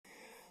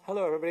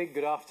Hello everybody,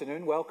 good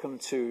afternoon. Welcome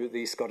to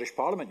the Scottish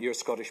Parliament, your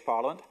Scottish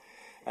Parliament.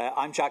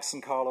 I'm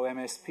Jackson Carlow,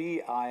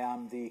 MSP. I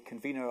am the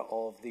convener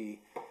of the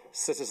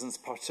Citizens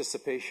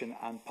Participation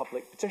and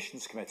Public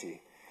Petitions Committee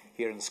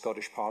here in the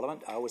Scottish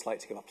Parliament. I always like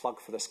to give a plug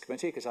for this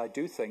committee because I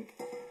do think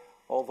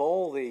of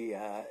all the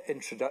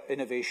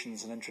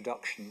innovations and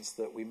introductions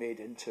that we made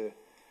into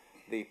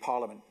the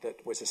Parliament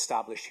that was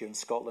established here in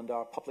Scotland,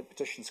 our Public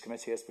Petitions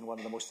Committee has been one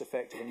of the most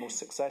effective and most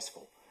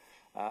successful.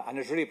 And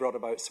has really brought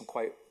about some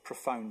quite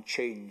profound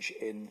change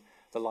in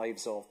the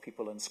lives of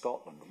people in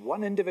Scotland.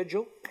 One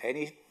individual,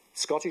 any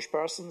Scottish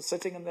person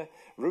sitting in the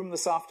room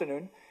this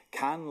afternoon,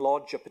 can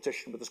lodge a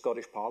petition with the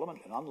Scottish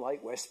Parliament. And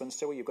unlike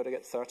Westminster, where you've got to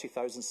get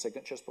 30,000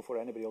 signatures before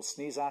anybody will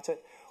sneeze at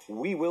it,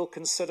 we will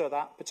consider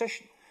that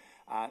petition.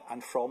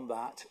 And from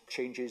that,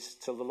 changes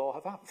to the law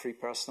have happened. Free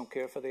personal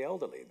care for the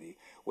elderly, the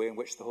way in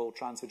which the whole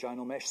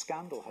transvaginal mesh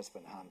scandal has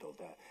been handled,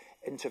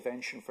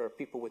 intervention for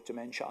people with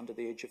dementia under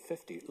the age of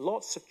 50.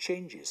 Lots of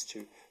changes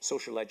to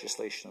social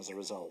legislation as a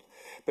result.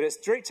 But it's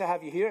great to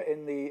have you here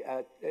in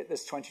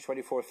this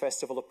 2024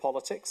 Festival of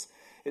Politics.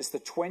 It's the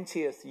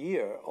 20th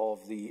year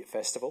of the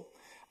festival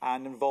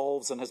and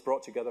involves and has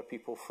brought together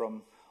people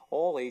from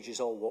all ages,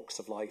 all walks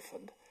of life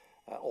and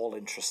all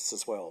interests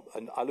as well.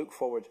 And I look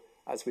forward,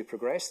 as we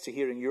progress, to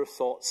hearing your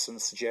thoughts and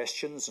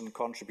suggestions and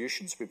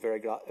contributions. We're very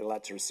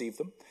glad to receive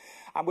them.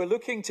 And we're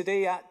looking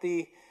today at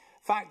the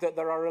fact that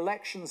there are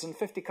elections in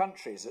 50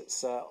 countries.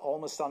 It's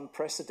almost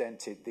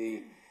unprecedented,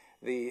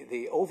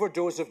 the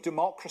overdose of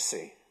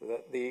democracy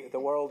that the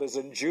world is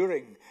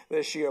enduring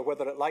this year,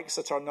 whether it likes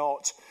it or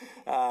not.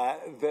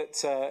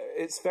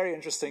 It's very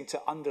interesting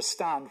to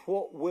understand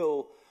what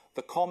will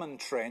the common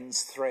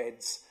trends,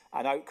 threads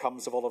and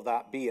outcomes of all of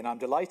that be. And I'm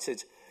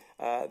delighted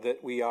that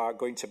we are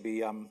going to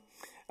be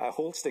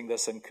hosting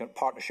this in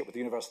partnership with the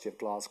University of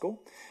Glasgow.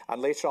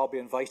 And later I'll be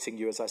inviting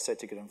you, as I said,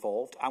 to get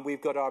involved. And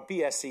we've got our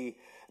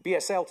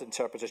BSL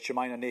interpreters,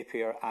 Jemina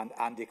Napier and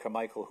Andy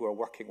Carmichael, who are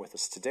working with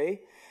us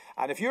today.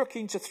 And if you're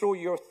keen to throw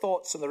your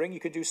thoughts in the ring, you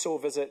can do so.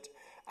 Visit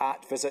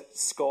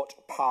Scott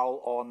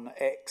Powell on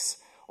X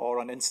or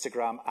on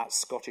Instagram at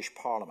Scottish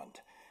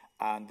Parliament.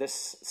 And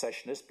this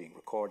session is being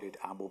recorded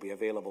and will be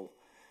available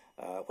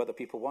whether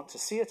people want to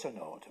see it or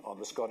not, on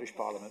the Scottish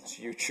Parliament's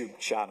YouTube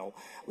channel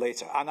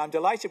later. And I'm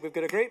delighted we've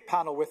got a great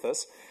panel with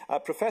us.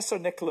 Professor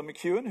Nicola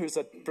McEwen, who's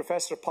a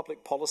Professor of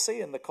Public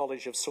Policy in the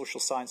College of Social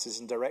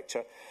Sciences and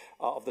Director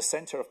of the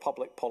Centre of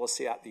Public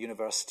Policy at the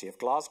University of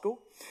Glasgow.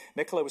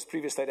 Nicola was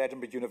previously at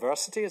Edinburgh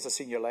University as a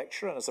Senior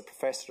Lecturer and as a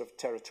Professor of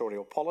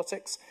Territorial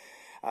Politics.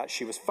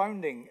 She was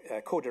founding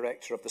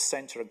co-director of the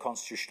Centre on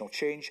Constitutional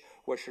Change,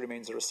 where she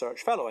remains a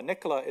Research Fellow. And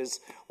Nicola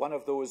is one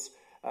of those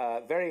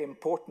very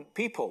important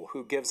people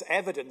who gives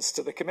evidence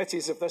to the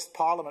committees of this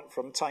Parliament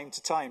from time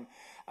to time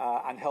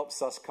and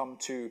helps us come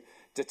to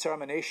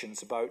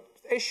determinations about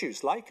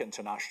issues like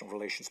international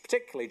relations,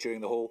 particularly during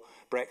the whole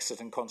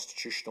Brexit and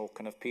constitutional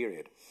kind of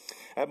period.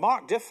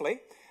 Mark Diffley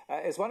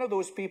is one of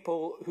those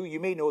people who you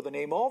may know the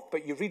name of,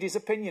 but you read his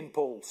opinion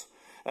polls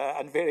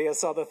and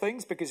various other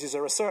things because he's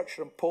a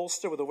researcher and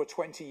pollster with over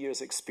 20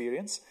 years'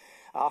 experience.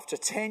 After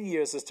 10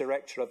 years as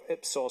director of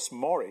Ipsos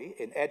Mori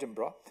in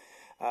Edinburgh,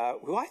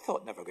 who I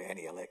thought never got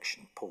any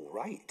election poll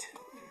right,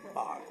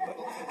 Mark.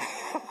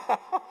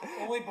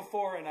 Only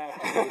before and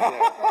after.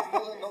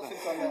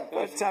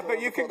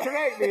 But you can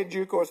correct me in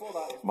due course.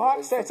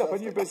 Mark set up a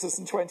new business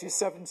in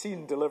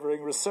 2017,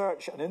 delivering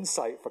research and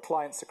insight for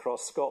clients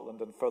across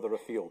Scotland and further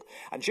afield.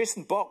 And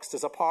Jason Boxt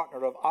is a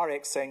partner of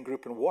RXN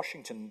Group in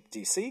Washington,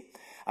 DC,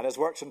 and has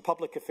worked in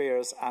public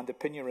affairs and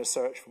opinion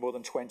research for more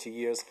than 20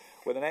 years,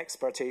 with an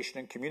expertise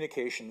in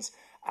communications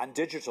and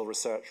digital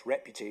research,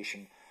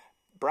 reputation,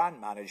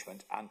 brand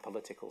management and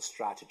political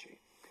strategy.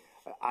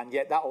 And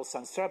yet that all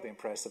sounds terribly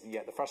impressive, and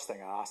yet the first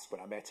thing I asked when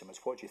I met him is,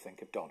 what do you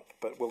think of Donald?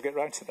 But we'll get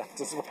round to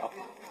that as well.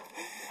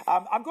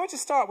 I'm going to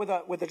start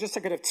with just a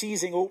kind of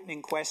teasing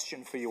opening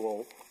question for you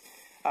all.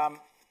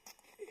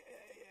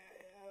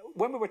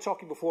 When we were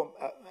talking before,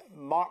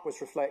 Mark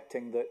was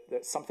reflecting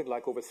that something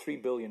like over 3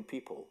 billion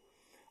people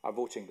are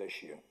voting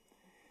this year.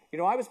 You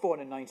know, I was born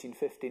in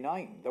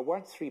 1959. There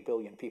weren't 3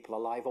 billion people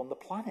alive on the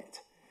planet.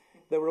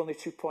 There were only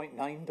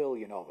 2.9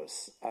 billion of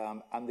us,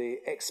 and the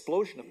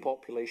explosion of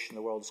population in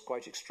the world is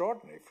quite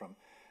extraordinary, from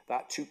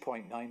that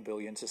 2.9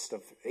 billion to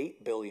sort of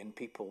 8 billion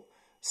people,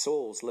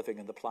 souls living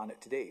in the planet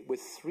today, with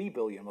 3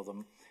 billion of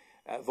them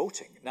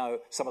voting. Now,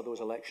 some of those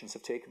elections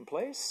have taken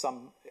place,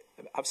 some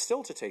have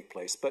still to take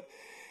place, but,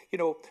 you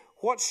know,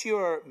 what's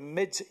your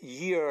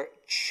mid-year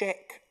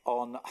check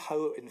on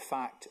how, in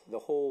fact, the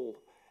whole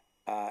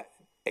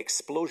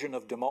explosion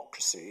of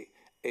democracy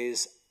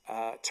is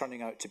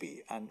turning out to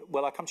be? And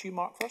will I come to you,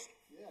 Mark, first?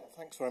 Yeah,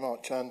 thanks very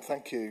much, and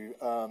thank you.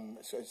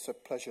 It's a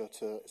pleasure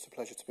to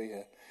be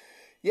here.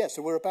 Yeah,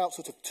 so we're about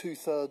sort of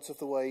 2/3 of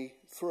the way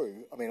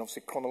through. I mean,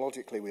 obviously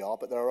chronologically we are,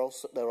 but there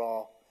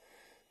are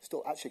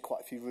still actually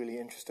quite a few really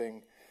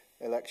interesting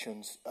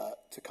elections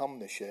to come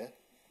this year.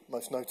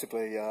 Most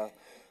notably, the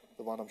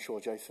the one I'm sure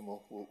Jason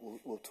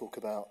will talk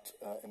about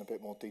in a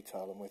bit more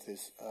detail and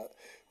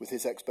with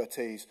his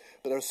expertise.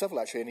 But there are several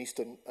actually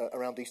in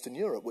around Eastern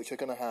Europe which are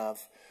going to have,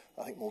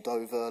 I think,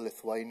 Moldova,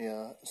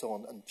 Lithuania, and so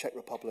on, and Czech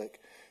Republic,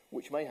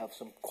 which may have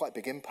some quite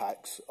big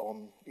impacts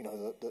on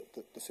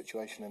the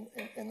situation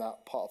in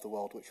that part of the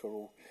world, which we're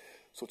all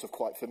sort of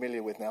quite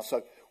familiar with now.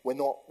 So we're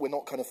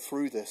not kind of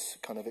through this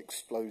kind of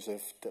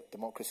explosive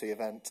democracy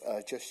event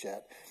just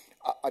yet.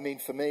 I mean,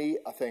 for me,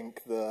 I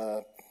think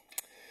the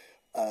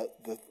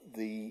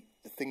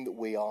thing that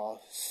we are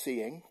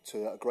seeing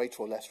to a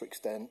greater or lesser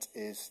extent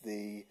is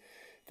the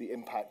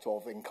impact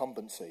of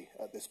incumbency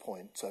at this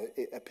point. So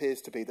it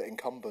appears to be that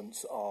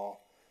incumbents are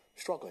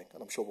struggling,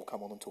 and I'm sure we'll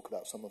come on and talk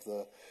about some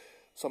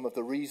of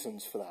the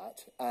reasons for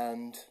that.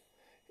 And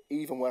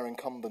even where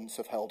incumbents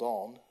have held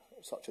on,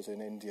 such as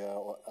in India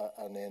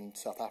and in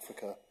South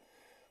Africa,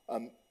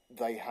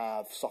 they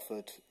have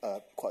suffered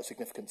quite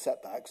significant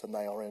setbacks, and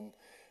they are in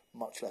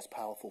much less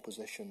powerful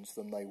positions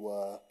than they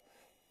were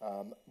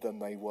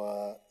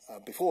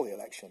before the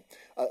election,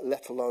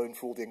 let alone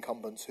for all the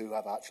incumbents who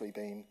have actually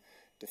been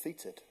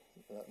defeated,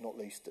 not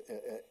least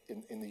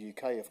in the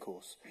UK, of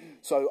course.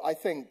 So I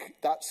think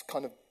that's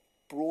kind of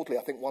broadly,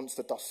 I think once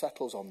the dust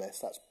settles on this,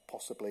 that's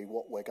possibly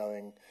what we're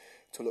going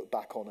to look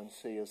back on and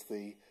see as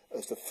the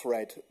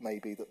thread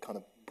maybe that kind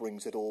of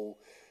brings it all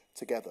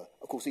together.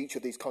 Of course, each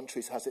of these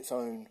countries has its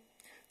own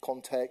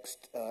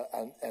context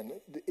and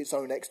its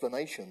own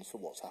explanations for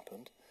what's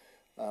happened.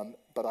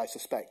 But I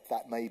suspect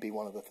that may be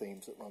one of the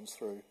themes that runs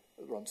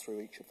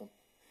through each of them.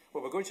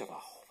 Well, we're going to have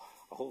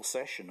a whole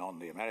session on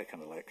the American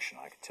election,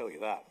 I can tell you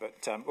that.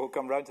 But we'll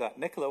come round to that.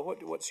 Nicola,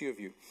 what's your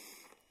view?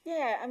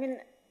 Yeah, I mean,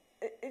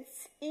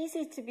 it's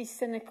easy to be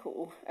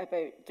cynical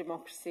about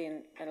democracy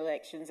and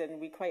elections, and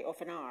we quite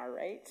often are,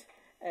 right?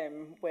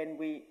 When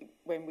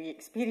we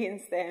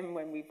experience them,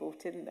 when we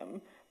vote in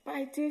them. But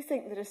I do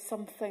think there is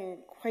something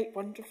quite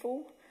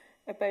wonderful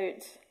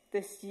about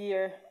this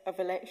year of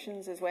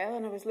elections as well.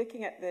 And I was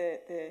looking at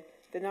the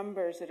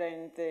numbers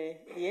around the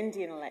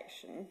Indian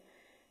election.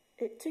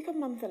 It took a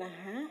month and a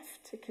half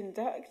to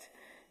conduct.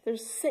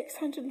 There's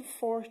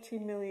 640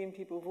 million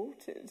people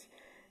voted.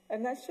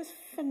 And that's just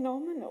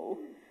phenomenal.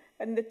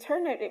 And the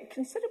turnout is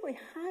considerably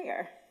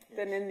higher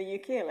than in the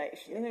UK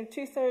election. You know,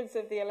 2/3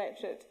 of the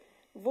electorate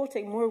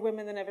voting, more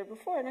women than ever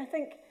before. And I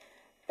think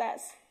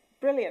that's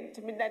brilliant.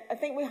 I mean, I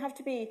think we have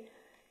to be,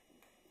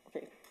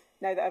 okay,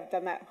 now that I've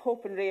done that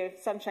hope and ray of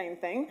sunshine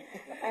thing,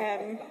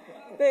 I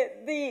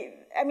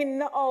mean,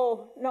 not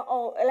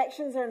all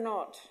elections are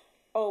not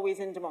always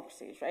in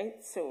democracies,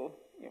 right? So,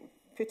 you know,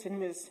 Putin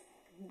was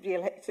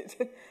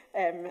re-elected,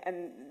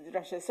 and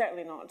Russia is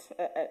certainly not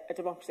a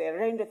democracy.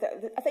 Around,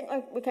 I think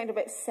we count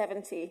about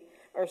 70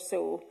 or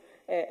so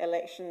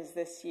elections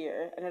this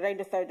year, and around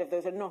a third of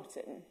those are not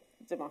in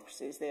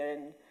democracies. They're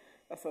in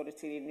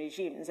authoritarian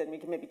regimes, and we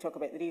can maybe talk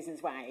about the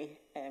reasons why,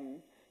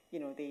 you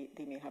know, they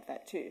may have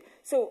that too.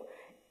 So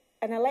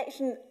an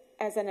election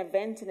as an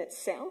event in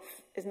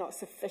itself is not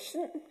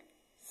sufficient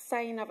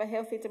sign of a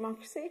healthy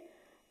democracy,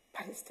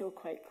 but it's still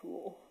quite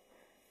cool.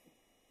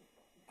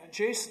 And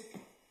Jason,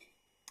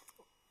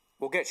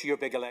 we'll get to your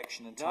big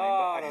election in time.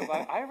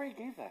 I already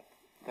gave that.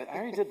 I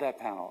already did that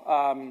panel.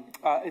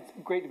 It's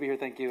great to be here,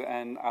 thank you.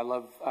 And I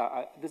love,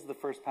 this is the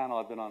first panel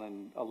I've been on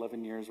in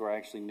 11 years where I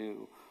actually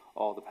knew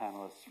all the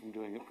panelists from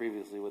doing it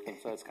previously with them,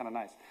 so it's kind of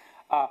nice.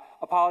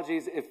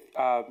 Apologies if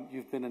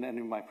you've been in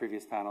any of my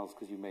previous panels,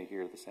 because you may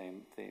hear the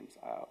same themes.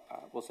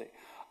 We'll see.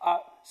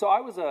 So I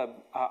was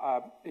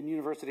in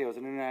university, I was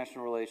an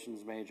international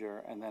relations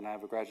major, and then I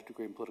have a graduate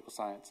degree in political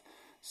science.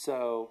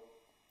 So,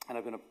 and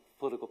I've been a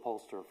political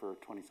pollster for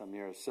 20-some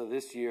years. So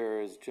this year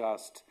is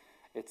just,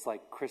 it's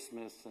like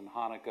Christmas and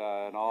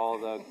Hanukkah and all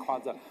the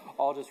Kwanzaa,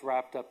 all just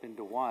wrapped up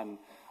into one.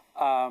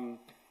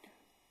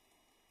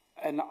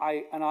 And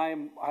I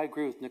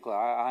agree with Nicola.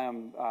 I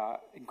am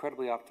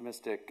incredibly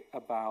optimistic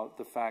about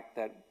the fact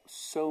that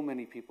so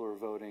many people are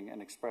voting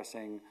and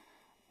expressing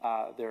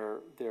it's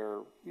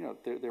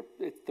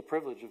the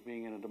privilege of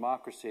being in a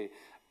democracy.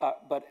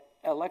 But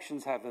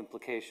elections have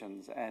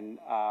implications, and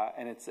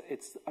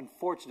it's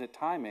unfortunate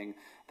timing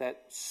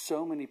that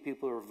so many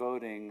people are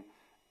voting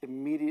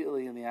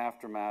immediately in the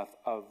aftermath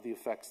of the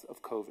effects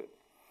of COVID.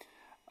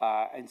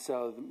 And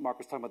so Mark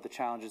was talking about the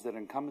challenges that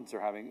incumbents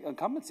are having.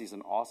 Incumbency is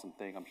an awesome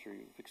thing. I'm sure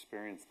you've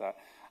experienced that.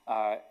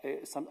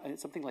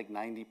 Something like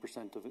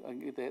 90%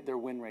 of their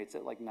win rates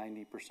at like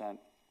 90%.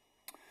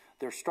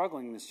 They're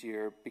struggling this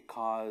year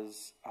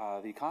because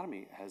the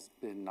economy has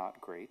been not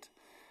great.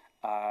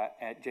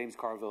 James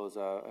Carville is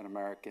an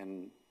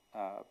American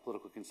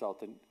political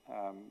consultant,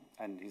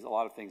 and he's a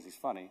lot of things. He's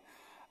funny.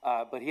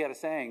 But he had a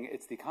saying,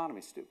 it's the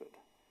economy, stupid.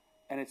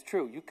 And it's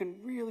true. You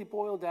can really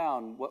boil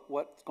down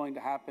what's going to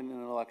happen in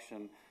an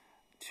election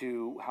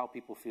to how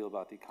people feel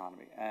about the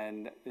economy.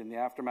 And in the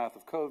aftermath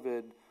of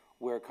COVID,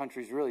 where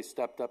countries really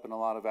stepped up in a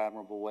lot of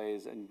admirable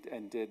ways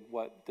and did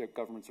what their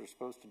governments are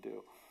supposed to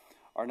do,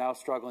 are now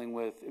struggling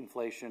with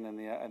inflation and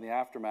the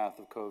aftermath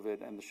of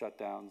COVID and the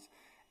shutdowns.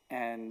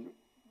 And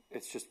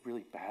it's just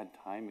really bad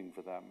timing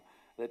for them.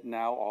 that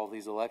now all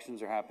these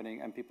elections are happening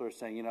and people are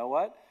saying, you know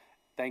what?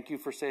 Thank you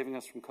for saving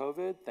us from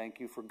COVID. Thank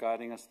you for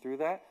guiding us through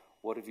that.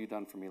 What have you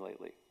done for me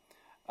lately?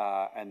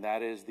 And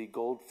that is the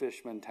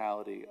goldfish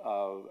mentality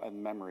of,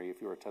 and memory,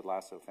 if you're a Ted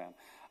Lasso fan,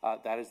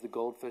 that is the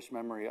goldfish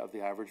memory of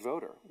the average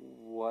voter.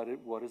 What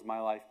is my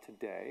life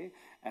today?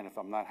 And if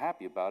I'm not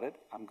happy about it,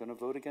 I'm going to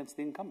vote against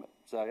the incumbent.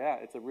 So yeah,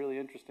 it's a really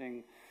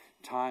interesting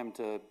time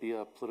to be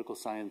a political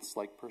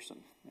science-like person.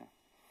 Yeah.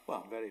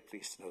 Well, I'm very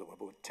pleased to know that we're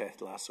both Ted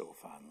Lasso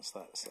fans.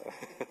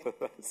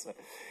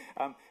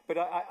 But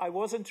I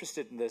was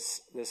interested in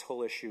this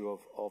whole issue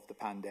of the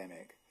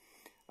pandemic,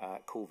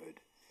 COVID,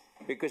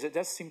 because it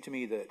does seem to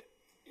me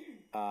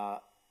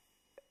that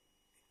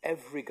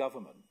every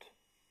government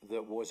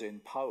that was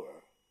in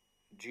power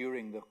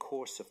during the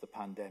course of the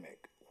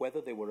pandemic, whether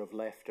they were of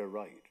left or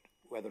right,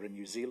 whether in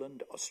New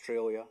Zealand,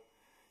 Australia,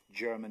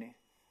 Germany,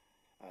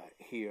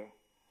 here,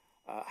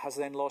 has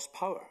then lost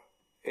power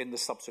in the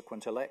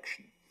subsequent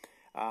election.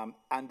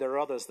 And there are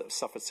others that have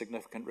suffered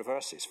significant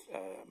reverses.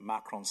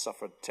 Macron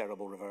suffered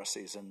terrible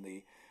reverses in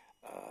the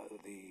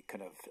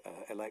kind of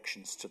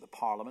elections to the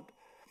Parliament.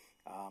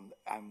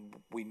 And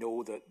we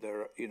know that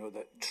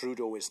that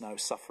Trudeau is now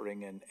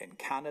suffering in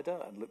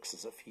Canada and looks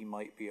as if he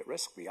might be at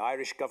risk. The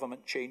Irish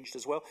government changed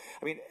as well.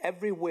 I mean,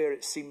 everywhere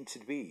it seemed to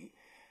be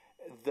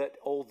that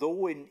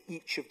although in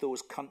each of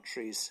those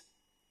countries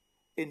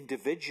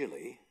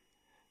individually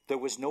there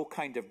was no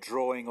kind of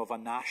drawing of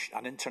an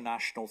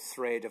international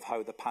thread of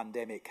how the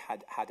pandemic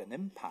had an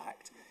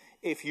impact,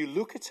 if you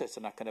look at it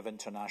on a kind of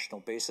international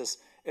basis,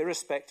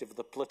 irrespective of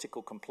the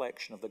political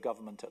complexion of the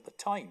government at the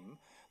time,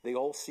 they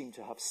all seem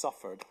to have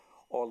suffered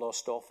or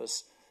lost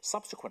office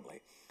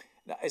subsequently.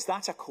 Now, is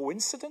that a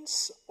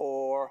coincidence,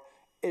 or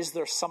is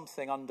there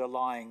something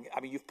underlying?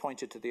 I mean, you've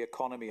pointed to the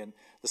economy and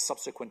the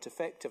subsequent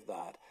effect of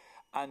that.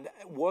 And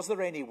was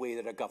there any way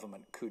that a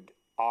government could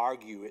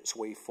argue its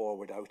way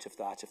forward out of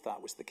that if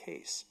that was the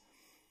case?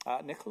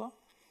 Nicola?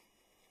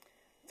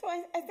 So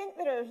I think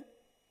there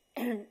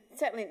are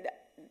certainly,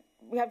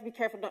 we have to be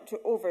careful not to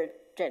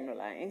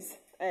overgeneralise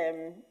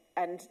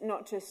and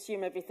not to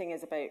assume everything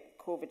is about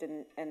COVID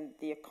and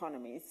the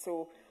economy.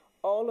 So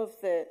all of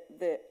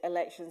the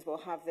elections will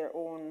have their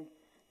own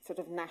sort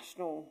of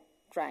national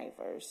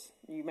drivers.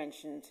 You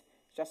mentioned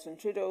Justin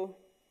Trudeau.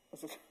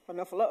 There's an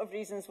awful lot of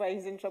reasons why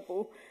he's in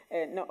trouble,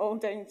 not all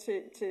down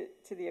to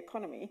the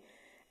economy.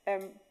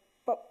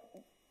 But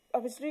I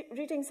was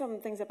reading some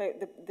things about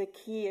the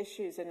key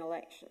issues in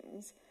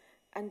elections,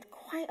 and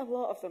quite a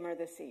lot of them are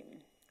the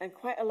same. And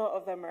quite a lot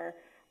of them are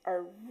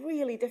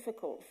really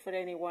difficult for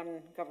any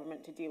one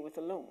government to deal with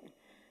alone.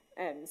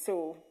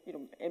 So,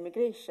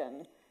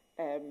 immigration,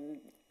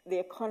 the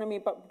economy,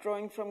 but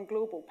drawing from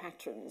global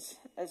patterns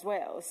as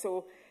well.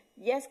 So,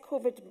 yes,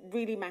 COVID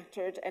really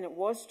mattered, and it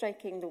was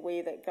striking the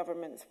way that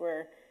governments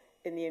were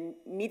in the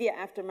immediate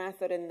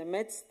aftermath or in the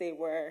midst. They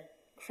were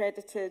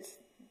credited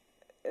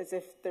as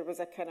if there was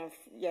a kind of,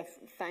 yes,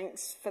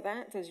 thanks for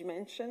that, as you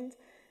mentioned.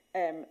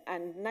 And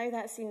now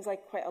that seems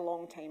like quite a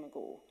long time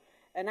ago.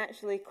 And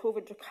actually,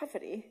 COVID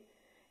recovery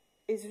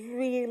is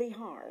really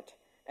hard,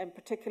 and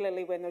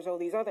particularly when there's all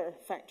these other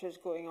factors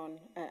going on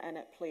and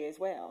at play as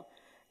well.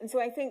 And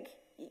so I think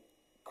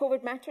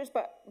COVID matters,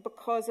 but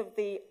because of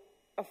the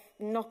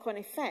knock-on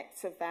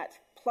effects of that,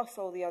 plus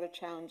all the other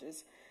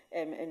challenges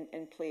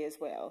in play as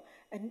well.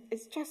 And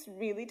it's just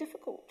really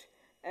difficult.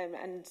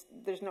 And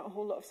there's not a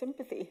whole lot of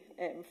sympathy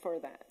for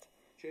that.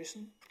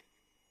 Jason?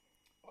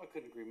 I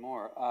couldn't agree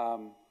more.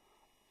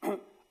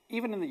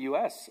 Even in the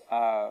U.S.,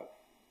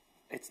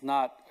 it's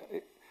not...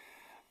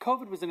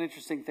 COVID was an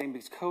interesting thing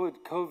because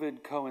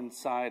COVID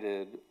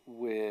coincided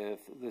with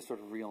this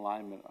sort of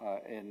realignment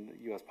in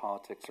U.S.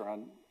 politics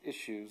around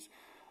issues.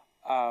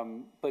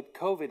 But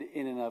COVID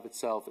in and of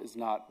itself is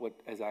not what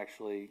is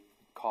actually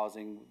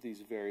causing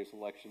these various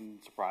election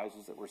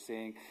surprises that we're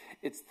seeing.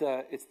 It's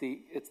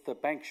the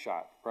bank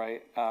shot,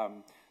 right?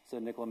 So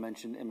Nicola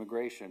mentioned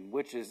immigration,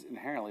 which is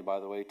inherently, by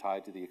the way,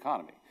 tied to the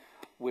economy,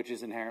 which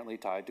is inherently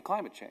tied to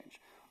climate change,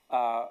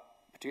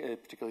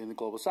 particularly in the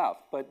global south.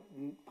 But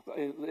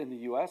in the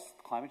U.S.,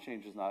 climate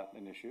change is not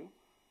an issue,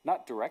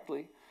 not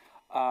directly.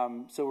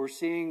 So we're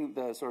seeing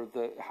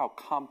how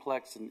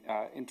complex and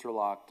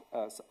interlocked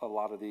a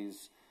lot of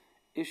these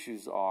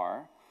issues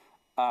are.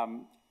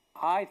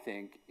 I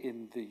think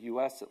in the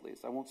U.S. at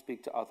least, I won't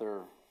speak to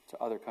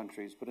other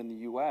countries, but in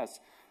the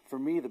U.S., for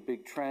me, the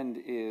big trend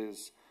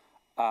is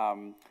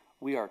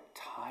we are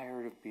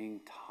tired of being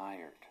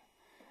tired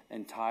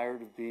and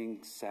tired of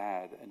being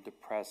sad and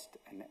depressed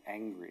and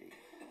angry.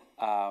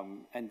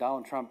 And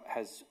Donald Trump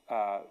has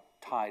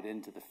tied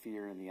into the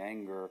fear and the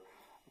anger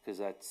because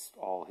that's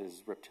all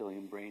his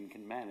reptilian brain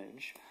can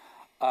manage.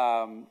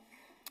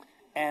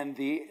 And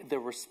the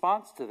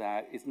response to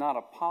that is not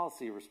a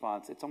policy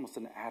response, it's almost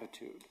an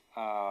attitude.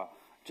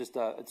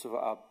 It's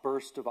a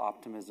burst of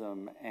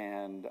optimism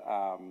and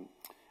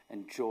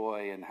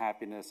joy and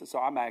happiness. And so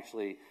I'm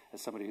actually,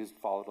 as somebody who's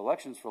followed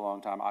elections for a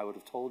long time, I would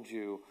have told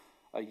you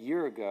a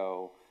year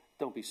ago,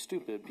 don't be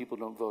stupid, people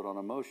don't vote on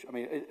emotion. I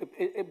mean,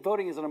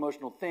 voting is an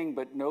emotional thing,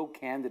 but no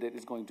candidate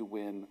is going to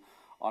win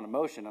on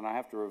emotion, and I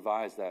have to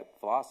revise that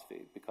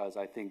philosophy, because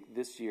I think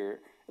this year,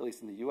 at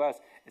least in the U.S.,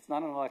 it's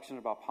not an election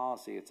about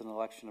policy. It's an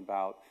election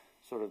about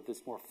sort of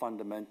this more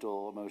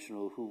fundamental,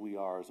 emotional who we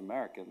are as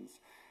Americans.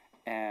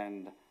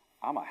 And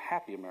I'm a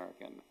happy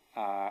American,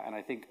 and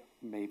I think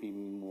maybe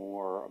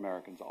more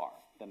Americans are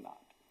than not.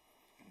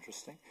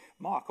 Interesting.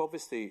 Mark,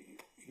 obviously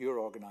your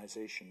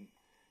organisation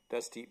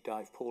does deep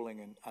dive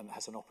polling and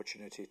has an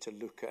opportunity to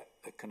look at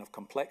the kind of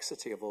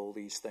complexity of all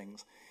these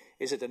things.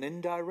 Is it an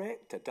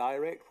indirect, a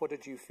direct? What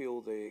did you feel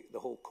the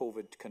whole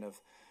COVID kind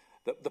of,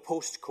 the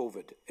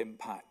post-COVID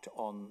impact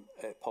on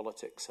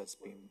politics has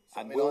been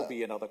and will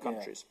be in other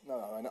countries?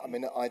 Yeah, no, I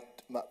mean,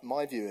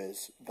 my view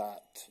is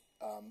that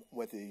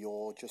whether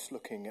you're just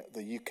looking at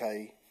the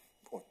UK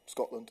or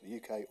Scotland, the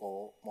UK,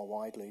 or more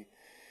widely,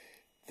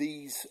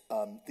 these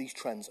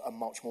trends are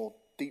much more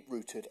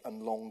deep-rooted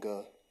and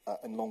longer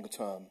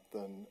term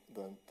than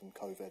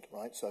COVID,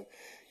 right? So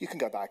you can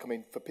go back. I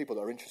mean, for people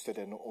that are interested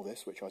in all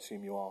this, which I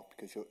assume you are,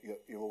 because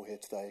you're all here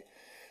today.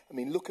 I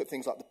mean, look at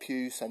things like the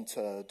Pew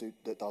Centre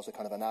that does a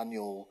kind of an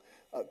annual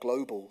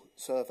global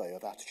survey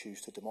of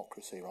attitudes to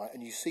democracy, right?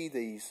 And you see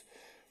these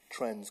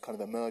trends kind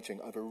of emerging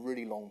over a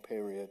really long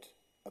period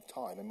of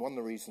time. And one of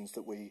the reasons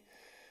that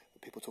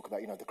people talk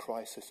about, the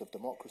crisis of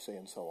democracy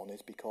and so on,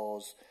 is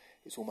because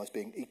it's almost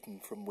being eaten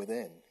from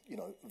within.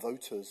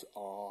 Voters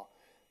are,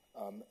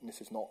 and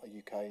this is not a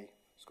UK,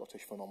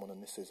 Scottish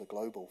phenomenon, this is a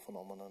global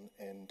phenomenon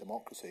in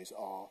democracies,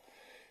 are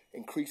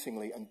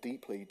increasingly and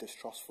deeply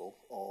distrustful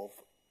of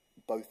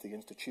both the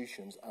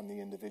institutions and the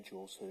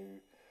individuals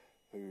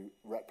who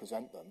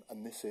represent them.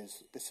 And this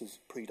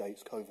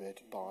predates COVID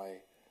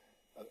by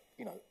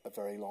a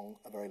very long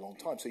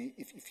time. So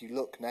if you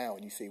look now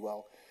and you see,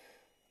 well,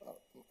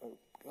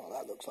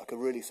 that looks like a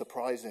really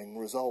surprising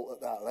result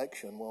at that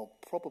election. Well,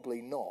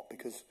 probably not,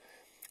 because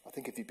I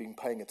think if you've been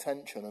paying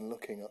attention and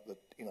looking at the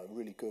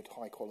really good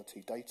high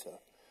quality data,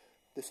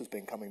 this has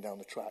been coming down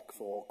the track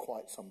for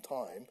quite some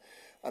time.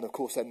 And of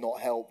course they're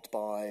not helped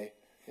by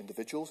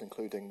individuals,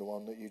 including the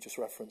one that you just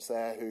referenced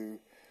there,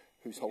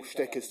 whose whole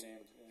shtick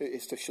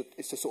is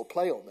to sort of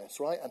play on this,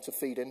 right? And to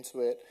feed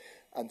into it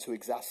and to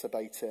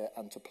exacerbate it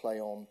and to play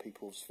on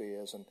people's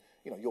fears. And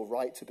you're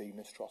right to be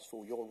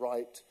mistrustful, you're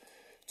right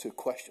to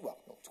question, well,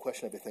 not to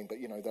question everything, but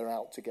they're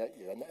out to get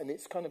you. And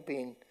it's kind of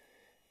been,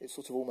 it's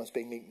sort of almost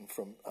being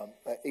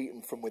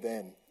eaten from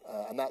within.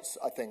 And that's,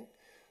 I think,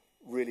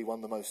 really one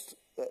of the most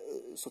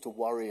sort of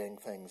worrying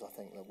things, I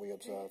think, that we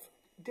observe.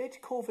 Did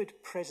COVID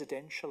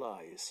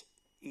presidentialise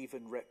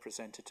even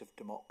representative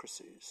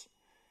democracies,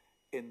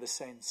 in the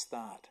sense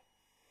that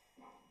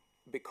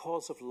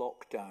because of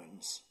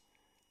lockdowns,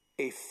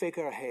 a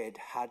figurehead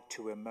had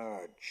to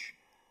emerge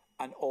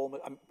and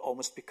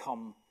almost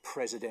become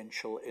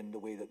presidential in the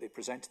way that they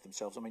presented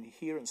themselves? I mean,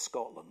 here in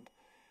Scotland,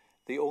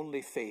 the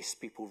only face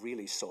people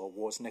really saw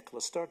was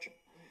Nicola Sturgeon.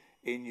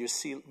 In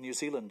New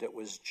Zealand, it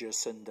was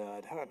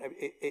Jacinda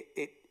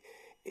Ardern.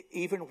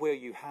 Even where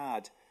you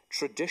had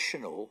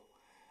traditional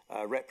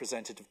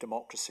representative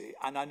democracy,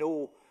 and I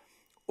know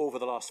over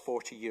the last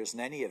 40 years in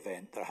any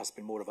event there has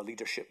been more of a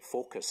leadership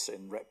focus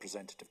in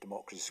representative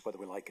democracies, whether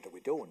we like it or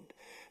we don't.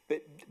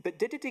 But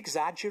did it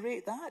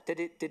exaggerate that?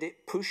 Did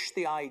it push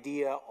the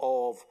idea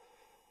of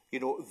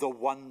the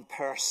one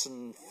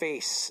person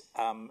face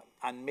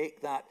and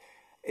make that?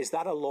 Is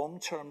that a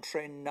long-term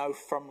trend now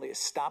firmly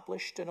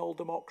established in all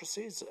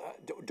democracies?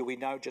 Do we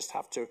now just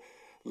have to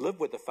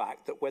live with the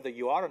fact that whether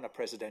you are in a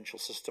presidential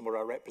system or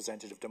a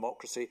representative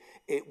democracy,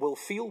 it will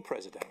feel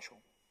presidential?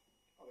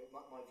 I mean, my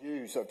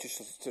view, so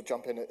just to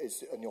jump in,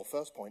 is on your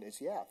first point, is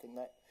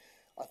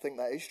I think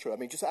that is true. I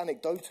mean, just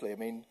anecdotally, I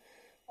mean,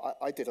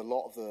 I did a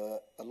lot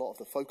of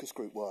the focus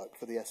group work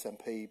for the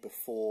SNP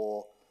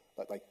before,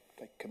 like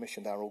they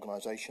commissioned our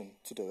organisation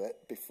to do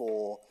it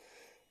before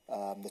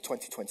the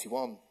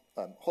 2021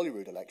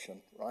 Holyrood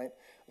election, right?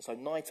 And so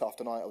night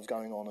after night I was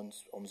going on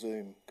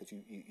Zoom, because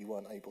you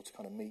weren't able to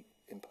kind of meet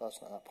in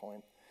person at that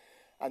point,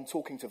 and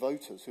talking to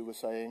voters who were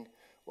saying,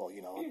 well,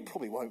 I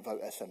probably won't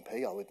vote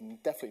SNP. I would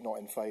definitely not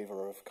in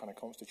favour of kind of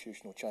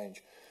constitutional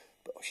change,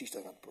 but she's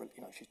doing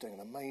an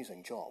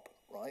amazing job,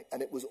 right?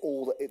 And it was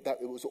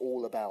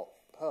all about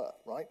her,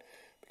 right?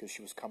 Because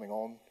she was coming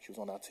on, she was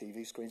on our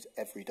TV screens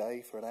every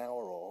day for an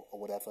hour or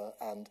whatever,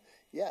 and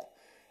yeah.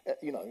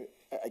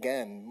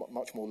 Again,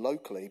 much more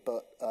locally,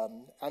 but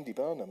Andy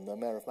Burnham, the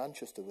Mayor of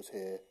Manchester, was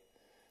here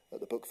at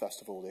the book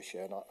festival this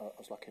year, and I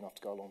was lucky enough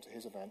to go along to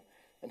his event.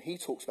 And he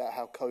talks about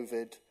how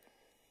COVID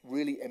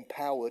really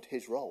empowered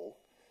his role,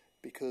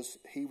 because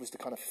he was the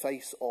kind of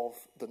face of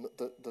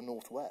the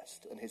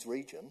Northwest and his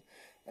region,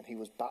 and he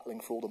was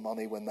battling for all the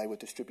money when they were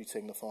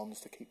distributing the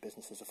funds to keep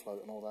businesses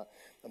afloat and all that,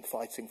 and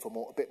fighting for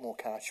a bit more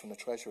cash from the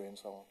Treasury and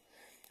so on.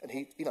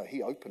 And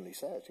he openly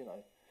said,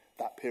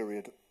 that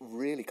period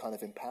really kind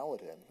of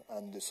empowered him,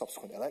 and the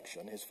subsequent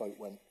election, his vote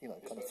went,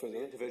 kind of through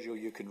the individual.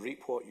 You can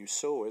reap what you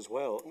sow as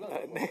well.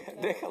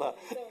 Nicola.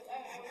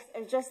 I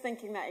was just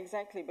thinking that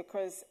exactly,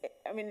 because,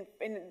 I mean,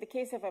 in the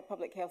case of a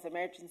public health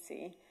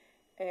emergency,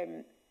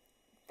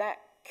 that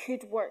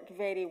could work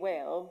very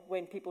well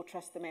when people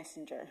trust the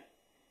messenger.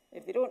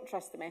 If they don't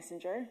trust the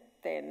messenger,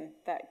 then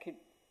that could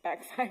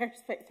backfire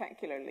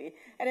spectacularly.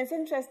 And it's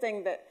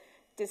interesting that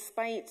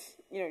despite,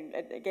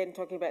 again,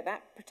 talking about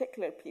that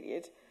particular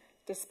period,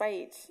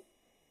 despite,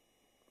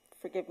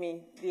 forgive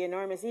me, the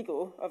enormous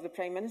ego of the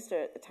Prime Minister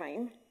at the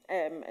time,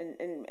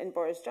 and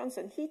Boris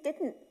Johnson, he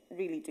didn't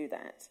really do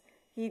that.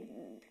 He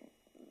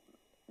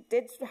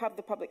did have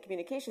the public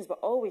communications, but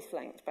always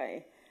flanked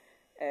by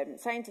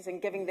scientists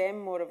and giving them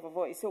more of a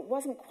voice. So it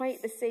wasn't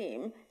quite the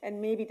same,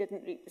 and maybe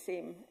didn't reap the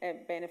same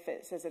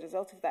benefits as a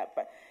result of that.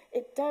 But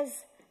it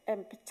does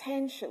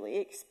potentially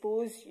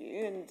expose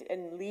you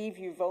and leave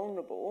you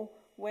vulnerable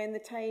when the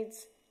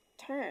tides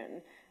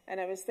turn. And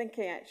I was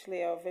thinking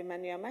actually of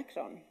Emmanuel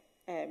Macron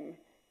in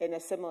a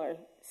similar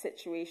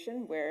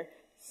situation where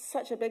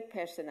such a big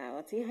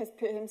personality has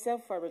put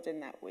himself forward in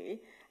that way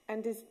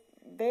and is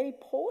very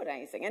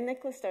polarising. And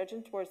Nicola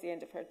Sturgeon, towards the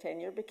end of her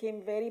tenure,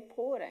 became very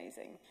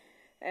polarising.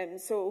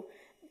 So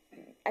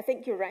I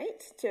think you're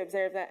right to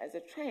observe that as a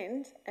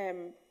trend,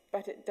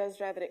 but it does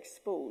rather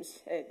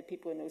expose the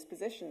people in those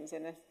positions,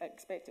 and I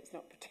expect it's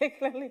not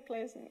particularly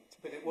pleasant.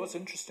 But it was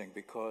interesting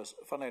because,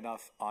 funnily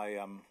enough, I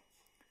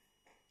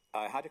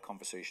had a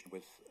conversation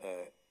with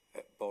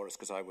Boris,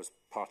 because I was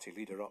party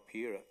leader up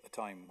here at the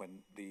time when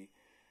the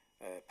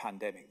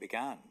pandemic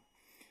began.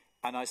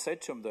 And I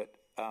said to him that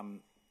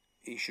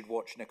he should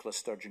watch Nicola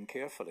Sturgeon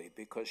carefully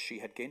because she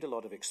had gained a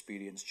lot of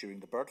experience during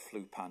the bird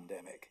flu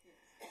pandemic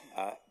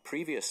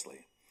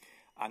previously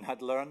and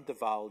had learned the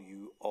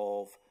value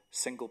of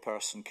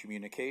single-person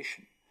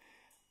communication.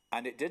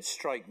 And it did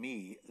strike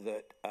me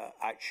that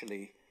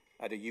actually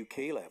at a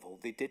UK level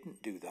they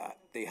didn't do that.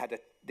 They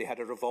had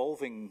a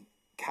revolving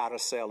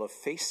carousel of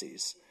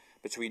faces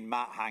between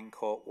Matt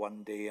Hancock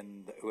one day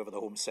and whoever the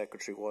Home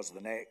Secretary was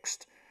the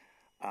next.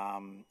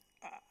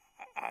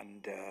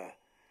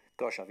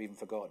 Gosh, I've even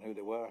forgotten who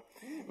they were.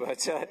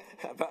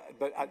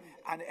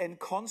 And in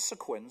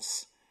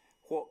consequence,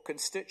 what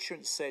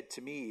constituents said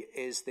to me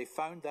is they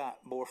found that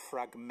more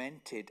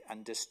fragmented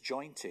and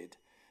disjointed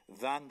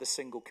than the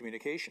single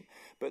communication.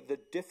 But the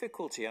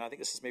difficulty, and I think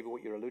this is maybe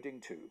what you're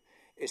alluding to,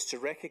 is to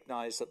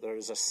recognise that there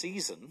is a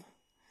season,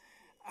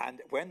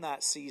 and when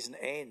that season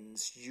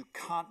ends, you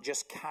can't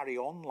just carry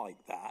on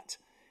like that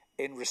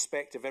in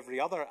respect of every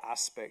other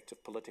aspect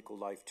of political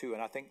life too.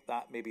 And I think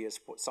that maybe is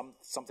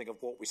something of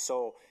what we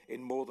saw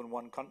in more than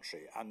one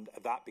country, and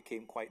that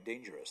became quite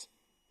dangerous.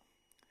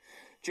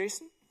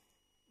 Jason?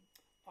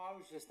 I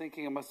was just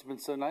thinking it must have been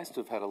so nice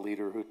to have had a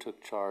leader who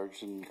took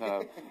charge and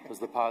was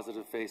the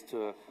positive face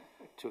to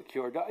a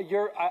cure.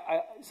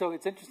 So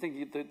it's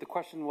interesting, the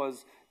question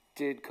was,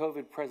 did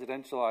COVID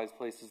presidentialize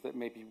places that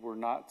maybe were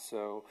not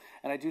so?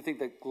 And I do think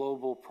that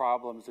global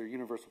problems or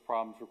universal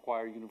problems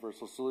require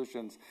universal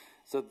solutions,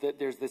 so that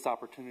there's this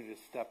opportunity to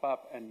step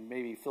up and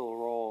maybe fill a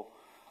role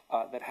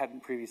that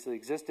hadn't previously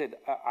existed.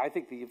 I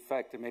think the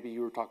effect, and maybe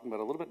you were talking about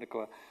a little bit,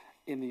 Nicola,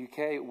 in the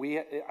UK,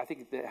 I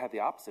think it had the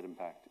opposite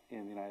impact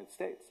in the United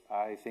States.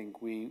 I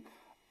think we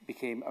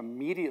became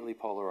immediately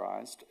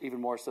polarized,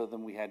 even more so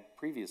than we had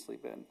previously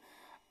been.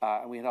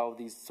 And we had all of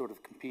these sort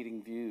of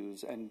competing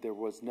views, and there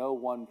was no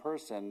one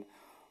person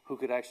who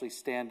could actually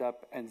stand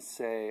up and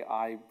say,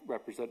 I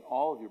represent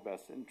all of your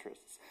best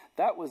interests.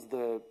 That was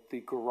the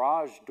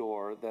garage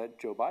door that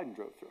Joe Biden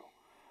drove through,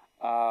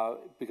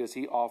 because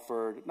he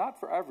offered, not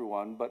for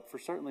everyone, but for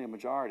certainly a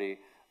majority,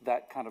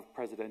 that kind of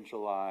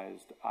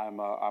presidentialized, I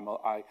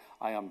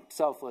am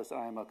selfless, and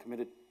I am a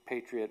committed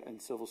patriot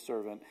and civil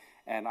servant,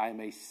 and I am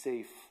a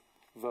safe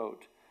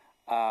vote.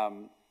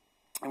 And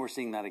we're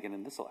seeing that again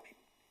in this election.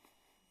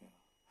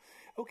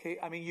 Okay,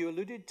 I mean, you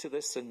alluded to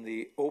this in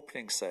the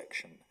opening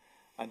section,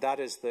 and that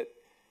is that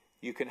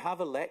you can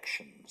have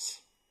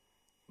elections,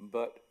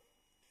 but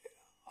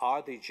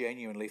are they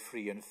genuinely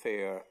free and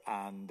fair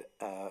and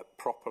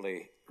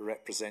properly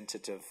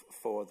representative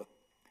for the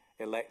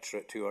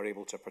electorate who are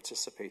able to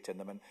participate in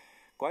them? And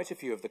quite a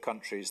few of the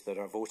countries that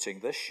are voting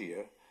this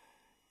year,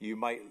 you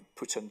might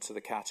put into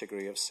the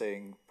category of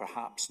saying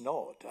perhaps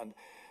not. And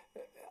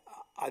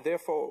I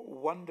therefore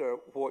wonder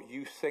what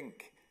you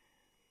think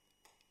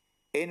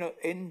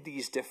in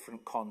these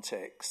different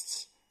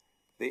contexts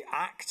the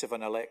act of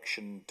an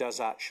election does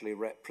actually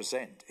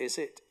represent. Is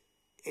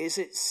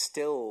it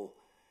still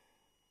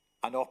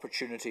an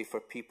opportunity for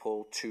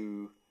people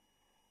to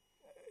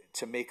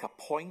make a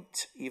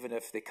point, even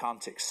if they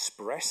can't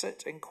express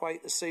it in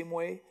quite the same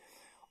way?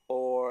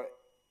 Or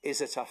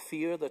is it a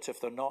fear that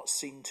if they're not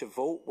seen to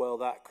vote, well,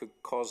 that could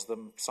cause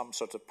them some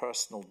sort of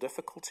personal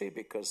difficulty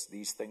because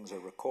these things are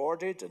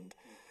recorded? And,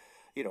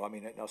 you know, I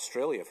mean, in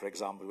Australia, for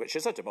example, which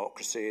is a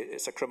democracy,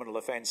 it's a criminal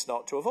offence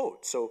not to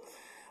vote. So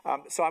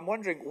I'm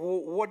wondering,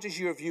 what is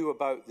your view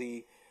about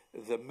the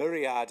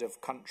myriad of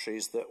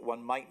countries that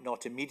one might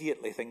not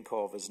immediately think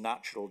of as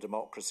natural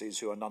democracies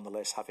who are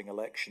nonetheless having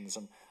elections,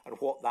 and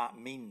what that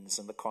means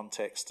in the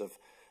context of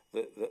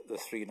the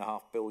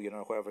 3.5 billion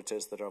or whoever it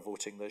is that are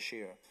voting this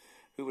year?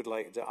 Who would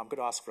like to? I'm going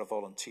to ask for a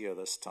volunteer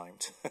this time.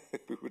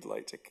 Who would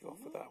like to kick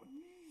off with that one?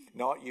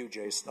 Not you,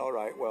 Jason. All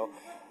right, well,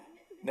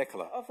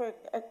 Nicola. Offer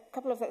a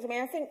couple of thoughts. I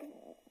mean, I think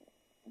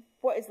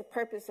what is the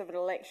purpose of an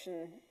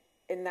election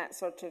in that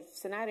sort of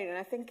scenario? And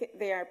I think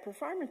they are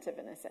performative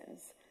in a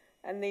sense,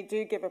 and they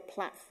do give a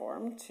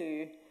platform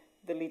to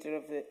the leader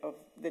of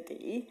the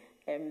day,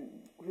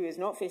 who is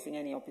not facing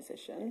any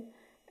opposition,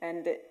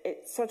 and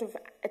it sort of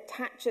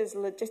attaches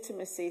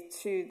legitimacy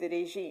to the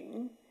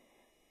regime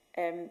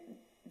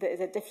that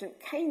is a different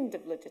kind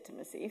of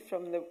legitimacy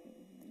from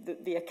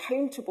the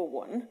accountable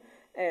one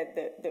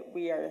that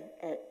we are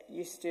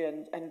used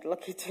to and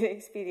lucky to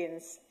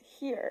experience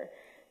here.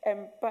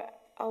 But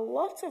a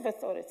lot of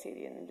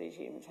authoritarian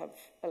regimes have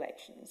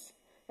elections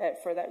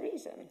for that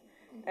reason.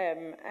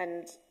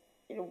 And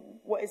you know,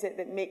 what is it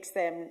that makes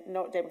them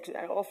not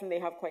democratic? Often they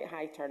have quite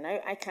high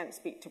turnout. I can't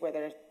speak to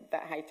whether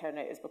that high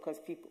turnout is because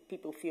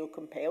people feel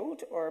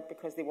compelled or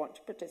because they want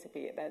to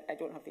participate. I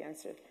don't have the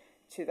answer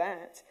to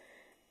that.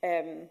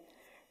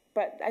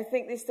 But I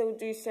think they still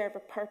do serve a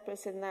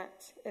purpose in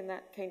that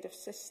kind of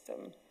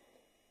system.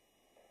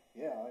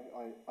 Yeah,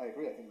 I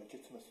agree. I think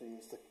legitimacy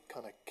is the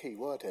kind of key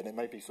word here, and it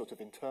may be sort of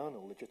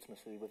internal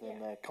legitimacy within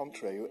their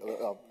country.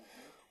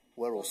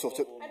 We're all sort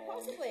of,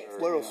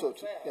 we're all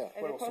sort of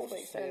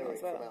sneering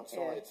from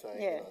outside,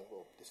 saying, you know,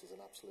 well, this is an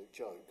absolute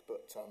joke.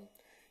 But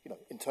you know,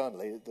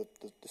 internally,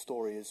 the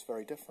story is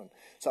very different.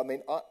 So, I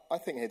mean, I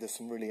think here there's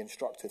some really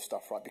instructive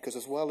stuff, right? Because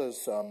as well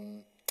as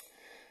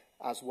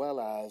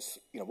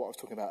you know what I was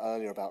talking about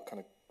earlier about kind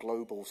of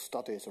global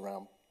studies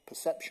around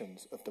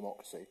perceptions of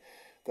democracy,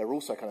 there are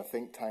also kind of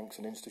think tanks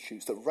and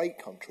institutes that rate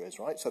countries,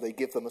 right? So they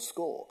give them a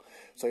score.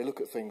 So they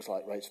look at things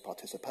like rates of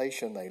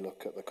participation, they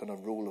look at the kind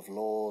of rule of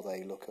law,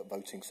 they look at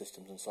voting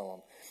systems and so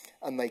on.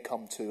 And they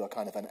come to a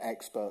kind of an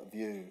expert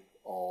view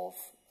of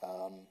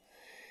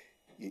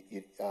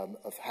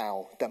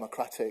how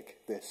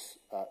democratic this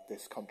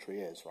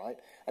country is, right?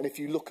 And if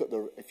you look at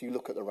the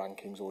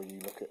rankings or you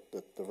look at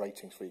the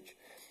ratings for each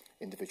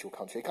individual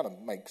country, it kind of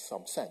makes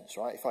some sense,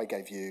 right? If I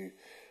gave you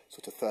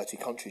sort of 30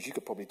 countries, you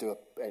could probably do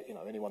you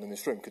know, anyone in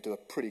this room could do a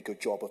pretty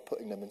good job of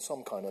putting them in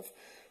some kind of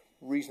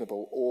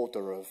reasonable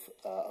order of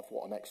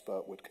what an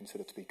expert would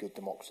consider to be good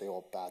democracy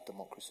or bad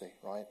democracy,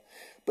 right?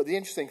 But the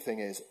interesting thing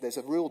is there's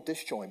a real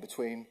disjoint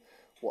between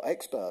what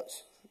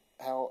experts,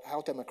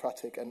 how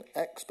democratic an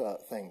expert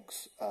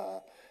thinks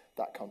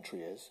that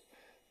country is,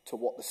 to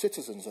what the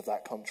citizens of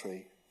that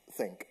country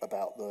think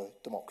about the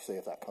democracy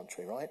of that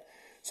country, right?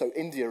 So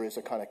India is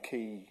a kind of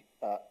key,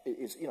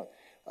 you know,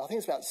 I think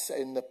it's about,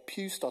 in the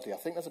Pew study, I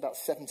think there's about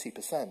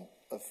 70%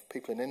 of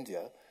people in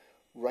India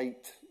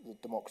rate the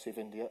democracy of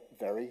India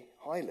very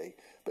highly.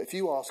 But if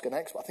you ask an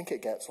expert, I think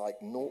it gets like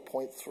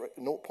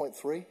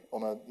 0.3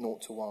 on a 0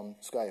 to 1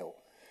 scale.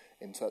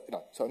 You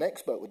know, so an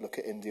expert would look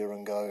at India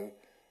and go,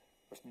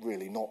 it's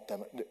really not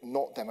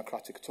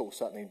democratic at all,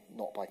 certainly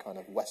not by kind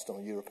of Western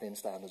or European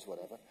standards,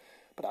 whatever.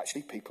 But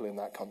actually people in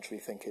that country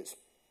think it's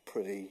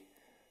pretty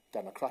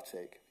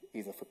democratic,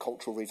 either for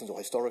cultural reasons or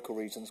historical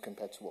reasons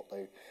compared to what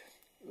they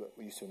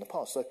were used to in the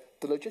past. So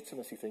the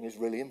legitimacy thing is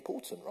really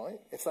important, right?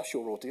 If that's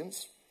your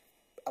audience,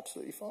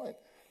 absolutely fine.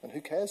 And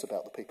who cares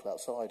about the people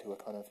outside who are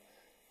kind of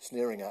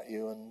sneering at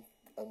you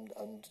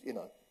and you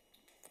know,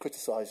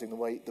 criticising the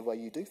way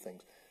you do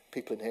things?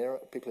 People in here,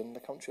 people in the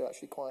country are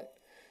actually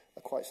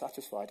quite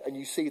satisfied. And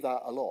you see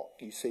that a lot.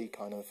 You see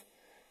kind of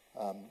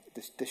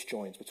this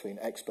disjoint between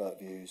expert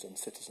views and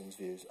citizens'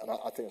 views. And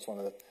I think it's one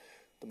of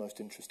the most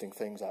interesting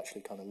things,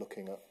 actually, kind of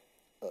looking at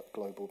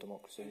global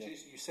democracy. Yeah.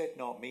 You said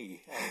not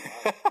me.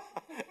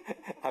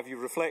 Have you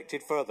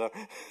reflected further?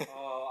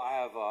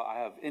 I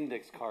have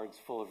index cards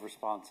full of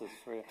responses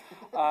for you.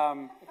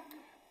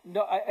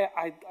 No,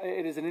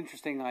 it is an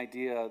interesting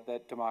idea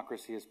that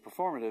democracy is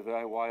performative.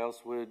 Why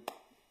else would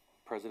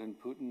President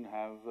Putin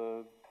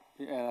have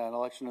an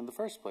election in the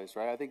first place,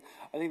 right? I think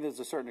there's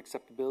a certain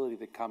acceptability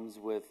that comes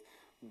with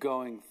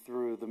going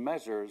through the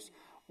measures.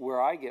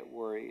 Where I get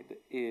worried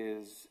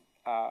is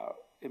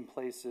in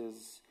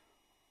places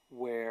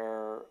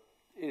where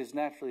it is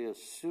naturally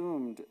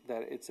assumed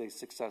that it's a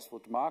successful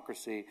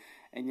democracy,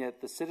 and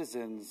yet the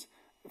citizens,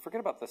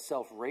 forget about the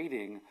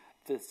self-rating,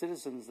 the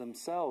citizens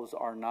themselves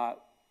are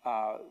not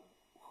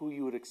who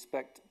you would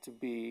expect to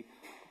be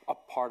a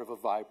part of a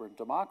vibrant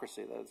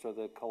democracy. That's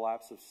the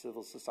collapse of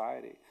civil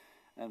society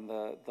and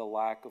the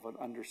lack of an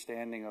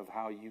understanding of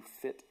how you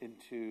fit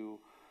into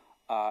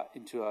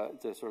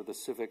the sort of the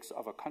civics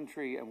of a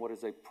country and what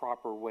is a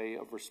proper way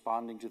of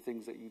responding to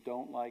things that you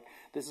don't like.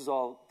 This is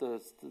all the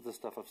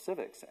stuff of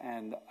civics,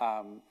 and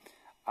I'm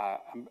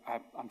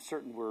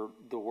certain we're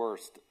the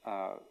worst,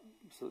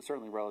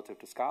 certainly relative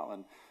to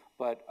Scotland,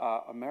 but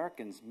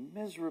Americans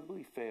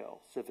miserably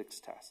fail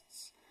civics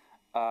tests,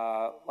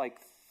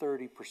 like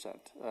 30%,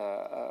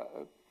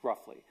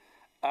 roughly.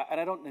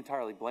 And I don't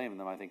entirely blame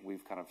them. I think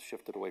we've kind of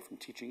shifted away from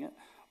teaching it,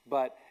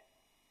 but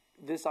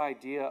this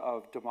idea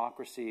of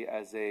democracy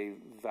as a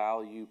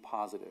value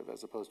positive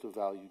as opposed to a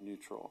value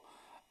neutral,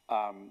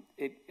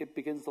 it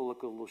begins to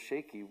look a little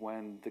shaky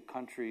when the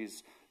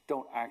countries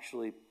don't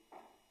actually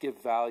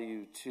give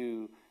value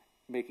to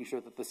making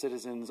sure that the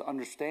citizens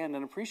understand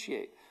and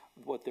appreciate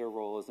what their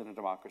role is in a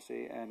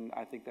democracy, and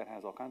I think that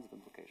has all kinds of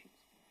implications.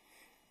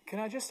 Can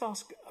I just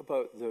ask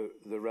about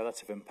the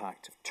relative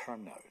impact of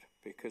turnout?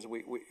 Because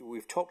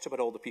we've talked about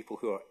all the people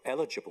who are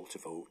eligible to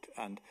vote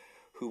and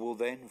who will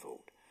then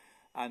vote.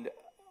 And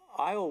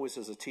I always,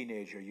 as a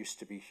teenager, used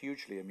to be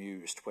hugely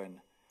amused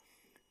when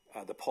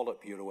the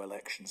Politburo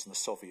elections in the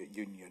Soviet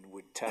Union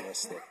would tell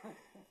us that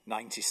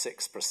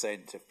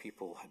 96% of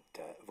people had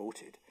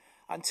voted,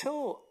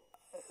 until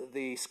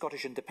the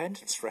Scottish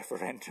independence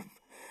referendum,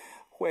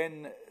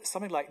 when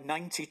something like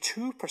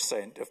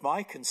 92% of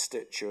my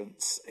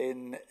constituents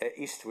in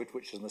Eastwood,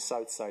 which is on the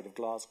south side of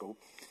Glasgow,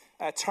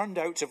 turned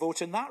out to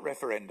vote in that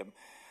referendum.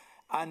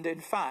 And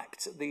in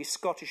fact, the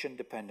Scottish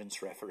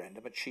independence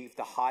referendum achieved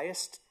the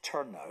highest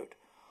turnout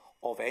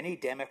of any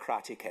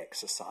democratic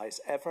exercise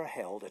ever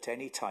held at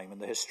any time in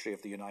the history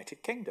of the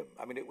United Kingdom.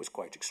 I mean, it was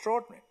quite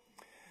extraordinary.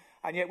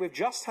 And yet we've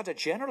just had a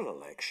general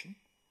election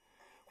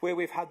where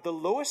we've had the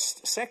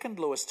lowest, second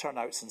lowest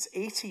turnout since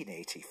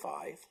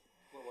 1885.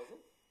 What was it?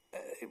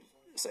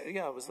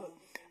 It was,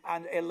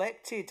 and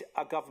elected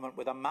a government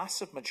with a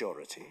massive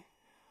majority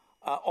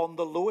on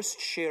the lowest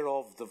share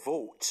of the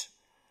vote,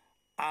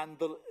 and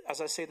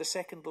as I say, the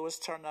second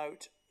lowest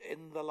turnout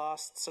in the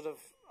last sort of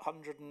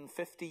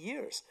 150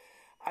 years.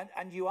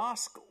 And you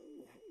ask,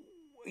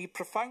 a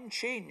profound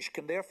change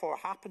can therefore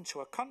happen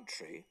to a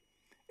country,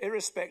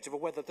 irrespective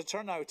of whether the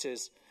turnout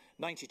is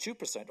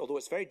 92%, although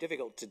it's very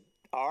difficult to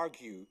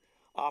argue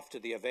after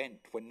the event,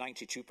 when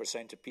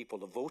 92% of people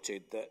have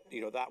voted, that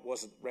that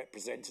wasn't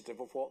representative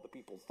of what the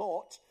people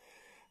thought,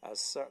 as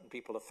certain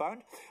people have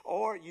found.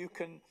 Or you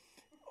can,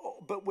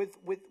 but with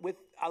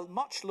a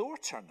much lower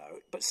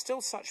turnout, but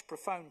still such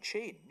profound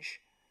change.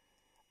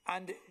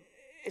 And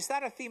is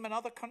that a theme in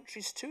other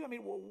countries too? I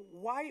mean,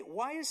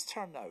 why is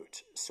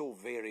turnout so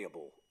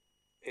variable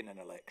in an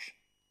election?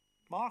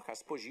 Mark, I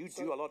suppose you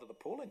do a lot of the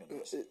polling in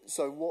this.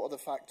 So what are the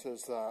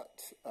factors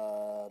that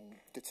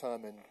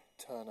determine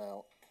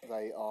turnout?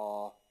 They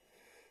are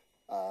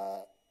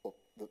well,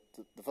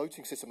 the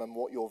voting system and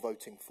what you're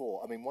voting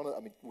for. I mean,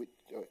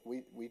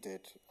 we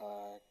did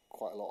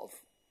quite a lot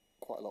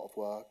of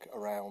work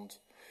around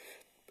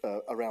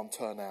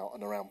turnout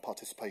and around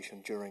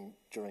participation during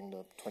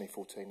the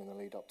 2014 and the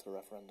lead up to the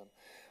referendum.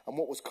 And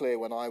what was clear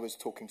when I was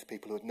talking to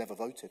people who had never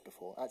voted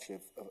before, actually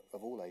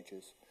of all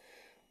ages,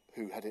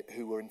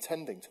 who were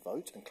intending to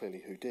vote, and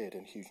clearly who did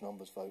in huge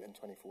numbers vote in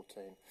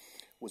 2014,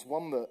 was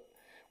one that,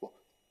 well,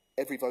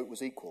 every vote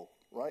was equal,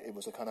 right? It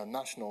was a kind of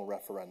national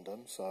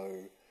referendum, so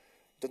it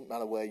didn't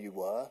matter where you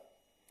were.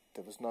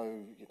 There was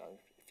no,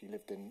 if you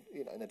lived in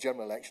a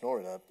general election or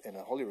in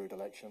a Holyrood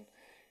election,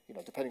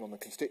 depending on the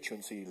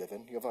constituency you live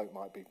in, your vote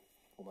might be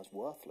almost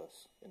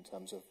worthless in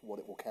terms of what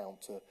it will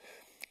count to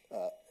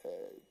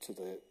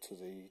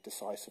the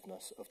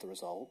decisiveness of the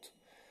result.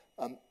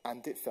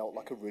 And it felt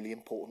like a really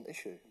important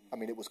issue. I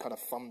mean, it was kind of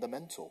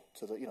fundamental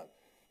to the,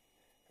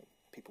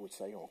 people would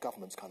say,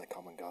 governments kind of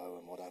come and go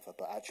and whatever,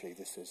 but actually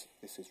this is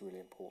really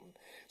important.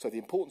 So the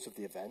importance of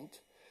the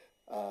event,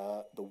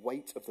 the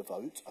weight of the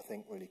vote, I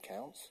think really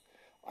counts.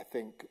 I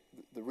think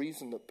the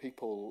reason that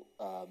people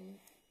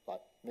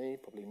like me,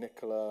 probably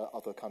Nicola,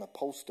 other kind of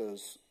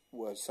pollsters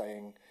were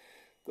saying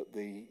that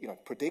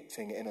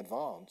predicting in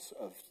advance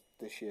of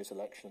this year's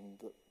election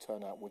that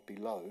turnout would be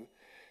low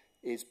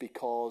is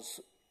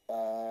because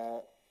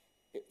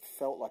it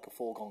felt like a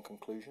foregone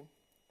conclusion.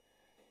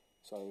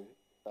 So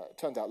it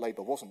turned out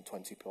Labour wasn't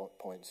 20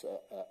 points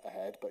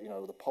ahead, but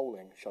the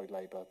polling showed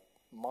Labour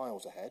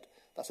miles ahead.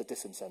 That's a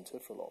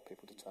disincentive for a lot of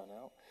people to turn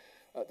out.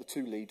 The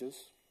two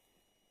leaders,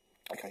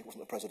 okay, it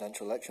wasn't a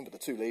presidential election, but the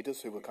two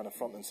leaders who were kind of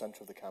front and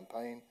centre of the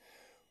campaign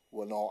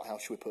were not, how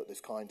should we put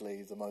this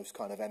kindly, the most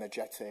kind of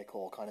energetic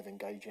or kind of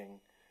engaging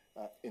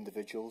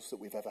individuals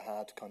that we've ever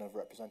had kind of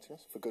representing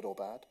us, for good or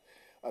bad.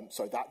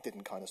 So that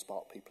didn't kind of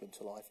spark people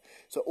into life.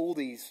 So all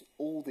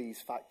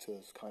these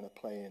factors kind of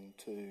play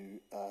into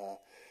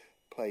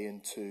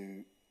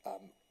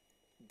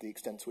the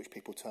extent to which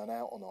people turn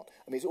out or not.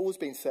 I mean, it's always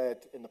been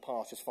said in the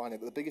past, just finding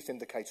that the biggest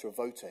indicator of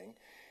voting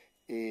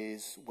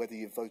is whether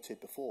you've voted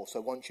before.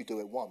 So once you do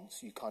it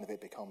once,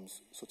 it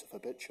becomes sort of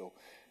habitual.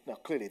 Now,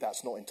 clearly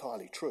that's not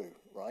entirely true,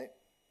 right?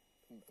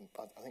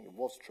 I think it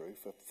was true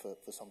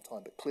for some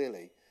time, but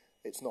clearly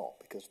it's not,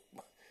 because,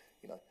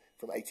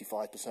 from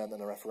 85%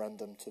 in a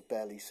referendum to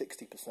barely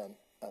 60%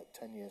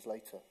 10 years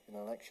later in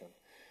an election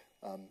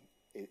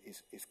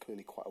is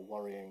clearly quite a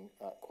worrying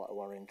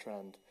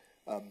trend.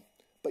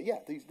 But yeah,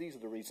 these are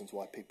the reasons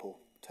why people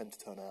tend to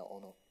turn out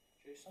or not.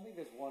 I think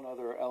there's one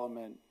other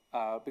element,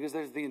 because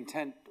there's the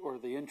intent or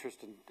the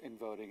interest in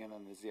voting, and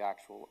then there's the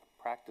actual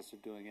practice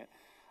of doing it.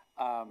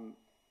 I'm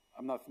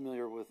not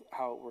familiar with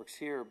how it works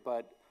here,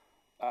 but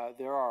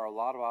there are a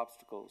lot of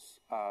obstacles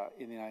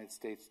in the United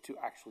States to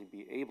actually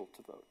be able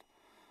to vote.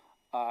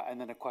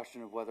 And then a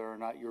question of whether or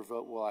not your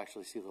vote will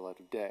actually see the light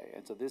of day.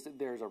 And so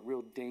there's a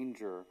real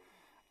danger,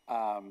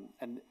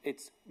 and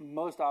it's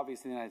most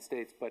obvious in the United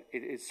States, but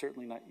it is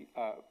certainly not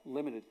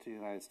limited to the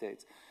United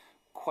States,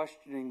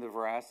 questioning the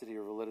veracity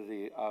or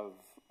validity of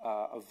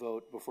a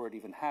vote before it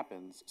even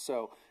happens.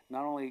 So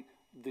not only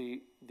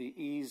the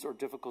ease or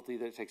difficulty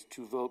that it takes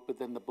to vote, but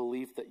then the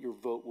belief that your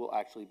vote will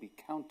actually be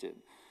counted.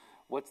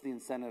 What's the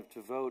incentive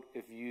to vote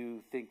if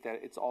you think that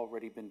it's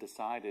already been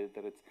decided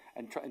that it's,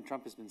 and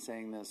Trump has been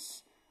saying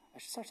this, I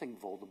should start saying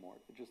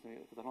Voldemort, because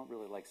I don't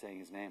really like saying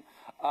his name.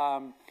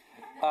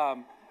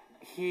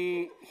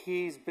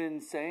 He's been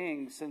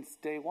saying since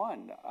day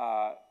one,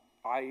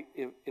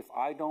 if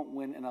I don't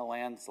win in a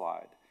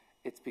landslide,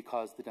 it's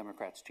because the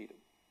Democrats cheated.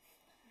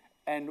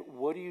 And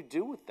what do you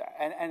do with that?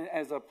 And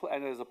as a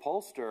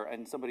pollster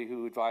and somebody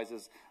who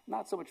advises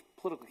not so much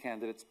political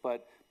candidates,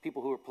 but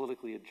people who are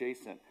politically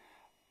adjacent,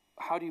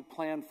 how do you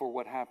plan for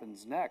what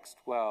happens next?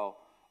 Well,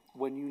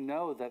 when you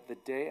know that the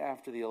day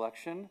after the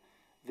election,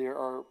 there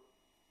are,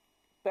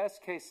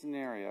 best case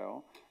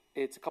scenario,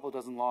 it's a couple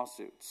dozen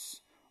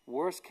lawsuits.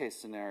 Worst case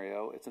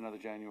scenario, it's another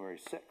January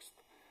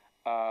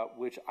 6th,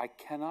 which I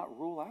cannot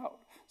rule out.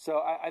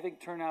 So I think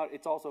turnout,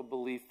 it's also a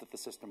belief that the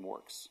system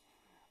works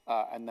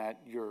and that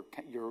your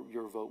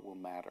vote will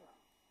matter.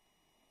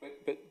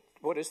 But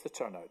what is the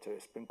turnout?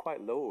 It's been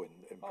quite low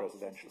in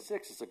presidential.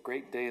 66 is a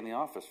great day in the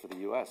office for the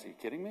U.S. Are you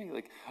kidding me?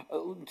 Like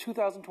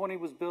 2020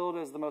 was billed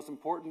as the most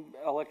important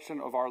election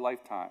of our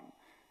lifetime.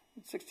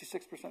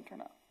 66%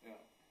 turnout. Yeah.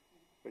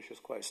 Which is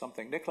quite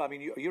something. Nicola, I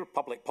mean, you're a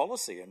public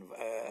policy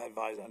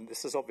advisor, and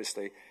this is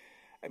obviously,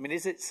 I mean,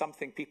 is it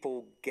something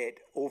people get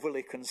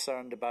overly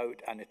concerned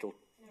about and it'll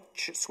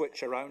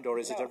switch around, or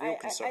is it a real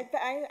concern?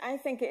 I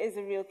think it is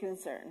a real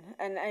concern,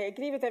 and I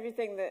agree with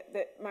everything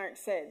that Mark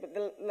said, but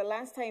the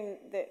last time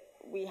that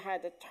we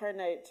had a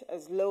turnout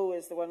as low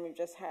as the one we've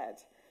just had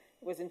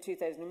was in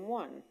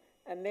 2001,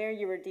 and there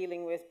you were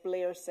dealing with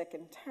Blair's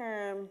second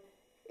term.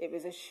 It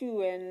was a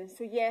shoo-in,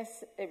 so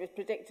yes, it was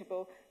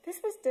predictable. This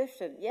was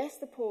different. Yes,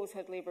 the polls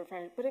had Labour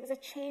advantage, but it was a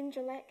change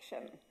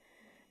election,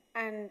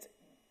 and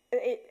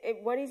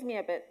it worries me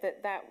a bit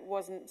that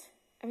wasn't.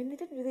 I mean, they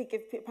didn't really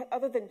give people,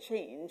 other than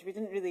change, we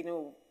didn't really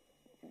know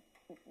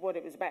what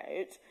it was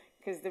about,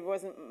 because there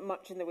wasn't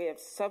much in the way of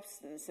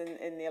substance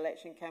in the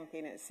election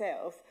campaign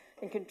itself.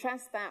 And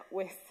contrast that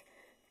with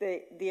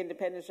the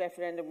independence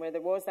referendum, where there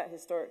was that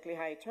historically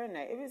high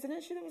turnout. It was an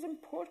issue that was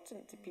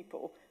important to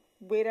people,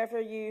 wherever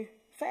you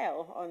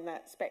fell on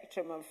that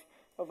spectrum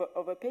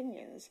of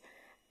opinions.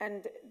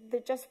 And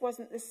there just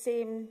wasn't the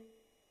same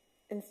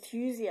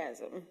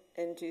enthusiasm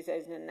in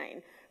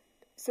 2009.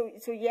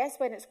 So yes,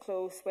 when it's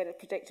close, when it's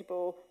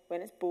predictable,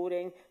 when it's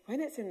boring, when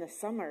it's in the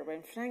summer,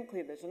 when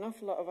frankly there's an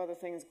awful lot of other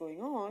things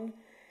going on,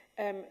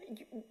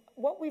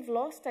 what we've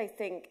lost, I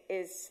think,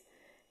 is,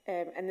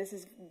 and this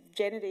is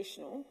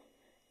generational,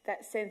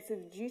 that sense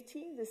of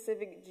duty, the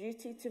civic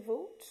duty to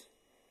vote.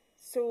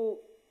 So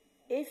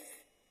if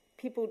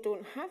people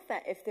don't have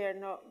that, if they're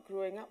not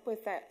growing up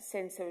with that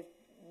sense of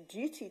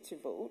duty to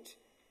vote,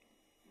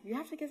 you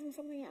have to give them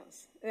something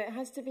else. It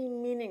has to be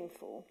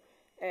meaningful.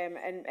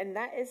 And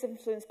that is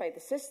influenced by the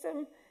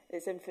system.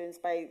 It's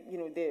influenced by, you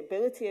know, the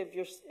ability of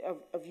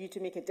you to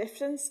make a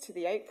difference to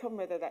the outcome,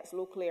 whether that's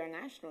locally or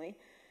nationally.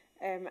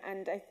 And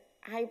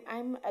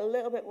I'm a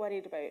little bit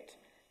worried about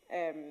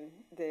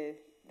the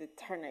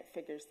turnout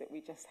figures that we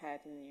just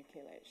had in the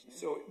UK election.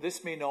 So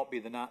this may not be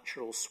the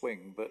natural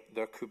swing, but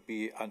there could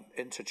be an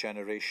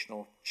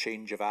intergenerational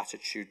change of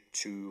attitude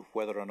to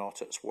whether or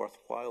not it's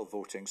worthwhile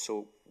voting.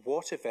 So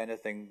what, if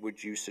anything,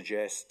 would you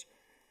suggest?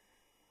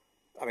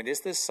 I mean,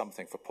 is this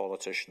something for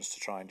politicians to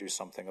try and do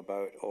something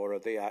about, or are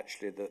they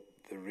actually the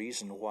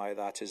reason why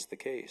that is the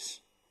case?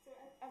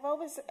 I've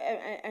always,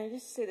 I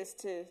used to say this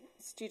to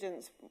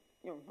students,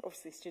 you know,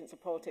 obviously students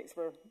of politics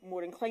were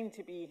more inclined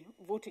to be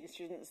voting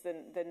students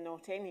than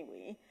not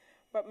anyway,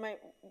 but my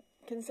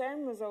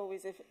concern was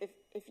always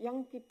if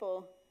young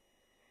people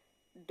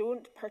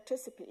don't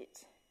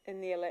participate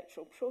in the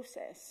electoral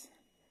process,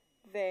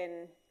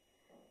 then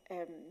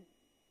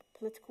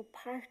political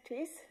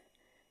parties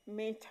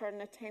may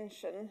turn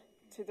attention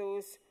to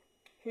those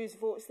whose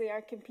votes they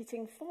are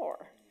competing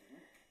for.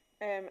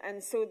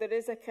 And so there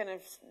is a kind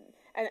of,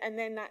 and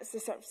then that's the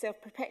sort of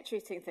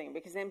self-perpetuating thing,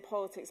 because then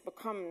politics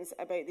becomes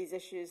about these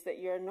issues that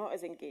you're not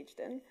as engaged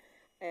in.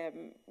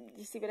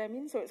 You see what I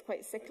mean? So it's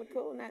quite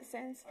cyclical in that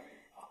sense.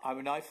 I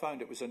mean, I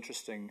found it was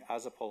interesting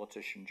as a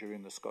politician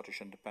during the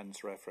Scottish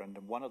independence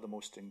referendum, one of the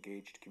most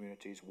engaged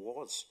communities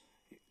was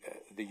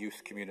the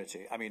youth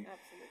community. I mean,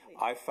 absolutely.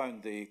 I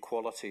found the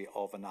quality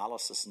of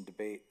analysis and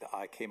debate that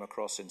I came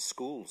across in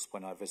schools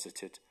when I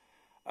visited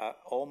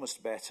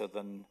almost better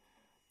than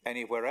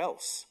anywhere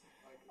else.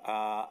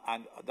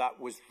 And that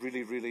was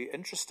really, really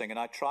interesting. And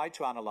I tried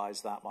to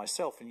analyse that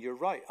myself. And you're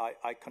right.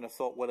 I kind of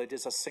thought, well, it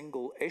is a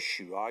single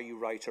issue. Are you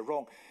right or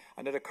wrong?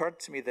 And it occurred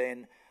to me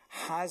then,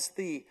 has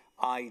the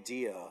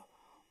idea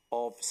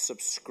of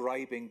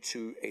subscribing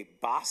to a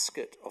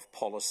basket of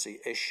policy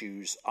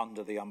issues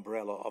under the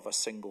umbrella of a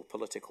single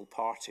political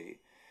party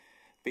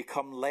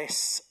become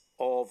less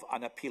of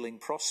an appealing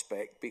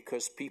prospect,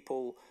 because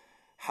people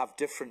have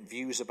different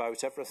views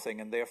about everything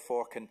and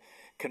therefore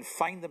can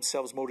find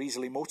themselves more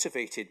easily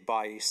motivated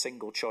by a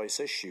single choice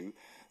issue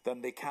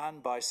than they can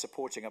by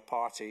supporting a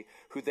party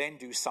who then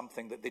do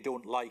something that they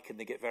don't like and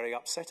they get very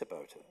upset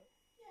about it?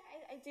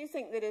 Yeah, I do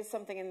think there is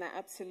something in that,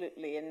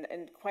 absolutely,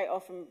 and quite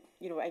often,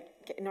 you know, I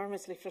get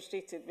enormously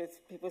frustrated with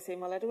people saying,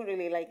 well, I don't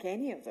really like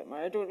any of them, or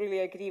I don't really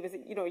agree with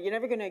it. You know, you're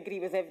never going to agree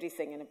with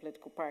everything in a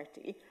political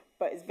party,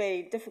 but it's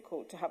very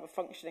difficult to have a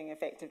functioning,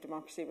 effective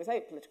democracy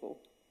without political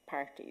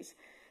parties.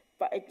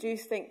 But I do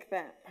think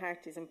that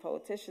parties and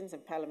politicians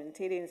and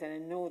parliamentarians, and I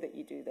know that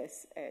you do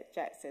this,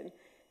 Jackson,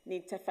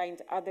 need to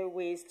find other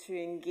ways to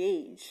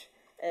engage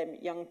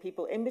young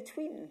people in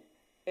between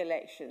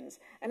elections,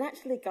 and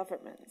actually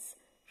governments.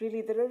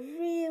 Really, there are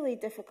really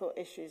difficult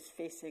issues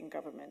facing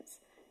governments.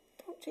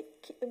 Don't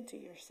keep them to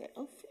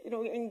yourself. You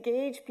know,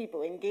 engage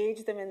people,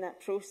 engage them in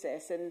that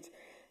process, and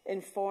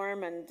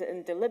inform and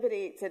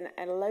deliberate and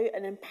allow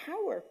and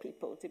empower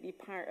people to be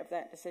part of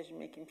that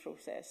decision-making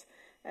process.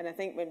 And I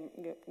think when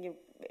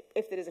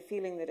if there is a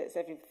feeling that it's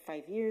every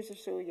 5 years or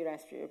so you're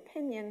asked for your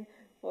opinion,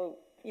 well,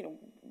 you know,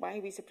 why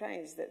are we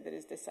surprised that there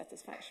is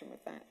dissatisfaction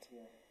with that?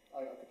 Yeah.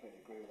 I completely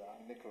agree with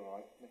that.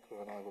 Nicola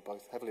and I were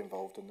both heavily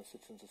involved in the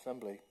Citizens'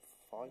 Assembly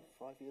 4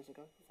 years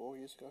ago. God,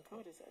 is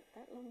it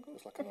that long ago? It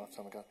was like a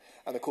lifetime ago.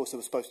 And of course,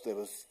 this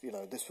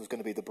was going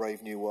to be the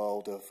brave new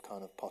world of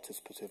kind of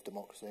participative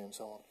democracy and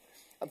so on.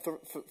 And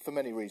for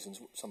many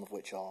reasons, some of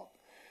which I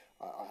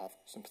have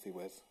sympathy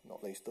with,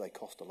 not least they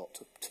cost a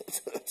lot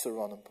to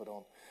run and put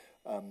on.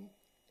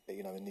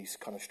 You know, in these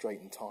kind of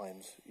straitened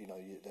times, you know,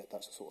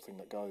 that's the sort of thing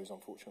that goes,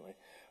 unfortunately.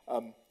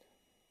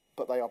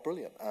 But they are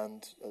brilliant,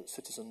 and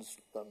citizens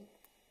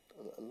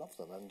love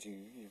them, and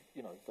you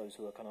know, those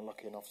who are kind of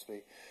lucky enough to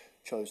be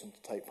chosen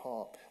to take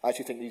part. I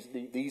actually think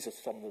these are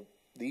some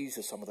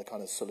of the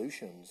kind of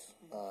solutions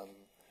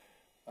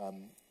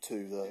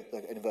to the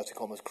in inverted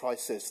commas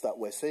crisis that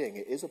we're seeing.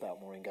 It is about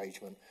more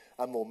engagement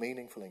and more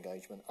meaningful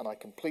engagement, and I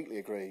completely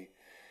agree.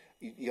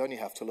 You only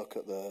have to look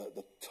at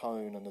the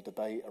tone and the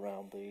debate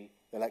around the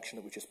election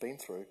that we've just been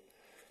through.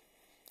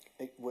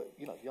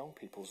 You know, young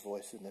people's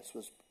voice in this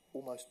was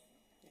almost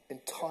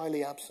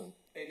entirely absent.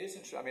 It is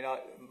interesting. I mean,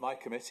 my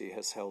committee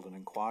has held an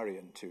inquiry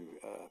into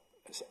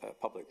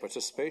public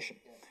participation,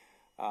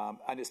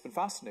 and it's been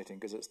fascinating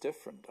because it's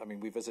different. I mean,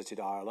 we visited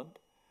Ireland,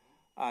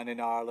 and in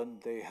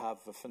Ireland they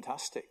have a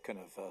fantastic kind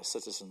of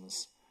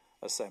citizens'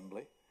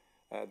 assembly.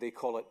 They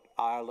call it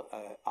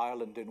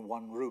Ireland in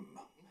one room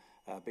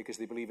because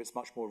they believe it's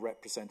much more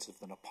representative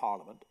than a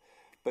parliament.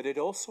 But it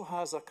also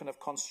has a kind of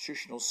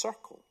constitutional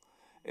circle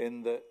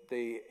in that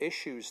the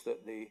issues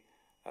that the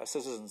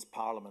citizens'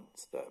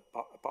 parliaments, the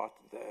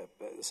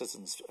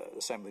citizens'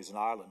 assemblies in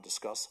Ireland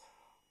discuss,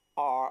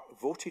 are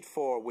voted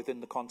for within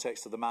the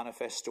context of the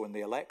manifesto and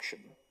the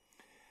election.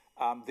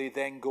 They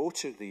then go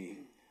to the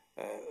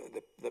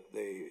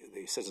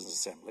citizens'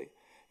 assembly.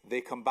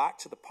 They come back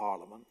to the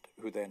parliament,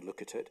 who then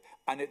look at it,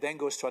 and it then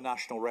goes to a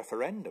national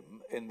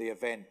referendum in the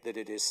event that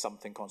it is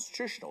something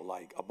constitutional,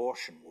 like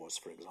abortion was,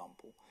 for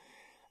example.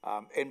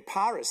 In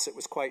Paris, it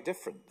was quite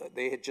different. That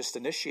they had just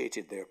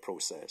initiated their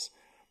process,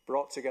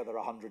 brought together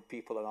 100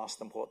 people and asked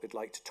them what they'd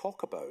like to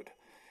talk about.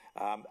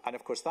 And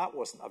of course, that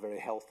wasn't a very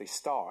healthy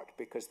start,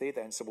 because they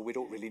then said, well, we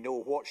don't really know,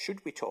 what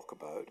should we talk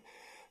about?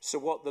 So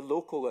what the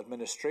local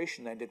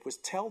administration then did was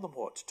tell them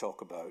what to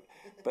talk about,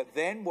 but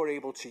then were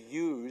able to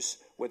use,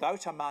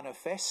 without a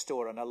manifesto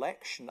or an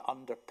election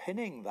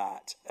underpinning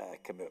that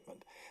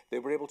commitment, they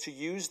were able to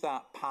use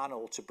that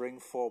panel to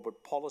bring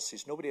forward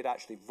policies nobody had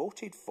actually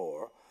voted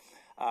for,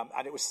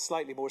 and it was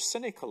slightly more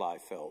cynical, I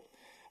felt.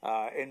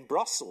 In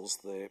Brussels,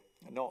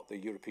 not the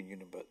European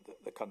Union, but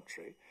the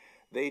country,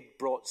 they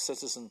brought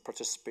citizen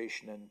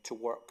participation in to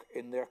work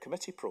in their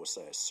committee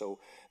process. So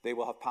they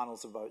will have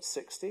panels of about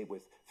 60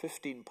 with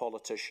 15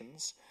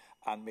 politicians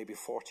and maybe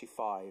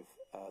 45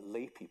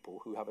 lay people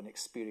who have an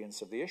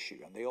experience of the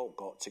issue. And they all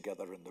got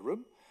together in the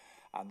room.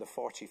 And the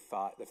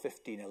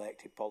 15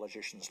 elected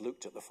politicians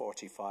looked at the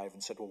 45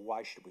 and said, well,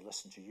 why should we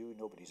listen to you?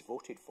 Nobody's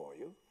voted for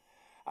you.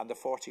 And the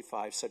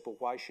 45 said, well,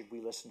 why should we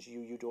listen to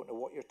you? You don't know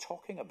what you're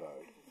talking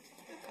about.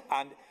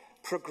 And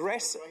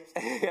progressively,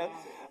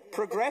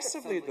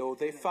 though,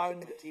 they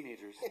found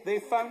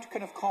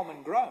kind of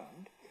common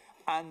ground,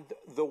 and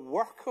the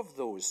work of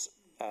those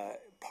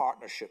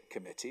partnership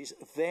committees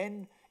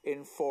then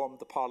informed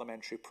the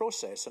parliamentary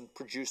process and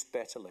produced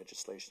better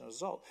legislation as a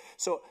result.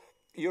 So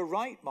you're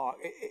right, Mark,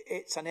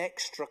 it's an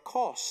extra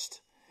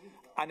cost,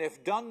 and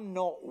if done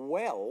not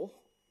well,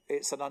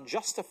 it's an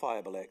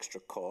unjustifiable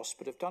extra cost,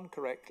 but if done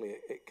correctly,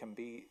 it can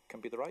be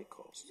the right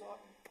cost. So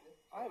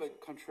I have a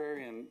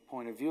contrarian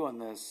point of view on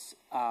this.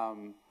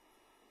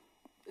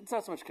 It's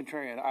not so much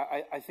contrarian.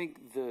 I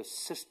think the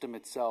system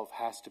itself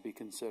has to be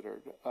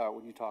considered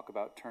when you talk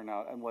about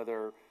turnout, and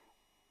whether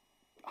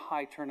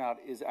high turnout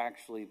is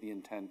actually the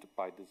intent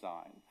by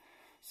design.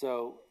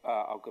 So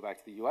I'll go back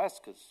to the U.S.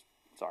 because,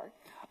 sorry.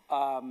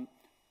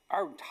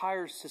 Our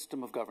entire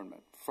system of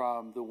government,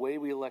 from the way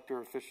we elect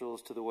our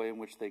officials to the way in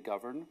which they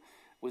govern,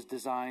 was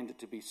designed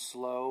to be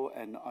slow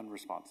and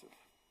unresponsive.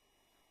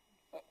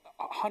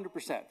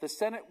 100%. The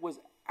Senate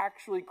was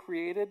actually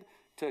created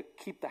to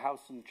keep the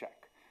House in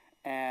check.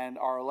 And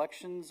our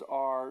elections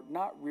are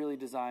not really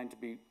designed to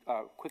be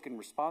quick and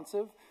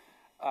responsive.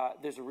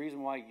 there's a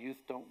reason why youth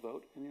don't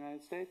vote in the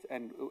United States,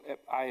 and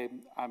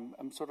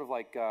I'm sort of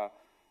like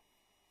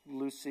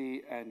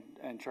Lucy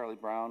and Charlie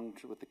Brown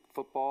with the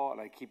football,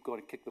 and I keep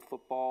going to kick the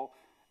football,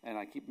 and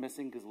I keep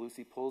missing because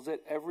Lucy pulls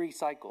it. Every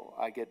cycle,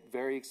 I get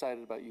very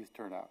excited about youth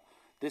turnout.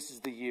 This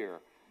is the year,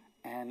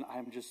 and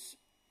I'm just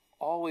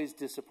always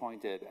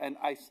disappointed. And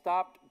I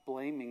stopped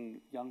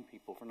blaming young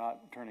people for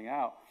not turning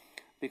out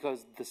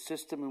because the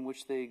system in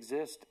which they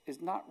exist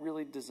is not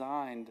really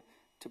designed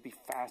to be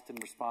fast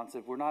and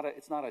responsive.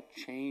 It's not a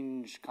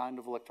change kind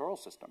of electoral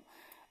system,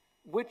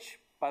 which,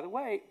 by the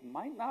way,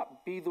 might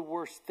not be the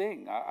worst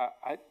thing.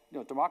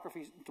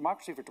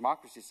 Democracy for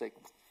democracy's sake,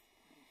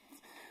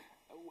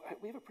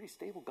 we have a pretty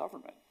stable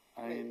government.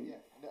 I mean,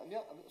 I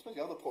suppose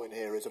the other point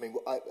here is,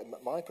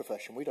 my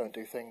profession, we don't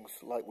do things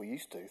like we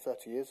used to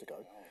 30 years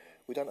ago.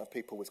 We don't have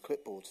people with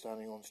clipboards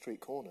standing on street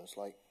corners,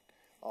 like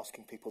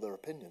asking people their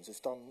opinions. It's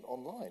done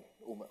online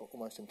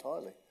almost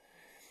entirely.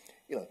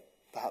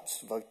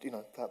 Perhaps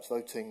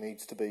voting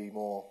needs to be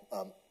more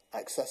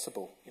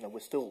accessible. We're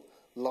still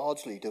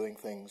largely doing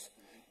things.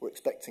 We're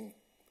expecting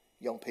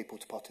young people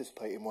to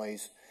participate in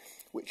ways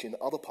which in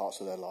other parts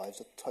of their lives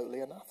are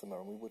totally anathema,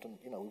 and we wouldn't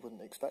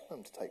expect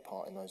them to take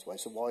part in those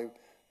ways. So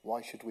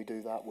why should we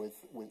do that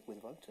with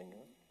voting?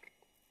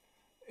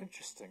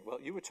 Interesting.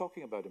 Well, you were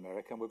talking about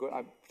America, and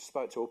I'm just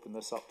about to open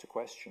this up to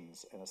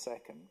questions in a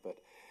second,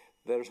 but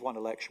there's one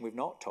election we've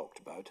not talked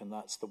about, and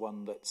that's the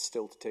one that's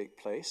still to take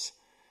place.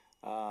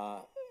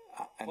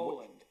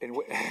 Poland.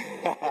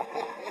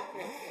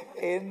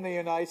 In the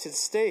United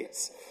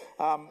States.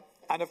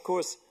 And of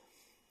course,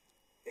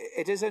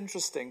 it is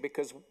interesting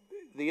because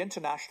the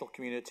international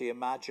community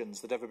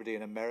imagines that everybody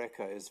in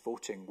America is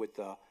voting with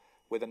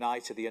an eye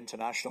to the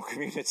international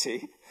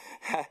community,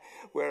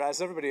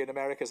 whereas everybody in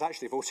America is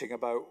actually voting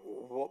about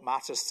what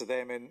matters to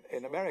them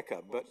in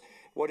America. But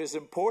what is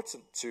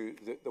important to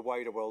the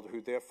wider world, who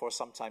therefore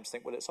sometimes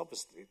think, well, it's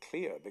obviously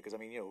clear because,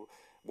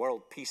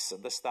 world peace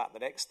and this, that, the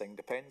next thing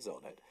depends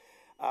on it.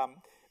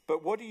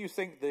 But what do you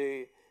think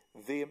the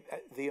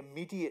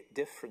immediate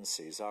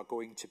differences are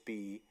going to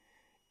be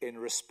in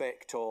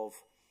respect of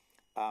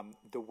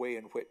the way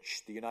in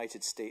which the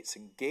United States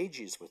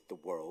engages with the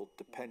world,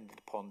 dependent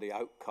upon the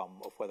outcome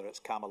of whether it's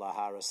Kamala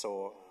Harris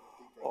or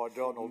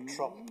Donald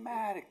Trump?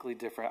 Dramatically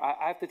different.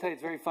 I have to tell you,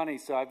 it's very funny.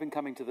 So I've been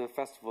coming to the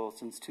festival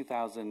since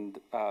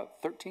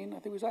 2013, I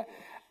think was that.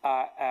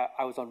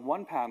 I was on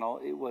one panel.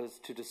 It was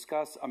to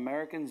discuss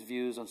Americans'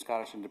 views on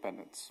Scottish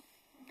independence.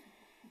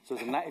 So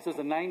it was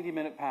a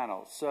 90-minute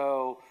panel.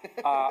 So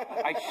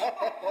I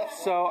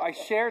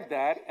shared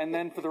that, and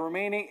then for the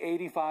remaining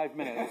 85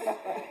 minutes,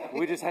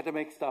 we just had to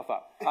make stuff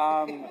up.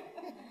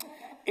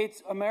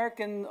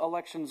 American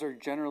elections are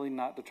generally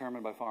not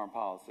determined by foreign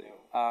policy.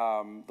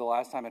 The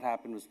last time it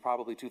happened was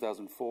probably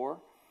 2004,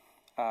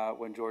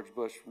 when George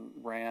Bush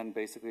ran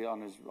basically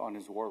on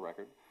his war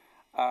record.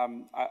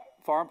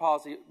 Foreign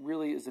policy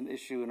really is an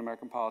issue in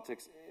American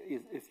politics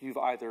if you've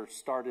either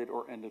started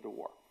or ended a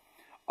war.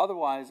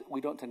 Otherwise,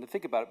 we don't tend to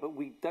think about it, but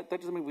that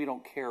doesn't mean we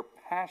don't care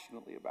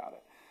passionately about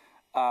it.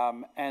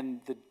 And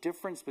the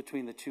difference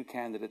between the two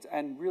candidates,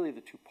 and really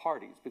the two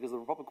parties, because the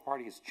Republican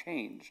Party has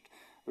changed.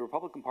 The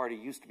Republican Party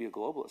used to be a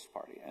globalist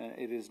party, and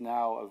it is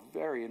now a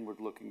very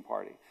inward-looking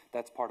party.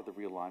 That's part of the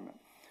realignment.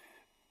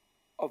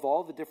 Of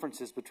all the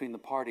differences between the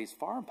parties,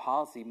 foreign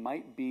policy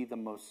might be the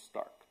most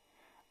stark.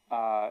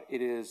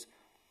 It is,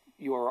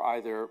 you are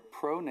either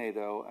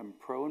pro-NATO and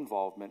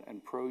pro-involvement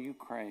and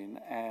pro-Ukraine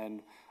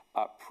and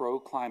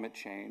pro-climate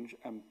change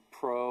and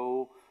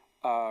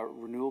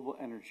pro-renewable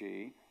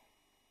energy,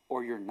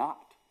 or you're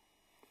not.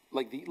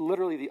 Like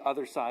literally the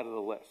other side of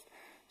the list.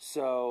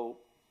 So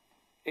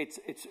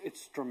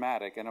it's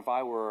dramatic. And if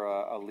I were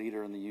a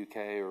leader in the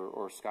UK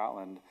or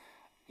Scotland,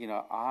 you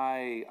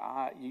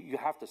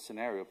have to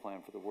scenario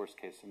plan for the worst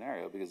case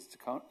scenario because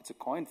it's a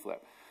coin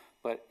flip.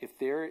 But if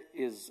there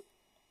is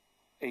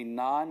a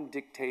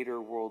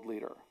non-dictator world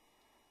leader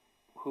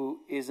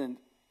who isn't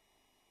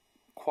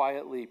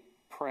quietly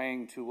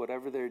praying to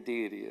whatever their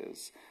deity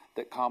is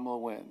that Kamala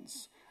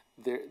wins,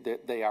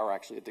 they are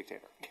actually a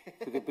dictator,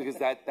 because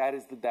that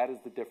is the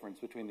difference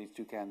between these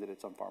two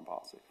candidates on foreign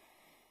policy.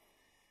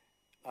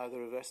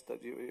 Either of us,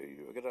 that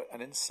you got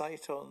an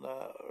insight on,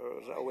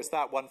 or was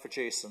that one for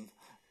Jason?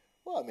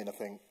 Well, I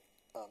think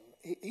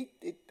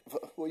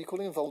what are you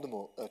calling him,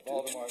 Voldemort?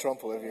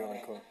 Trump, or whatever you want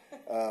to call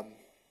him.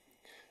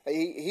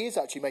 He is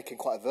actually making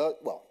quite a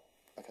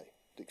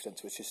the extent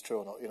to which it's true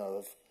or not,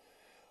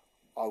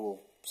 I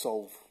will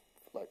solve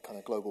kind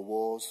of global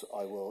wars.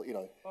 I will,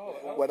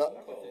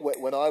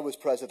 when I was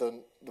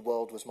president, the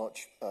world was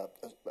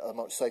a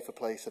much safer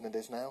place than it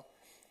is now.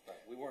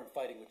 Right. We weren't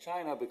fighting with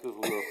China because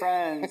we were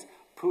friends.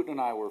 Putin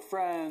and I were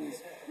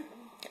friends.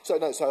 So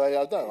no,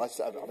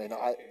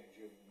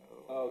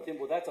 Oh, Kim,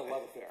 well, that's a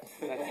love affair.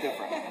 That's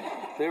different.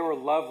 There were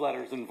love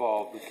letters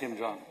involved with Kim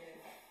Jong.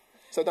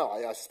 So no,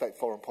 I suspect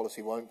foreign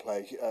policy won't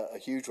play a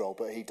huge role,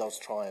 but he does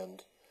try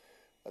and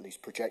at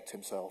least project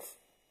himself,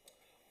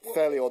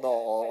 fairly or not,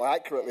 or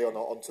accurately or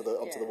not, onto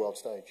the world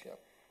stage. Yeah.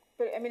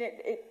 But I mean,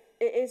 it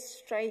is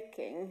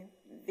striking.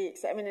 The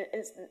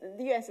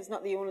US is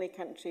not the only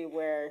country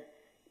where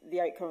the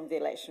outcome of the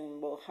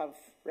election will have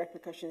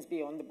repercussions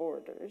beyond the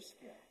borders.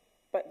 Yeah.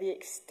 But the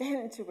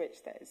extent to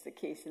which that is the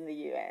case in the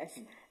US,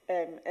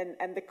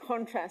 and the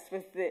contrast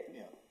with the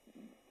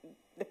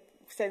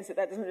sense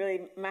that doesn't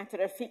really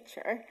matter a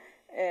feature,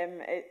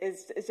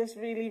 is just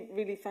really,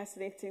 really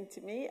fascinating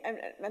to me.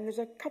 And there's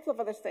a couple of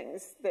other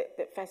things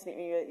that fascinate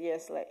me about the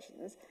US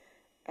elections.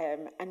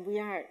 And we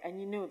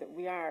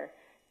are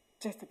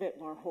just a bit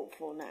more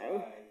hopeful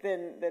now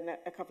than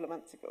a couple of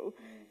months ago.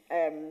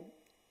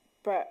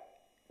 But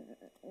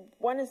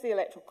one is the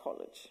Electoral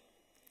College.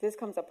 This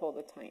comes up all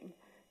the time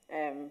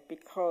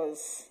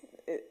because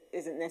it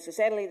isn't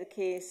necessarily the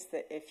case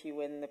that if you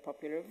win the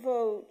popular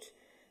vote,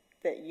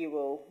 that you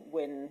will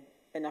win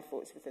enough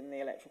votes within the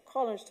Electoral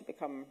College to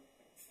become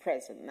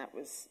president. That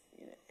was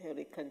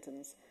Hillary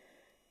Clinton's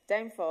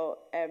downfall.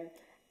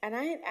 And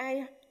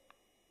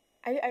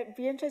I'd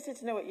be interested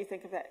to know what you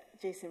think of that,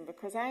 Jason,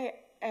 because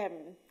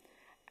I'm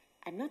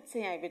not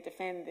saying I would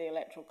defend the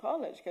Electoral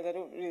College because I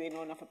don't really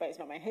know enough about it. It's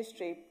not my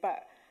history,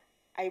 but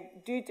I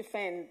do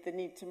defend the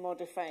need to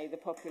modify the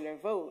popular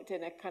vote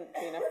in a country,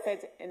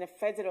 in a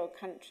federal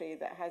country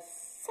that has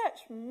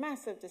such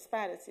massive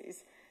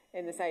disparities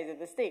in the size of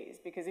the states.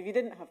 Because if you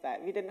didn't have that,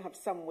 if you didn't have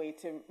some way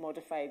to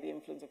modify the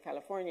influence of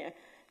California,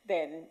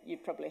 then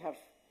you'd probably have.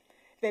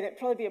 Then it'd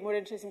probably be a more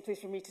interesting place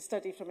for me to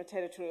study from a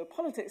territorial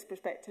politics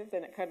perspective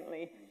than it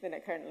currently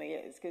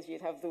is, because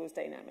you'd have those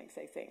dynamics,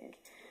 I think.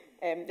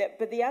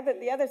 But the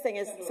other thing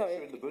is, sorry,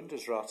 in the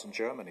Bundesrat in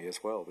Germany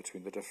as well,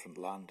 between the different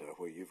Länder,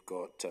 where you've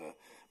got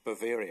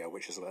Bavaria,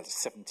 which is about a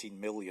 17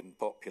 million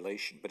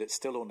population, but it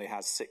still only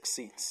has 6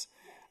 seats.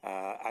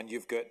 And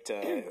you've got,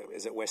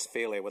 is it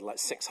Westphalia with like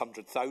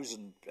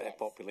 600,000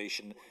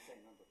 population,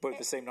 but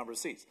the same number of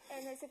seats.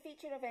 And it's a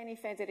feature of any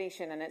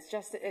federation, and it's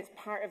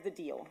part of the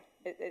deal.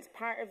 It's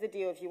part of the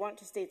deal. If you want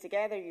to stay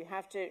together, you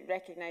have to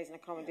recognise and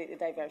accommodate the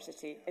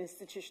diversity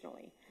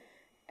institutionally.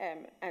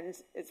 And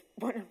it's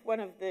one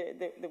of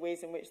the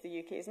ways in which the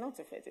UK is not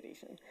a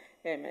federation,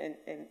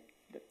 in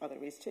other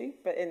ways too,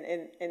 but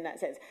in that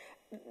sense.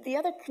 The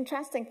other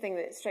contrasting thing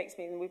that strikes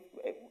me, and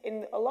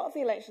in a lot of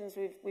the elections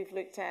we've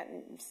looked at,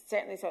 and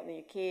certainly saw it in the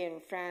UK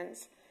and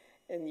France,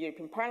 in the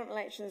European Parliament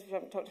elections, which we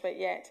haven't talked about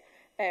yet,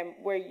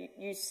 where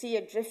you see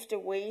a drift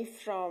away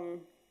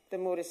from the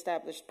more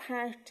established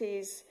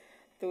parties,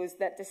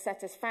 that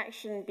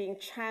dissatisfaction being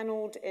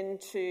channeled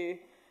into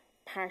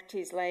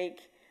parties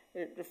like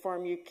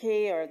Reform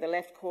UK or the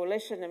Left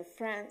Coalition in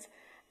France,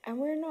 and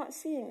we're not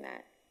seeing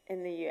that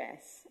in the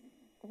US.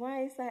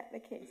 Why is that the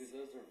case? Because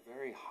those are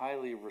very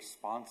highly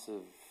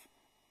responsive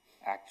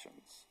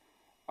actions.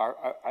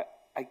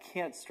 I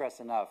can't stress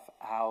enough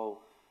how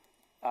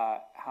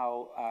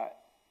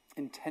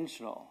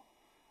intentional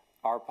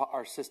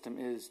our system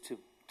is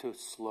to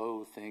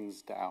slow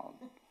things down.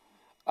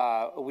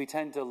 We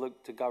tend to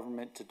look to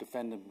government to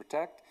defend and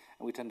protect,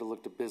 and we tend to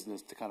look to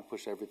business to kind of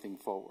push everything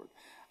forward.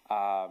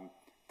 I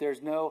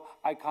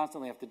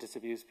constantly have to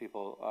disabuse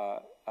people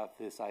of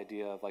this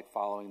idea of like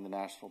following the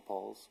national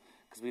polls,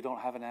 because we don't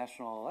have a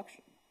national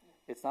election.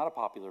 It's not a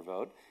popular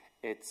vote.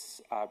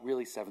 It's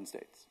really 7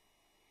 states.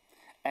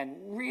 And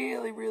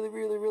really, really,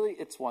 really, really,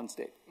 it's 1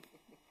 state,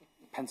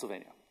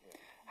 Pennsylvania.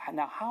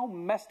 Now, how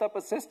messed up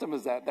a system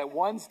is that? That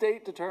 1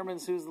 state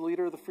determines who's the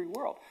leader of the free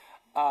world.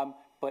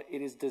 But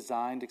it is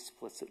designed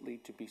explicitly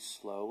to be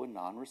slow and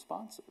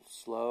non-responsive,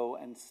 slow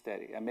and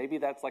steady. And maybe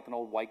that's like an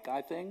old white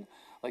guy thing,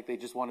 like they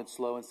just wanted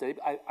slow and steady.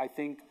 I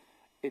think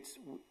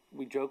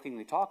we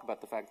jokingly talk about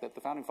the fact that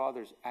the Founding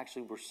Fathers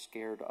actually were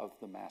scared of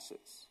the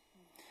masses.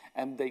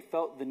 And they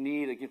felt the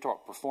need, like you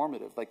talk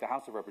performative, like the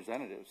House of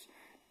Representatives.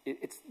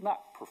 It's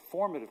not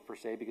performative per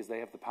se because they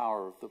have the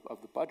power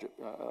of the budget,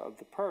 of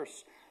the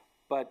purse,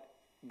 but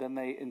then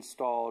they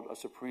installed a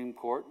Supreme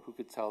Court who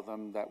could tell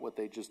them that what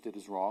they just did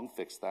is wrong,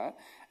 fix that.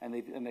 And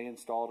they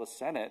installed a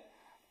Senate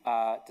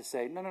to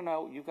say,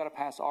 no, you've got to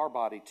pass our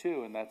body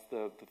too. And that's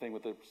the thing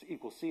with the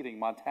equal seating.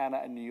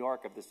 Montana and New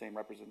York have the same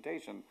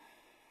representation.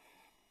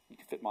 You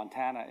can fit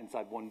Montana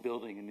inside one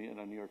building in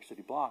a New York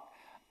City block.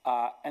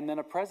 And then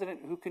a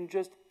president who can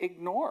just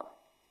ignore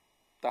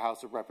the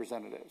House of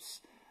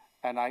Representatives.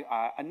 And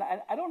I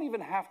don't even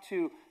have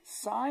to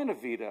sign a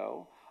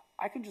veto.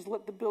 I can just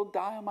let the bill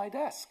die on my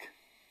desk.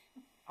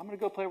 I'm going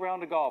to go play a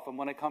round of golf, and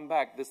when I come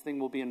back, this thing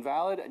will be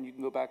invalid, and you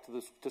can go back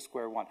to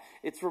square one.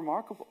 It's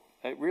remarkable.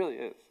 It really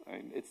is. I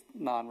mean, it's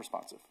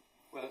non-responsive.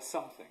 Well, it's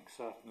something,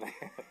 certainly.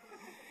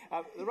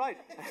 Right.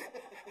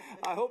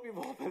 I hope you've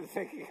all been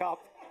thinking up.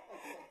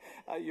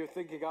 You're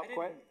thinking up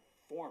quite...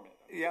 Form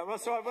it. Yeah, well,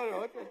 so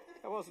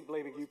I wasn't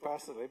blaming you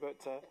personally,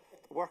 but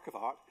work of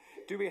art.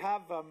 Do we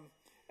have...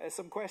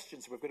 some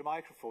questions. We've got a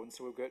microphone,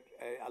 so we've got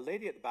a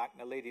lady at the back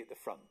and a lady at the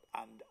front.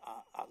 And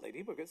a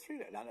lady, we've got 3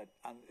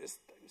 and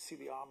see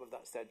the arm of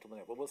that gentleman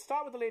there. Well, we'll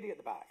start with the lady at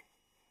the back.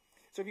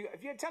 So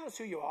if you tell us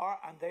who you are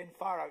and then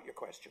fire out your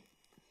question.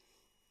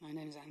 My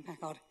name is Anne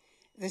Packard.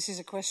 This is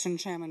a question,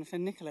 Chairman, for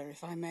Nicola,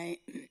 if I may.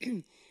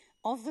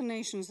 Of the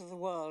nations of the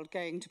world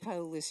going to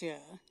poll this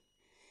year,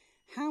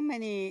 how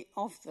many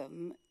of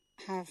them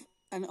have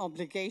an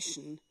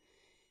obligation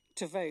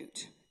to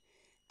vote?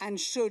 And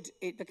should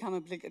it become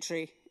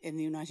obligatory in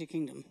the United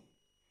Kingdom?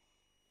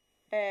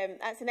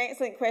 That's an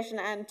excellent question,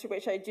 and to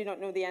which I do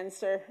not know the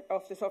answer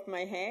off the top of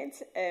my head.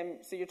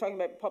 So you're talking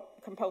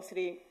about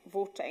compulsory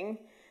voting.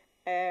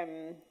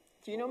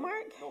 Do you know,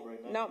 Mark? Not very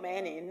many. Not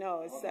many,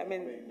 no. I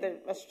mean,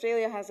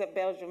 Australia has it,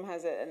 Belgium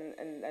has it,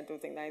 and I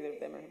don't think neither of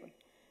them are.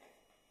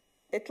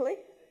 Italy?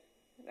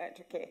 Right,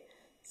 okay.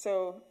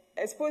 So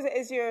I suppose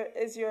is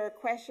your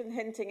question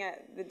hinting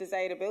at the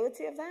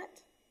desirability of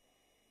that?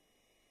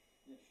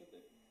 Yeah, should they?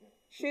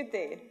 Should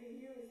they?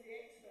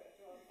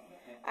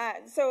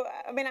 So,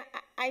 I mean,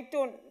 I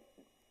don't,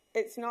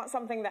 it's not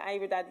something that I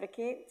would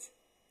advocate,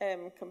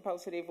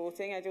 compulsory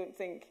voting. I don't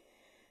think,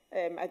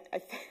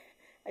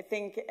 I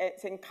think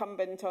it's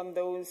incumbent on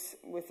those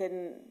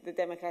within the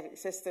democratic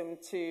system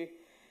to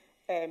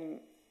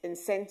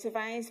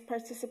incentivise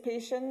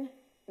participation,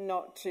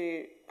 not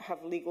to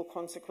have legal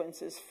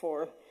consequences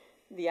for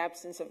the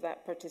absence of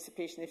that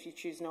participation if you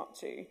choose not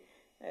to.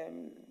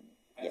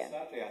 Yeah.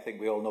 Sadly, I think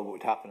we all know what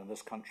would happen in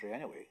this country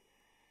anyway.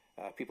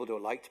 People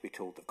don't like to be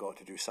told they've got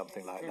to do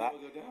something like that,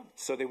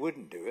 so they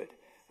wouldn't do it.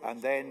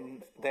 And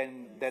then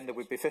there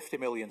would be 50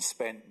 million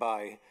spent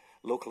by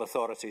local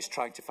authorities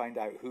trying to find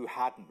out who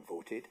hadn't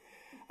voted,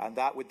 and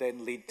that would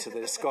then lead to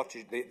the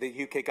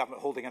the UK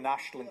government holding a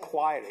national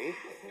inquiry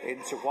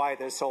into why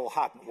this all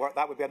hadn't worked.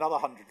 That would be another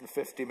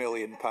 £150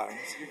 million.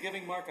 You're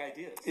giving Mark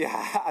ideas.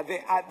 Yeah, at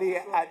the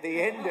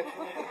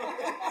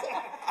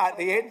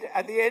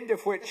end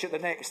of which, at the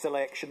next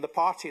election, the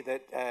party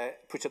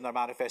that put in their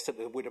manifesto that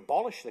they would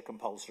abolish the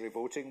compulsory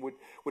voting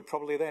would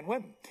probably then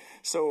win.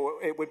 So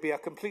it would be a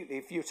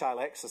completely futile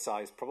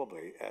exercise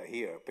probably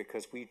here,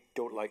 because we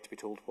don't like to be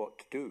told what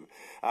to do.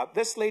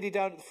 This lady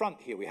down at the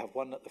front here, we have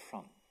one at the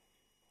front.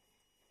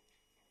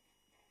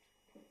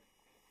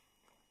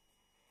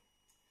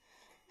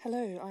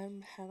 Hello,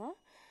 I'm Hannah.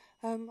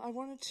 I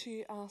wanted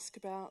to ask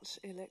about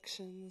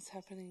elections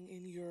happening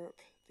in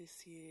Europe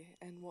this year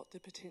and what the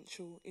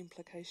potential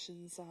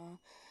implications are,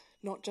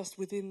 not just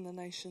within the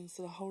nations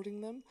that are holding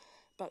them,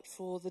 but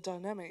for the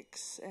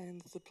dynamics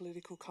and the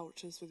political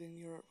cultures within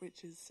Europe,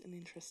 which is an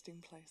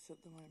interesting place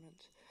at the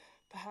moment.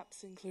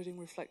 Perhaps including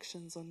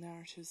reflections on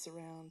narratives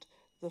around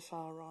the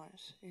far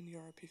right in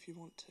Europe, if you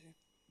want to.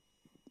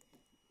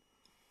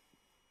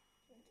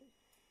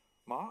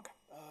 Mark?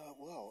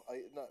 Well,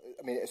 I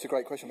mean, it's a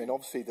great question. I mean,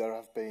 obviously there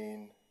have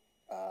been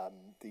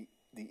the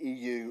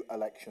EU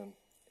election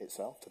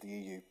itself to the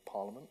EU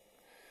Parliament,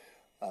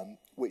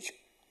 which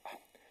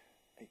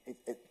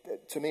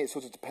to me it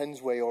sort of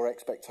depends where your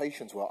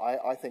expectations were.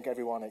 I think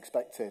everyone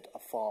expected a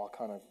far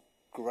kind of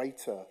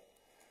greater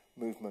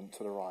movement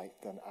to the right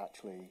than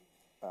actually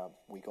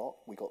we got.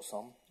 We got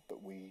some,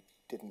 but we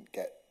didn't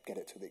get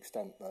it to the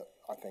extent that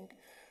I think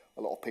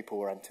a lot of people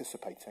were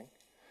anticipating.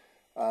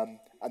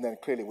 And then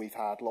clearly we've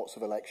had lots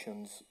of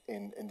elections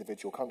in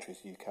individual countries.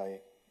 The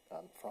UK,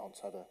 France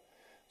had a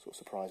sort of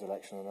surprise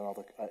election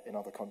in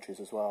other countries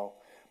as well.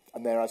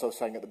 And there, as I was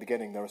saying at the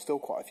beginning, there are still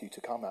quite a few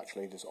to come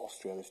actually. There's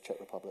Austria, there's Czech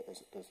Republic,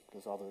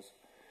 there's others.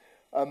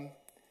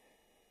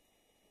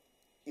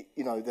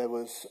 You know, there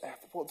was,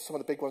 what some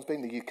of the big ones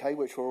being? The UK,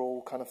 which we're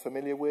all kind of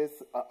familiar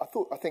with.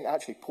 I think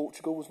actually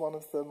Portugal was one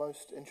of the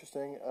most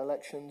interesting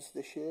elections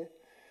this year.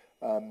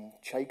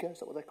 Chega, is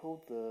that what they're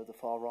called? The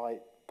far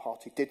right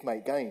party did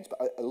make gains, but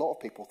a lot of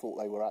people thought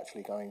they were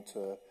actually going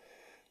to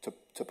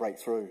break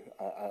through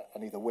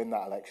and either win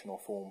that election or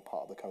form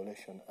part of the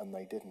coalition, and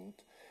they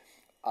didn't.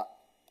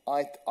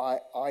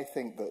 I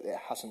think that it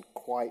hasn't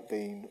quite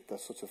been the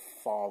sort of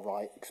far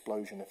right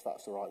explosion, if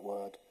that's the right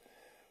word,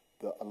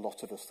 that a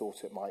lot of us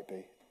thought it might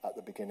be at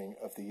the beginning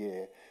of the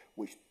year,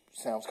 which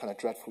sounds kind of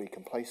dreadfully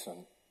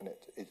complacent, and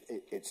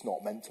it's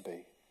not meant to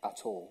be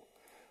at all.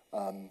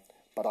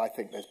 But I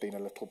think there's been a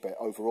little bit,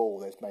 overall,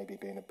 there's maybe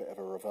been a bit of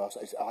a reverse.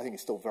 I think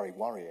it's still very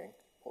worrying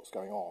what's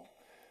going on,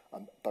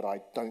 but I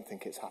don't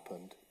think it's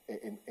happened,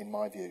 in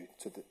my view,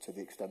 to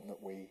the extent that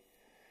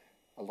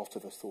a lot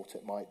of us thought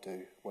it might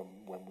do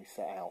when we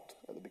set out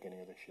at the beginning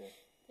of this year.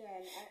 Yeah,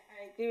 and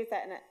I agree with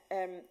that.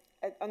 And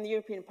on the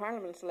European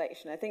Parliament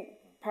election, I think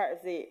part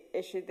of the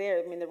issue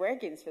there, I mean, there were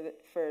gains for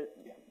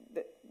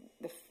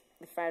the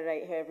far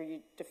right, however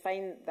you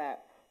define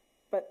that,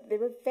 but they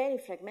were very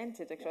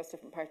fragmented across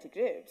different party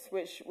groups,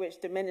 which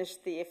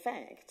diminished the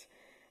effect.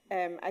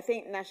 I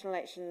think national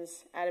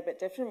elections are a bit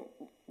different.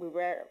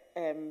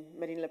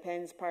 Marine Le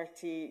Pen's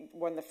party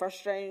won the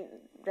first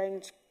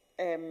round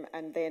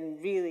and then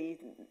really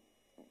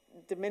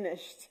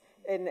diminished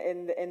in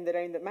the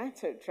round that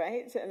mattered,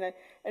 right?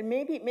 And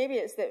maybe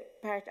it's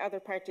that other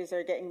parties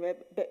are getting a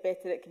bit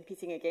better at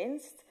competing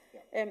against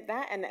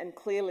that, and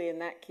clearly in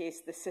that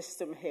case the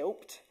system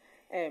helped.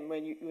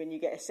 When you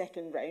get a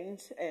second round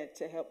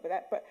to help with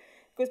that. But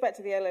it goes back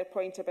to the earlier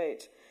point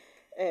about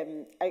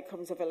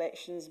outcomes of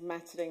elections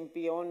mattering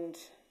beyond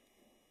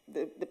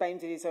the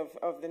boundaries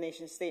of the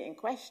nation state in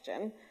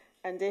question.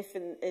 And if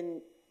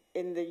in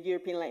in the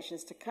European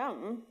elections to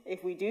come,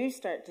 if we do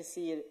start to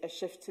see a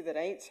shift to the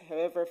right,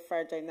 however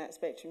far down that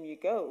spectrum you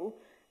go,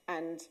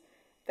 and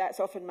that's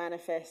often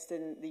manifest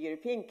in the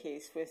European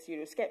case with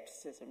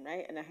Euroscepticism,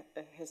 right, and a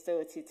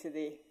hostility to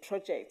the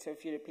project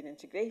of European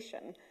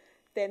integration,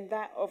 then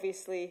that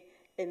obviously,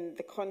 in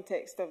the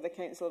context of the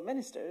Council of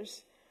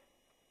Ministers,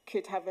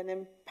 could have an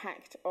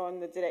impact on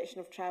the direction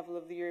of travel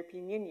of the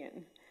European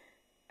Union.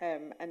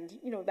 And,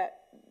 you know,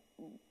 that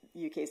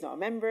UK is not a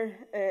member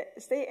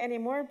state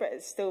anymore, but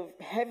it's still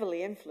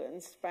heavily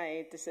influenced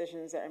by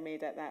decisions that are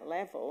made at that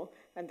level,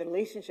 and the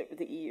relationship with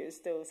the EU is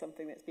still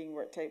something that's being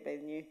worked out by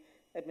the new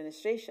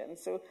administration.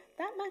 So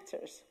that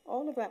matters.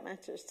 All of that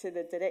matters to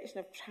the direction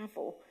of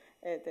travel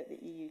that the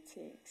EU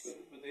takes.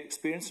 But the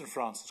experience in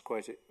France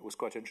was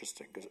quite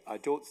interesting, because I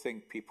don't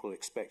think people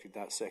expected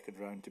that second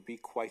round to be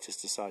quite as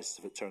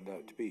decisive as it turned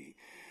out to be.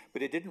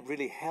 But it didn't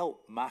really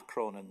help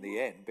Macron in the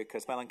end,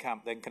 because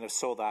Mellencamp then kind of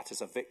saw that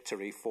as a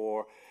victory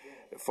for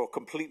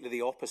completely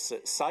the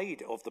opposite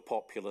side of the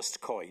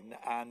populist coin,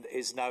 and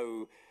is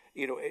now,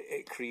 you know,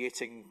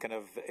 creating kind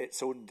of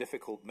its own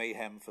difficult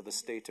mayhem for the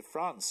state of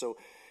France. So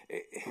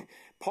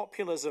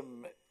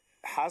populism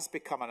has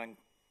become a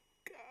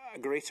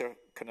greater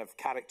kind of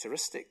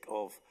characteristic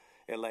of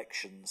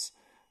elections,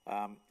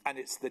 and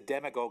it's the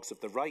demagogues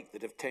of the right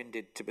that have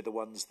tended to be the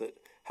ones that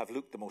have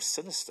looked the most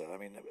sinister. I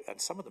mean, and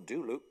some of them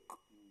do look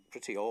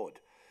pretty odd.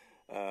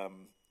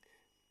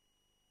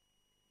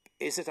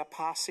 Is it a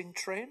passing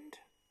trend?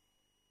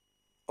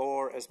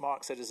 Or, as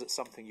Mark said, is it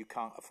something you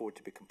can't afford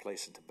to be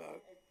complacent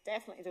about? I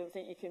definitely don't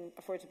think you can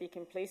afford to be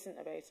complacent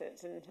about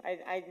it. And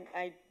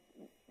I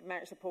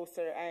Mark's a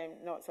pollster,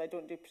 I'm not, so I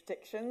don't do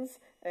predictions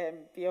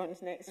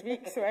beyond next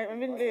week. So I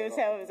wouldn't be able to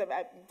tell.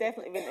 I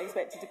definitely wouldn't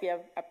expect it to be a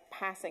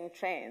passing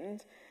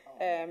trend.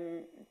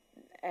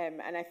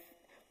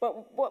 But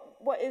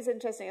what is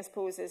interesting, I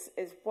suppose, is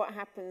what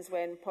happens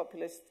when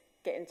populists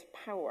get into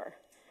power.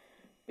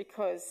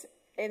 Because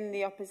in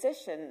the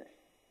opposition,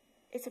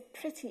 it's a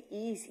pretty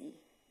easy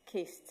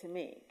case to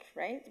make,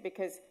 right?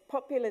 Because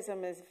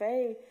populism is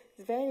very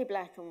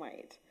black and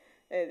white.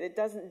 It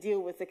doesn't deal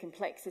with the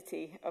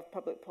complexity of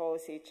public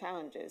policy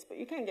challenges, but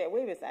you can get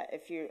away with that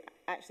if you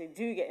actually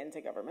do get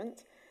into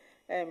government.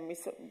 I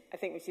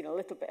think we've seen a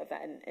little bit of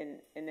that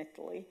in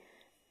Italy.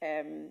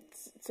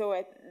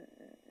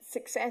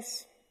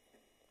 Success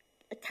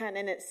can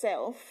in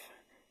itself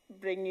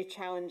bring new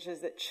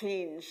challenges that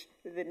change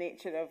the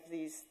nature of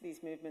these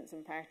movements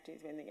and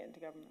parties when they get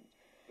into government.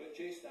 But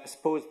Jason, I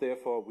suppose,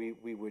 therefore,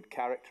 we would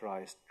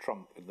characterise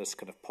Trump in this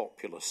kind of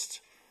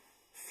populist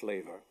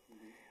flavour.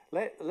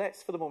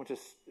 Let's, for the moment,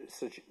 just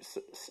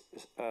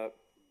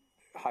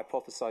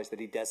hypothesise that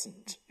he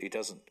doesn't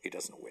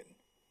win.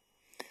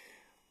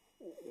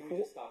 Can we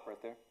just stop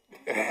right there?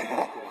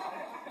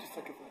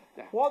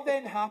 What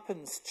then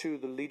happens to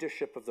the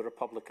leadership of the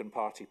Republican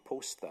Party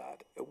post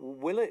that?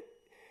 Will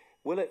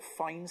it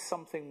find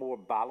something more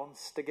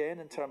balanced again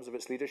in terms of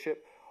its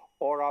leadership?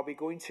 Or are we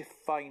going to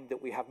find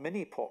that we have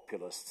mini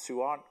populists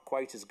who aren't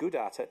quite as good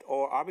at it?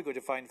 Or are we going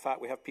to find, in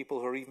fact, we have people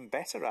who are even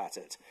better at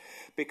it?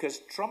 Because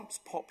Trump's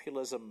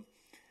populism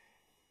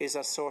is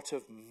a sort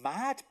of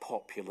mad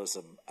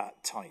populism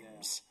at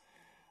times,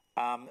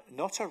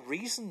 not a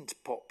reasoned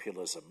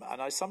populism. And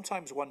I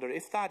sometimes wonder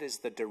if that is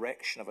the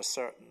direction of a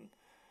certain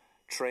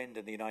trend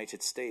in the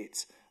United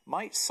States.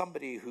 Might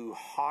somebody who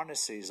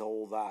harnesses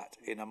all that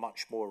in a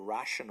much more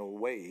rational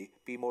way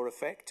be more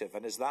effective?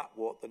 And is that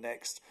what the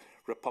next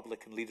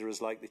Republican leader is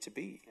likely to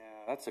be? Yeah,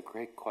 that's a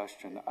great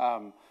question.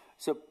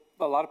 So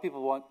a lot of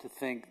people want to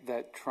think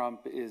that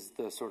Trump is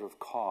the sort of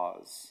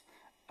cause,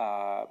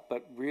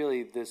 but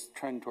really this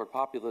trend toward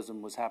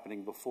populism was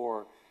happening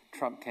before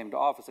Trump came to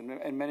office. And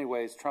in many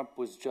ways, Trump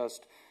was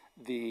just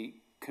the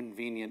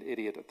convenient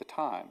idiot at the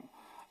time.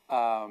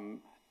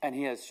 And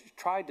he has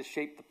tried to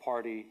shape the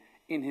party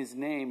in his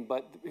name,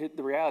 but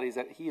the reality is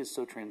that he is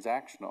so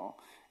transactional.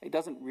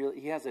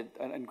 He has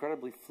an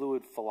incredibly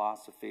fluid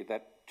philosophy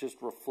that just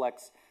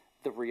reflects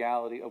the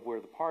reality of where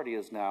the party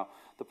is now.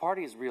 The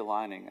party is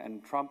realigning,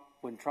 and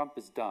when Trump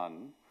is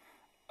done,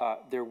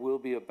 there will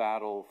be a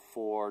battle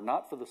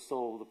not for the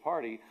soul of the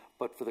party,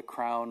 but for the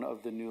crown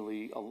of the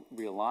newly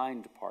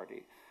realigned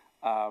party.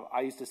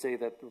 I used to say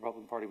that the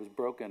Republican Party was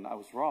broken. I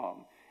was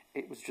wrong.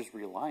 It was just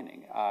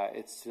realigning.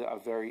 It's a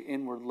very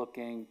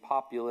inward-looking,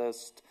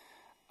 populist,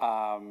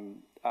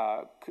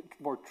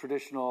 more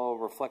traditional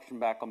reflection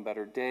back on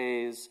better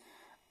days.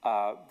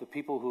 The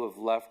people who have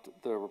left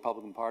the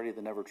Republican Party,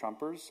 the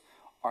never-Trumpers,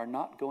 are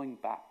not going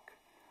back.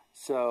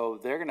 So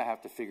they're going to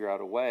have to figure out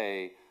a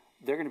way.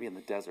 They're going to be in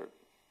the desert,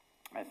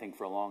 I think,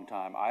 for a long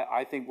time.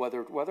 I think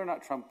whether or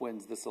not Trump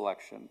wins this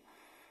election,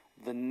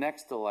 the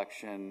next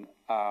election,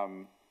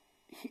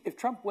 if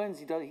Trump wins,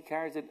 he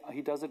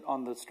does it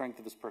on the strength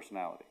of his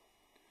personality.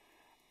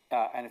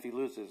 And if he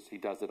loses, he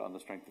does it on the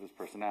strength of his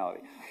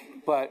personality.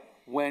 But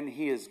when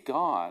he is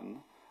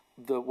gone,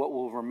 what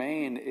will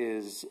remain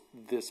is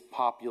this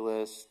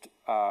populist,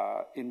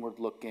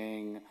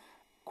 inward-looking,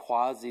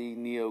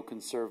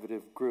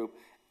 quasi-neoconservative group,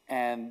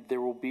 and there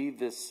will be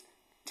this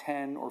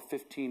 10 or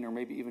 15 or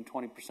maybe even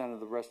 20% of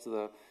the rest of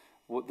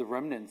the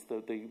remnants,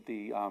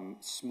 the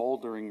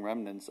smoldering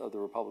remnants of the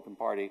Republican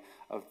Party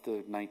of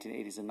the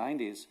 1980s and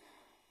 90s,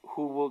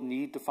 who will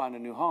need to find a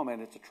new home.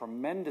 And it's a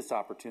tremendous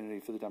opportunity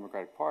for the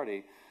Democratic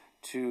Party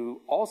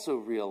to also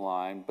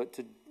realign, but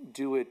to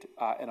do it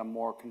in a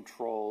more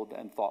controlled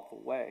and thoughtful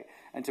way,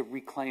 and to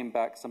reclaim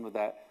back some of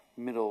that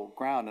middle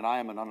ground. And I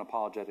am an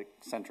unapologetic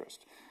centrist.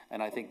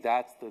 And I think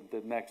that's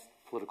the next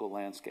political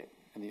landscape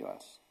in the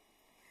U.S.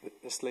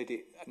 This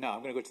lady, no,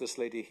 I'm going to go to this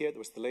lady here. There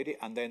was the lady,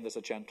 and then there's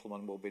a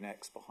gentleman will be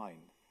next behind.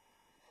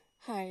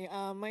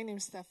 Hi, my name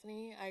is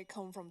Stephanie. I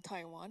come from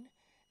Taiwan.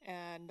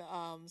 And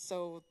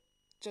so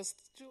just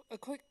a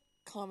quick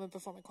comment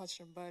before my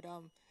question, but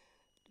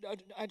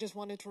I just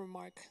wanted to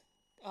remark,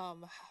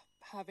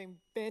 having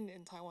been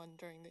in Taiwan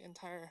during the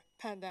entire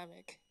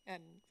pandemic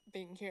and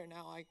being here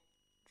now, I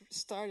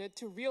started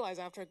to realize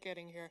after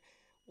getting here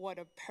what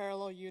a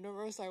parallel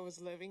universe I was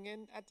living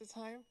in at the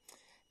time.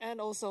 And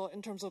also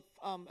in terms of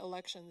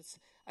elections,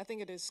 I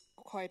think it is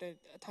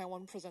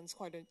Taiwan presents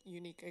quite a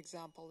unique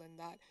example in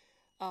that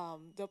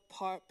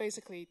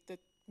basically the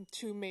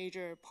two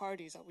major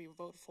parties that we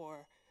vote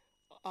for,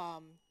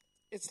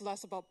 it's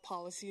less about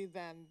policy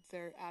than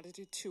their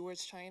attitude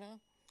towards China.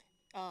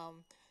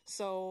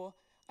 So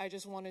I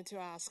just wanted to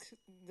ask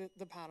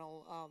the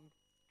panel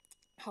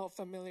how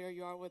familiar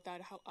you are with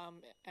that,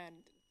 and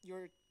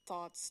your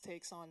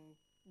takes on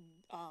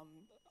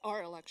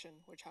our election,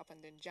 which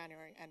happened in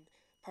January, and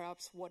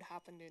perhaps what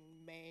happened in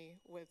May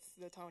with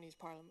the Taiwanese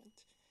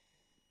parliament.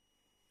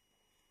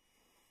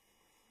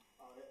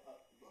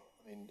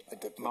 I mean,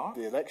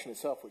 the election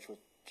itself, which was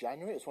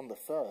January, it's one of the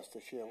first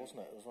this year, wasn't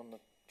it? It was on the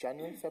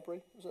January,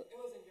 February, was it? It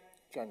was in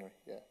January.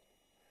 January,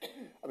 yeah.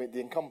 I mean, the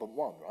incumbent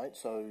won, right?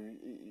 So,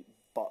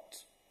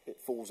 but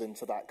it falls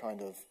into that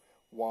kind of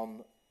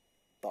won,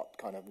 but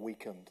kind of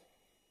weakened.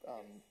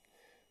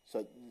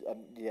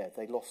 Yeah,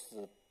 they lost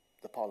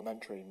the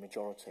parliamentary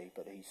majority,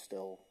 but he's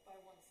still... By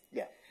one seat.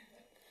 Yeah.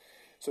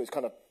 So it's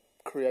kind of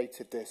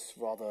created this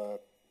rather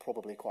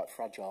probably quite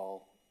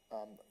fragile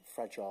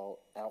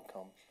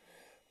outcome,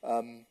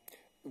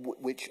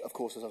 which, of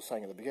course, as I was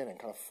saying at the beginning,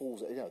 kind of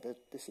falls. You know,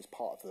 this is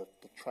part of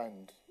the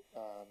trend,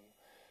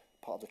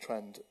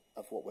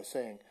 of what we're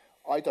seeing.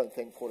 I don't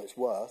think, for what it's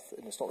worth,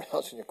 and it's not really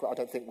answering your question, I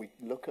don't think we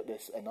look at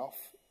this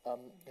enough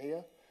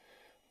here.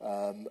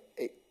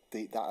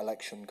 That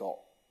election got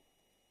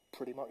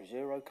pretty much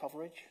zero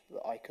coverage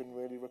that I can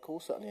really recall,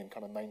 certainly in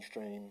kind of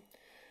mainstream,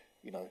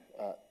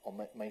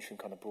 on mainstream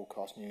kind of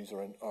broadcast news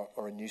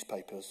or in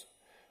newspapers.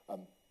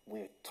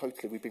 We've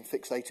been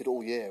fixated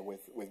all year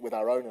with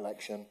our own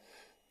election,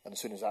 and as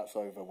soon as that's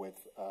over,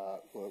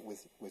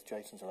 with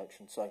Jason's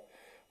election. So,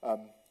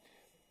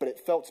 but it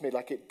felt to me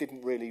like it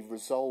didn't really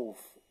resolve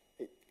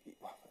it.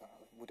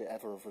 Would it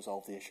ever have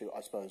resolved the issue?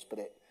 I suppose, but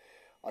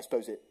I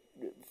suppose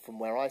from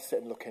where I sit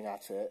and looking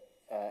at it,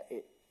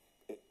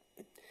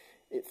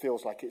 it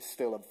feels like it's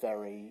still a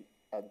very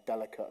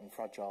delicate and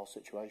fragile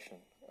situation,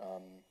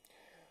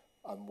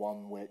 and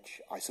one which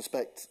I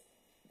suspect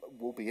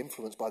will be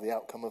influenced by the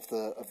outcome of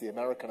the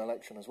American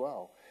election as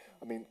well.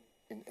 I mean,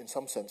 in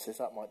some senses,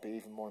 that might be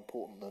even more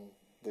important than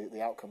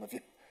the outcome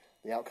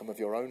of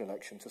your own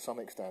election to some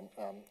extent,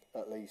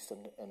 at least,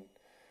 and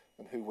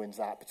who wins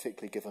that,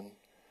 particularly given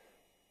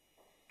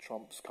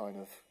Trump's kind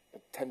of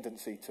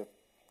tendency to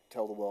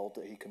tell the world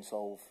that he can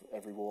solve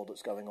every war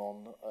that's going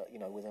on,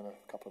 within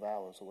a couple of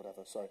hours or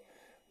whatever. So,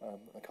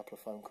 a couple of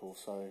phone calls.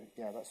 So,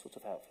 yeah, that's sort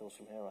of how it feels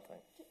from here, I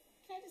think.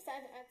 Can I just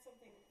add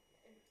something?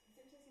 It's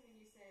interesting when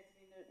you said,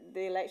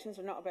 the elections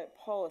are not about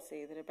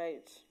policy; they're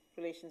about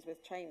relations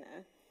with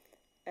China,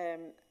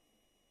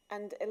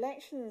 and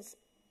elections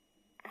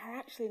are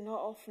actually not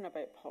often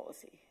about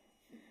policy.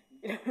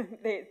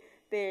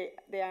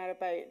 They are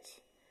about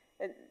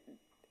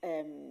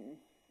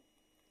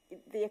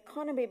the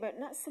economy, but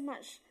not so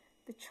much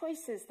the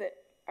choices that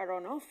are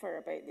on offer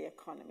about the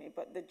economy,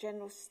 but the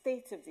general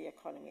state of the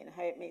economy and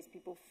how it makes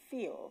people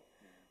feel,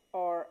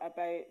 or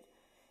about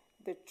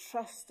the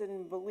trust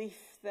and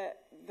belief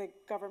that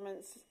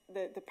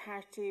the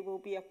party will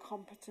be a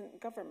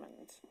competent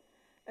government.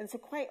 And so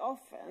quite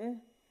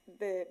often,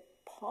 the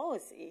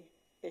policy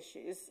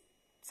issues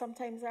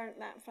sometimes aren't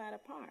that far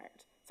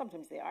apart.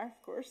 Sometimes they are,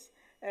 of course,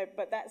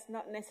 but that's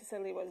not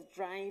necessarily what's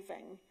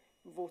driving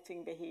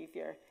voting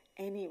behaviour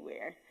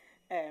anywhere.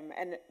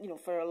 And,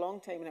 for a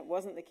long time, and it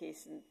wasn't the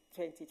case in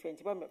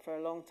 2021, but for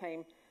a long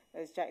time,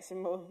 as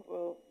Jackson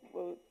will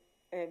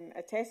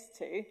attest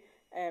to,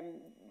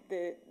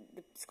 the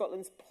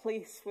Scotland's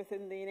place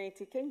within the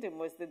United Kingdom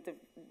was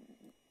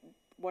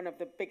one of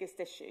the biggest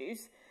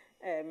issues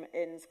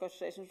in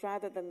Scottish elections,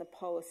 rather than the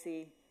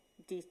policy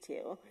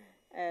detail.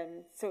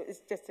 So it's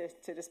just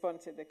to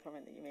respond to the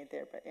comment that you made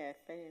there, but yeah,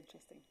 very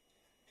interesting.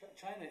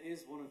 China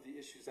is one of the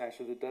issues,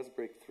 actually, that does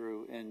break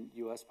through in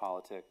U.S.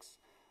 politics.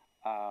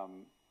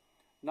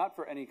 Not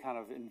for any kind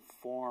of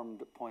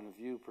informed point of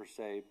view, per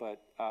se,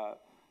 but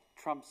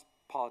Trump's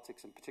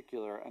politics in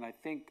particular, and I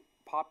think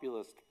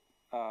populist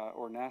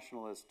or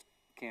nationalist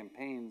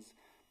campaigns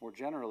more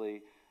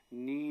generally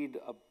need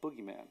a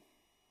boogeyman.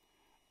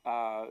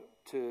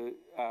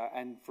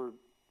 and for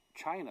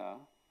China,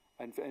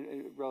 and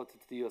relative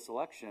to the U.S.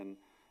 election,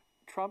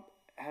 Trump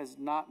has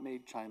not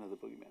made China the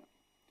boogeyman.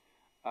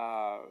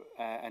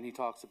 And he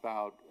talks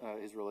about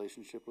his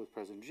relationship with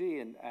President Xi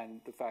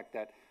and the fact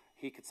that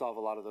he could solve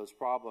a lot of those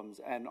problems.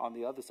 And on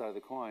the other side of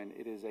the coin,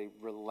 it is a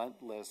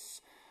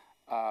relentless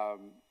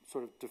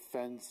sort of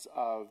defense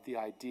of the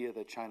idea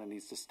that China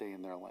needs to stay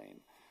in their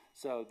lane.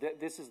 So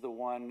this is the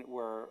one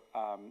where,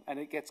 and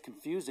it gets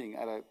confusing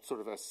at a sort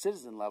of a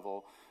citizen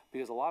level,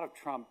 because a lot of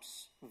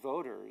Trump's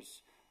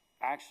voters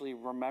actually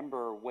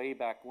remember way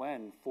back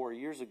when, 4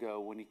 years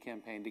ago, when he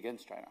campaigned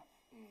against China.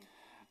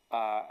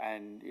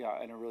 And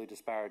in a really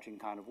disparaging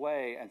kind of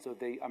way. And so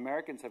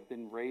Americans have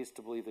been raised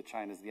to believe that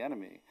China is the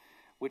enemy,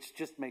 which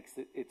just makes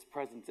its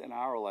presence in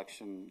our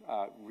election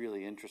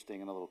really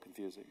interesting and a little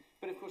confusing.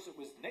 But of course, it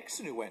was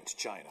Nixon who went to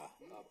China.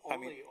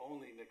 Only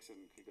Nixon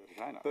could go to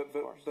China.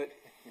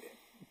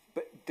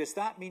 But does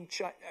that mean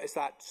is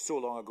that so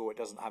long ago it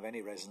doesn't have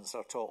any resonance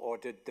at all, or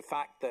did the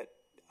fact that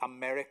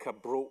America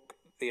broke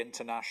the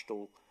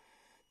international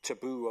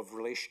taboo of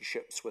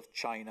relationships with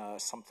China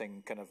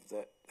something kind of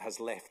that has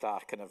left a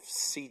kind of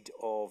seed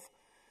of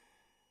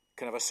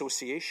kind of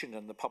association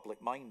in the public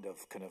mind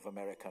of kind of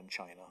America and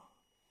China?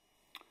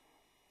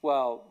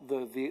 Well,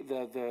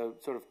 the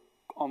sort of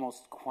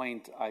almost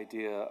quaint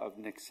idea of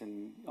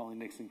only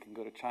Nixon can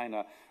go to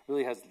China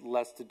really has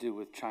less to do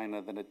with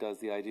China than it does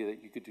the idea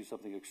that you could do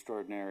something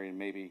extraordinary and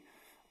maybe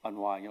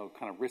unwind,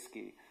 kind of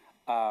risky.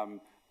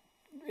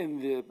 In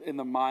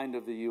the mind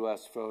of the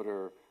U.S.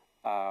 voter,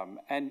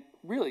 and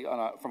really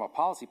from a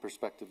policy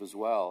perspective as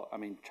well, I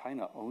mean,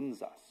 China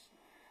owns us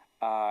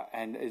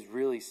and is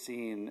really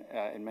seen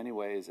in many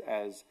ways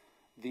as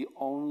the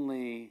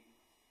only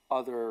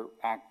other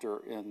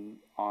actor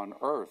on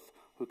Earth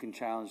who can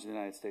challenge the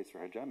United States for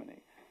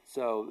hegemony.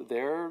 So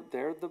they're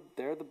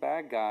the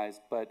bad guys,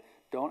 but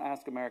don't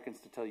ask Americans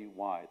to tell you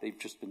why. They've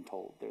just been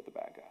told they're the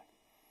bad guy.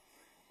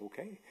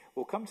 Okay,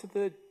 we'll come to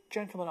the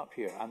gentleman up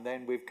here, and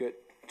then we've got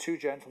two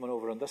gentlemen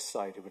over on this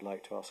side who would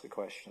like to ask a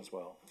question as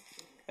well.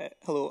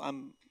 Hello,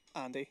 I'm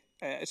Andy.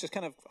 It's just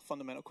kind of a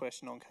fundamental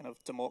question on kind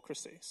of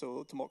democracy.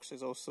 So democracy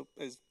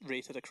is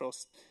rated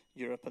across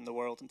Europe and the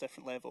world in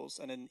different levels,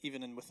 and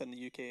even within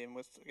the UK and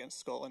against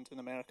Scotland and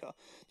America.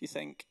 Do you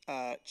think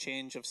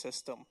change of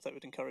system that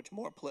would encourage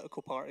more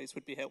political parties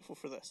would be helpful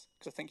for this?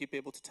 Because I think you'd be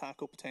able to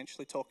tackle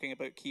potentially talking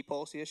about key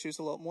policy issues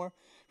a lot more.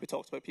 We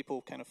talked about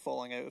people kind of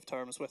falling out of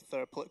terms with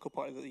their political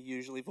party that they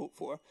usually vote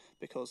for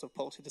because of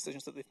policy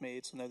decisions that they've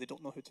made, so now they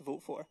don't know who to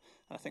vote for.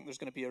 And I think there's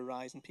going to be a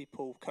rise in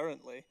people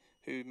currently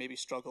who maybe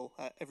struggle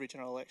at every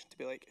general election to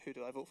be like, who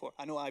do I vote for?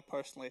 I know I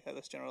personally, at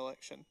this general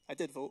election, I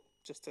did vote,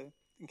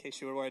 in case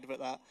you were worried about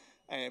that,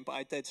 but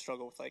I did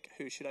struggle with, like,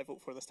 who should I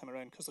vote for this time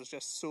around? Because there's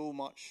just so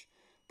much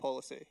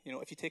policy.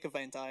 If you take a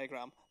Venn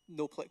diagram,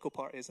 no political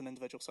party is an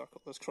individual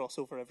circle. There's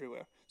crossover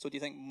everywhere. So do you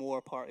think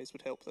more parties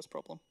would help this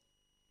problem?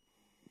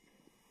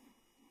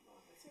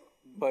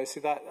 Well, see,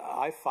 that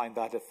I find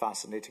that a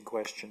fascinating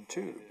question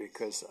too,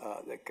 because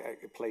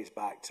it plays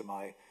back to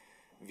my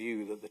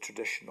view that the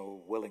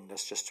traditional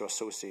willingness just to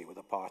associate with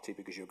a party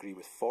because you agree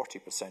with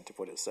 40% of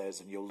what it says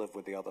and you'll live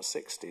with the other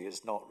 60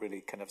 is not really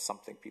kind of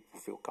something people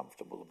feel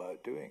comfortable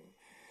about doing.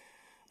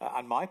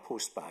 And my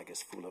post bag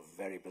is full of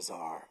very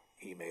bizarre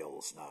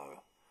emails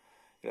now.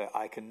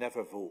 I can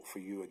never vote for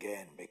you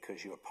again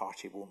because your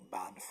party won't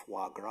ban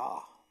foie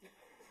gras.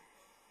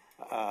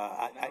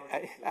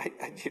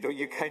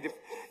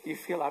 You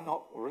feel I'm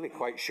not really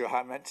quite sure how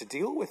I'm meant to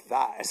deal with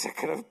that as a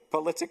kind of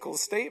political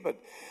statement.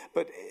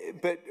 But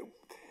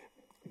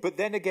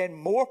then again,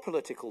 more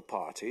political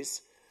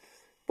parties.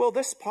 Well,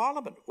 this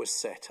parliament was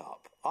set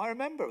up. I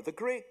remember the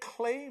great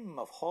claim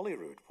of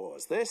Holyrood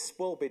was, this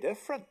will be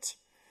different.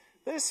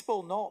 This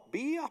will not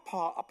be a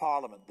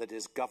parliament that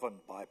is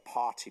governed by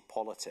party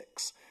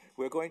politics.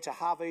 We're going to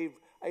have a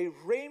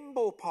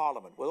rainbow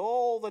parliament with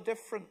all the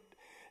different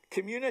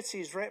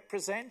communities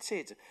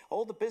represented,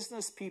 all the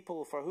business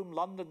people for whom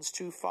London's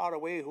too far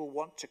away who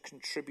want to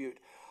contribute,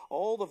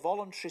 all the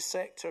voluntary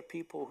sector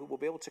people who will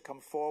be able to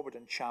come forward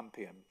and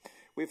champion.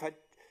 We've had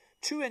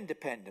two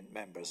independent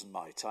members in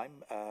my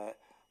time,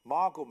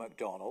 Margot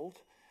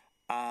MacDonald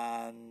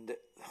and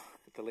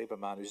the Labour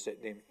man who's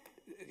named,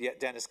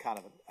 Dennis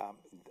Canavan,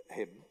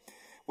 him.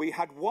 We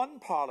had one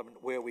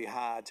parliament where we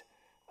had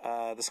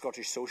the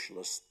Scottish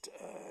Socialist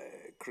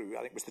crew. I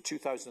think it was the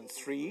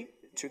 2003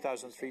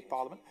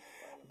 Parliament.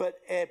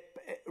 But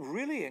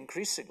really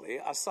increasingly,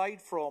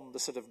 aside from the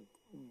sort of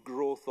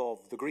growth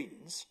of the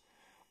Greens,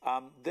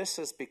 this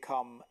has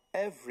become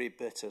every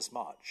bit as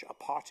much a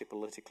party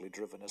politically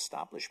driven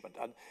establishment.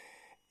 And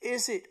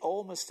is it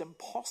almost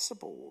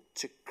impossible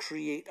to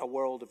create a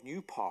world of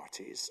new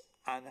parties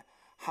and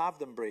have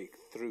them break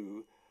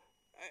through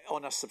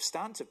on a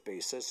substantive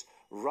basis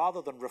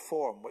rather than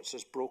reform, which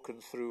is broken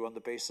through on the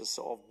basis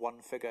of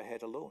one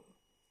figurehead alone?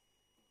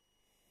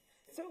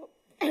 So,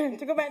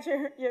 to go back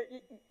to your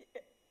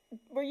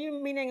were you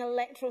meaning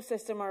electoral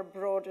system or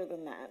broader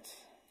than that?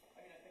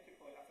 I mean, I think you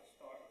probably have to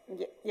start.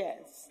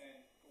 Yes.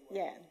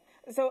 Yeah.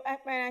 So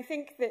I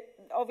think that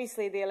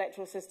obviously the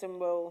electoral system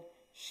will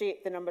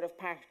shape the number of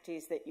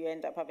parties that you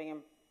end up having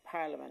in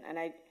Parliament. And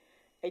I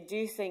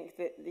do think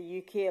that the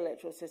UK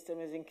electoral system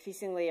is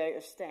increasingly out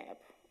of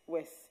step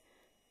with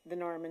the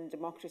Norman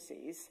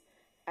democracies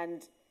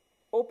and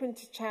open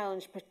to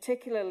challenge,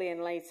 particularly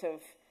in light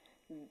of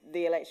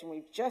the election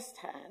we've just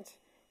had,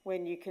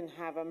 when you can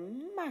have a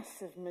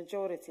massive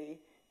majority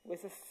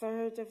with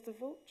 1/3 of the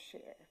vote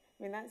share.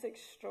 I mean, that's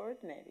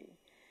extraordinary.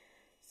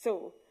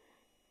 So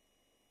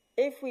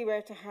if we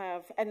were to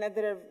have, and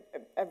there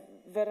are a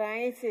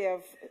variety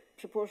of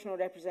proportional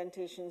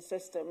representation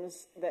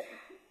systems that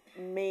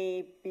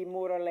may be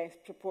more or less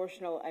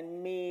proportional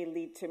and may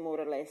lead to more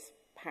or less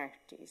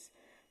parties.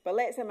 But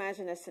let's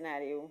imagine a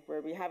scenario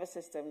where we have a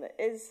system that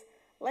is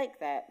like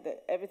that,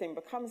 that everything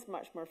becomes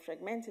much more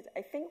fragmented.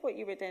 I think what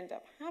you would end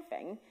up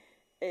having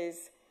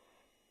is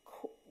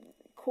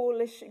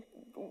coalition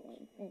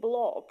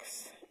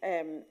blocks,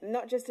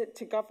 not just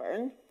to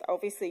govern,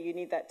 obviously you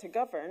need that to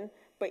govern,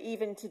 but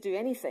even to do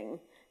anything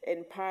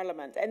in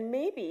Parliament. And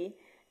maybe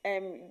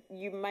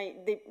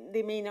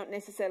they may not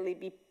necessarily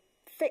be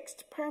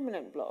fixed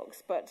permanent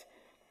blocks, but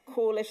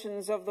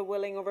coalitions of the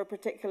willing over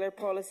particular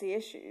policy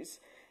issues.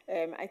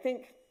 I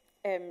think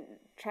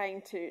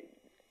trying to,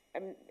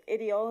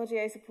 ideology,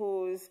 I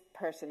suppose,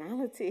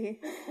 personality,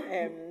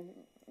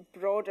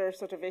 broader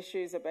sort of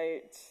issues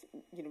about,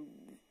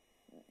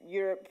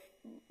 Europe,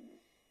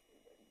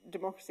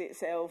 democracy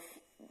itself,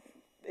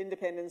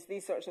 independence,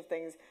 these sorts of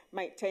things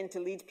might tend to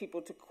lead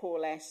people to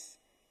coalesce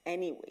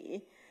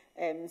anyway.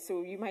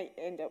 So you might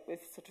end up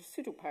with sort of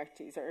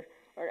pseudo-parties, or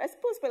I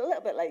suppose, but a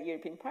little bit like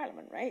European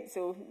Parliament, right?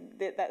 So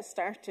that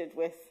started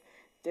with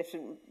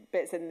different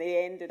bits, and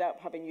they ended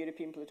up having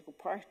European political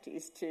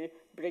parties to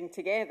bring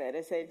together,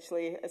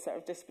 essentially, a sort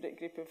of disparate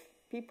group of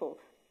people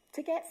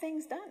to get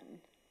things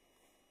done.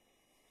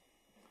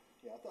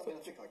 Yeah, I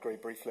think I agree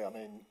briefly. I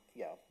mean,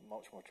 yeah,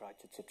 much more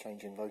attracted to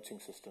changing voting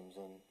systems,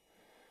 and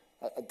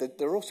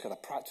there are also kind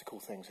of practical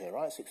things here,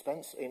 right? It's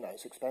expensive.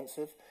 It's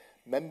expensive.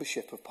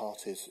 Membership of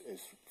parties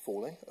is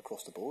falling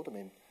across the board. I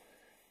mean,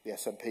 the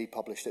SNP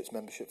published its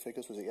membership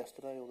figures. Was it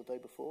yesterday or the day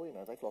before?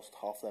 They've lost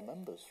half their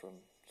members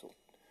from sort of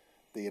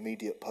the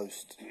immediate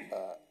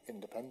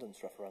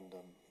post-independence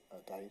referendum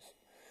days.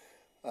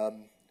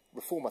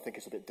 Reform, I think,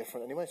 is a bit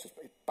different anyway. It's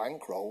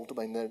bankrolled.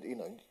 I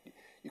mean,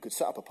 you could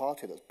set up a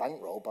party that's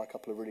bankrolled by a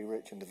couple of really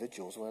rich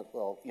individuals.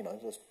 Well,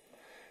 there's,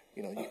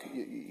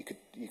 you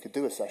could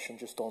do a session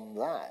just on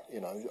that.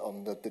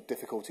 On the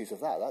difficulties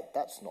of that.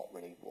 That's not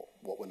really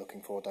what we're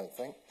looking for, I don't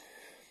think.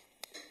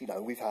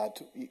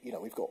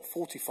 We've got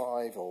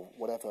 45 or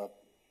whatever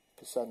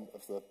 %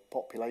 of the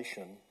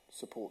population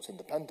supports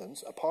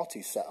independence. A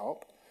party set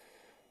up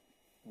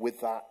with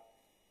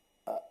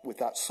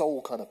that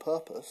sole kind of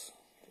purpose,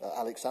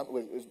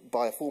 Alexander,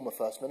 by a former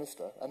First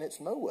Minister, and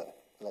it's nowhere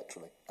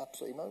electorally,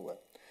 absolutely nowhere,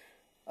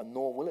 and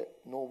nor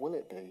will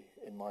it be,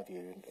 in my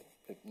view,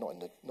 not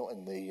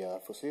in the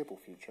foreseeable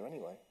future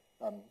anyway.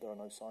 There are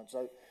no signs.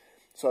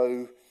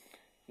 So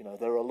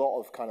there are a lot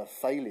of kind of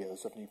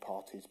failures of new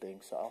parties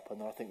being set up,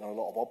 and I think there are a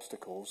lot of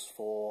obstacles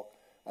for,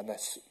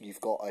 unless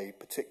you've got a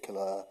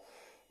particular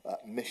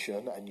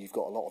mission and you've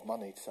got a lot of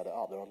money to set it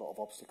up, there are a lot of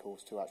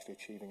obstacles to actually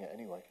achieving it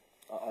anyway.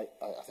 I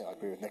think I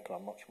agree with Nicola.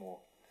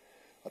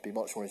 I'd be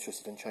much more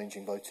interested in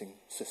changing voting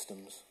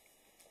systems.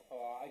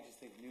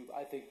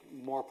 I think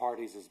more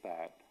parties is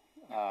bad,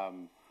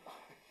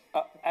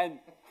 and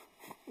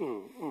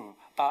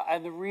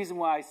the reason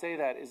why I say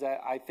that is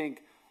that I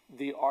think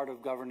the art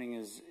of governing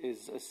is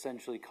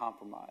essentially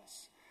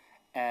compromise.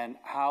 And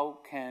how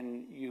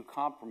can you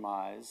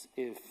compromise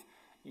if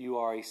you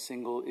are a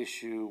single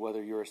issue,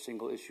 whether you're a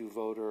single issue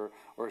voter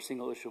or a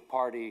single issue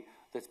party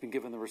that's been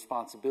given the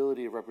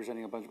responsibility of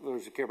representing a bunch of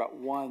voters who care about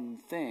one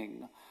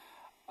thing?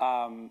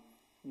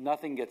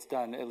 Nothing gets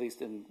done,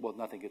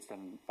 nothing gets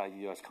done by the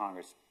U.S.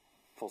 Congress,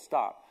 full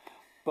stop.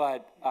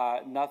 But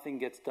nothing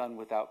gets done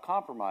without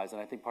compromise.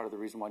 And I think part of the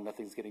reason why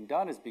nothing's getting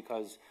done is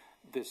because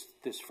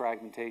this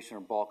fragmentation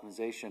or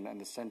balkanization, and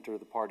the center of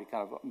the party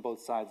kind of on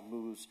both sides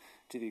moves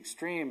to the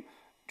extreme.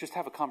 Just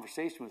have a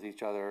conversation with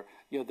each other.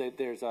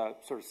 There's a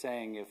sort of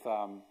saying, if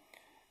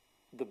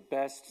the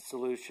best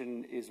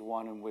solution is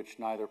one in which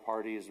neither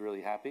party is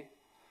really happy,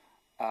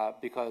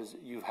 because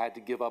you've had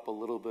to give up a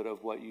little bit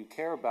of what you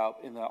care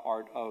about in the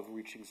art of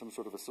reaching some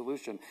sort of a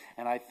solution.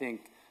 And I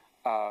think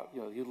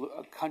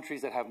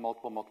countries that have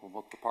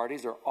multiple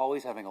parties are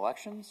always having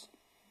elections.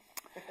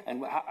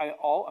 And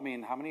how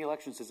many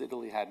elections has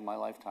Italy had in my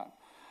lifetime?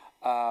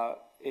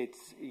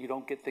 You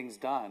don't get things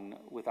done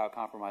without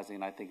compromising,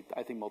 and I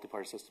think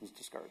multi-party systems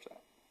discourage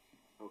that.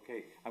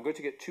 Okay, I'm going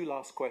to get two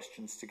last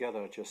questions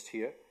together just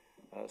here.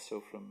 So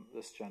from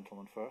this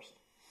gentleman first.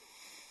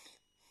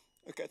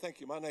 Okay, thank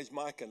you. My name's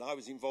Mike, and I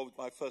was involved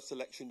in my first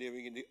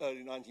electioneering in the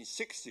early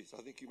 1960s.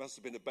 I think you must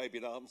have been a baby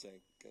in arms then.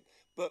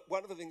 But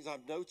one of the things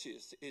I've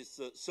noticed is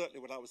that certainly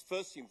when I was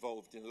first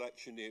involved in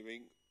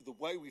electioneering, the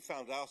way we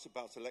found out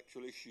about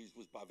electoral issues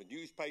was by the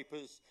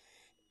newspapers.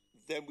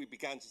 Then we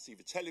began to see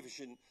the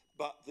television,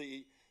 but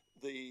the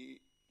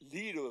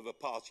leader of a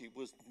party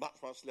was much,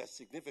 much less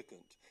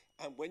significant.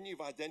 And when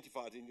you've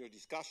identified in your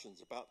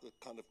discussions about the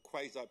kind of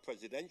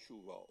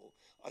quasi-presidential role,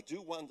 I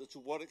do wonder to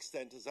what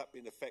extent has that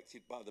been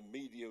affected by the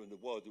media and the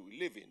world that we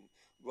live in,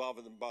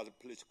 rather than by the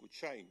political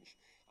change.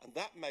 And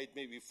that made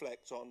me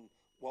reflect on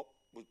what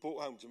was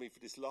brought home to me for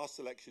this last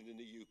election in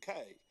the UK,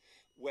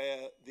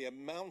 where the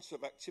amount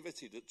of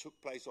activity that took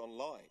place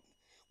online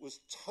was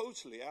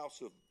totally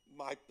out of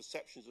my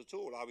perceptions at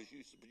all. I was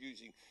used to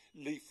using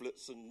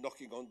leaflets and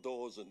knocking on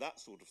doors and that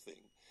sort of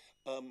thing.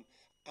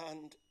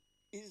 And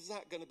is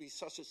that going to be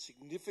such a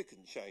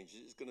significant change that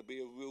it's going to be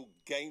a real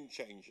game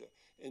changer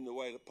in the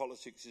way that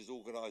politics is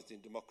organised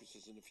in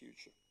democracies in the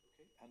future?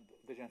 Okay. And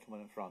the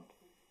gentleman in front.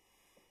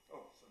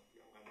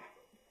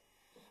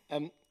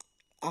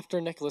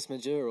 After Nicolas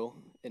Maduro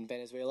in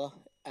Venezuela,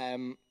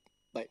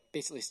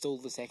 basically stole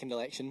the second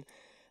election,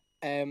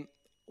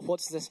 what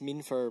does this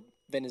mean for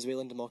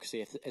Venezuelan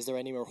democracy? Is there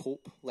any more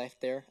hope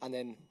left there? And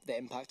then the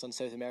impact on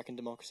South American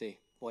democracy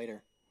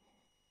wider?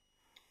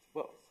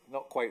 Well,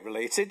 not quite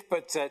related,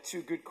 but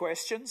two good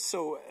questions.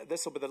 So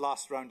this will be the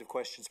last round of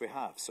questions we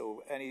have.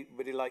 So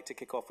anybody like to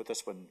kick off with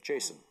this one?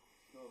 Jason?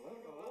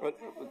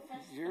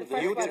 You'll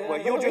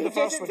do the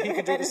first one, he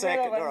can do the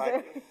second. All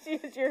right.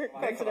 You're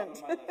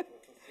confident.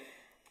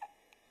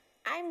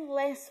 I'm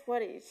less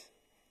worried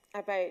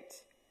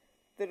about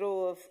the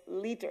role of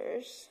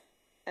leaders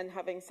and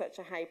having such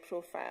a high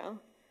profile,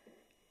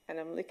 and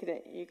I'm looking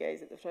at you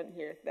guys at the front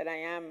here, than I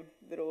am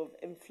the role of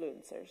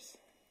influencers.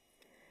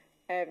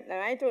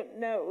 Now, I don't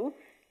know,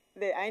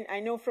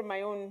 I know from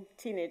my own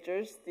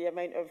teenagers the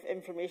amount of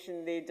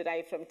information they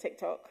derive from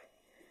TikTok.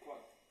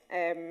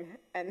 And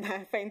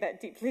I find that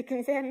deeply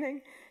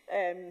concerning.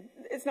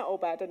 It's not all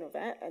bad, I know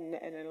that, and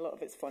a lot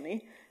of it's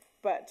funny.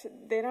 But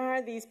there are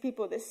these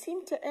people that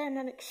seem to earn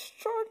an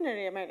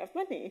extraordinary amount of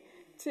money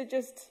to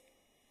just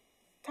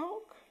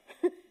talk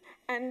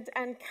and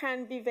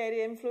can be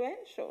very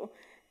influential.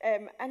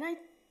 And I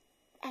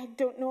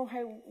don't know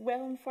how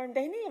well informed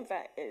any of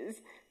that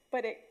is.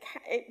 But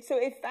so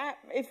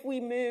if we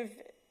move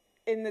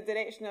in the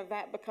direction of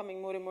that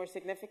becoming more and more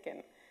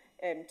significant,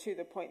 to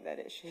the point that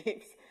it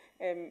shapes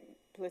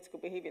political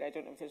behaviour, I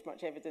don't know if there's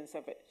much evidence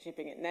of it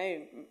shaping it now,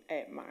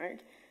 Mark.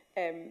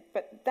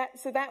 But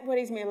that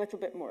worries me a little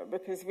bit more,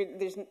 because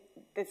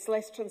it's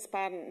less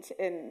transparent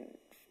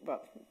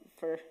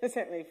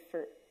certainly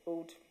for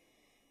old.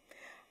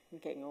 I'm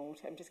getting old.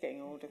 I'm just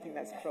getting old. I think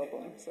that's a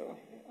problem. So.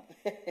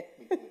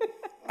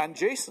 And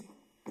Jason?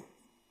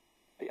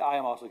 I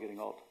am also getting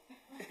old.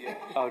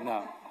 Oh,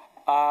 no.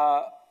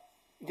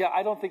 Yeah,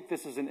 I don't think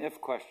this is an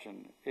if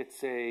question.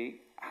 It's a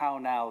how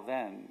now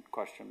then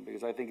question,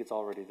 because I think it's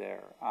already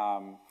there.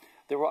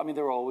 There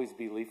will always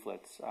be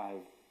leaflets. I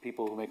have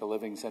people who make a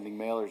living sending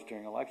mailers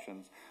during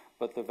elections,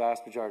 but the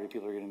vast majority of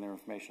people are getting their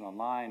information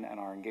online and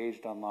are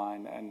engaged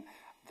online, and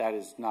that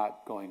is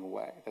not going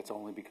away. That's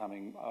only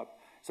becoming up.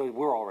 So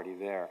we're already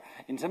there.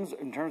 In terms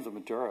of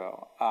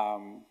Maduro,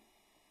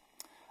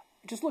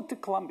 just look to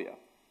Colombia.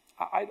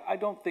 I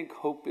don't think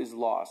hope is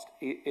lost.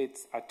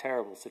 It's a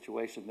terrible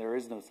situation. There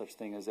is no such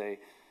thing as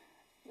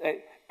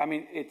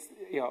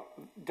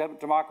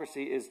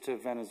democracy is to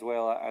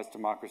Venezuela as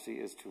democracy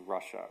is to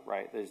Russia,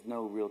 right? There's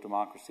no real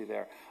democracy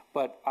there.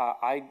 But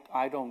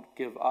I don't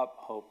give up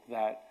hope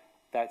that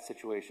that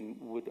situation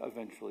would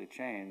eventually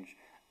change.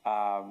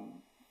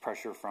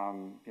 Pressure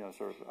from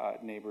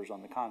neighbors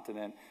on the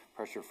continent,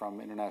 pressure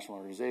from international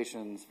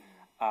organizations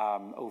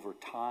over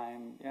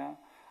time,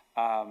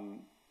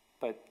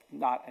 but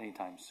not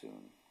anytime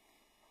soon.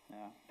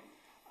 Yeah.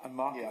 And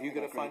Mark, have you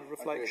got a final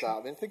reflection?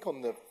 I think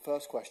on the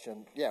first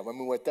question,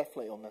 when we're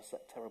definitely on this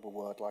terrible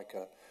word, like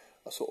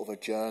a sort of a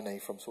journey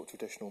from sort of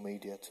traditional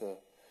media to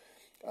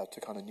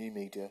kind of new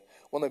media.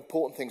 One of the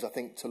important things I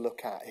think to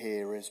look at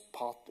here is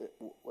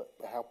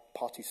how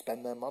parties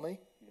spend their money,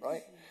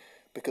 right?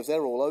 Because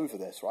they're all over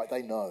this, right?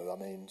 They know. I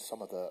mean,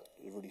 some of the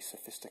really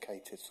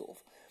sophisticated sort of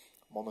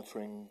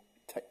monitoring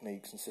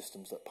techniques and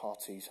systems that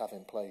parties have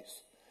in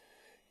place.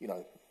 You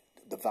know,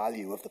 the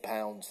value of the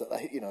pounds that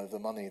they, the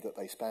money that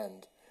they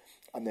spend.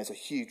 And there's a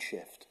huge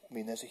shift. I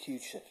mean, there's a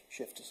huge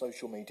shift to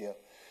social media.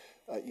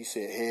 You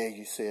see it here,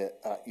 you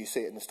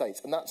see it in the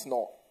States. And that's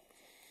not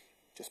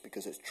just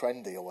because it's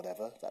trendy or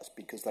whatever. That's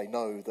because they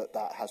know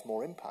that has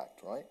more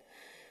impact, right?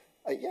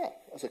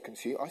 As a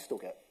consumer, I still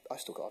got, I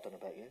don't know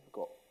about you, I've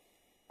got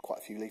quite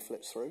a few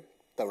leaflets through.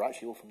 They were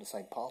actually all from the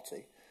same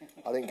party.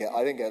 I didn't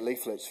get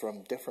leaflets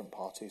from different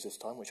parties this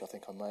time, which I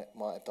think I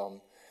might have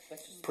done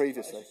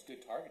previously. That's just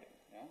good targeting,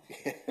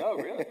 yeah? Oh,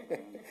 really?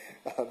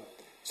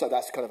 So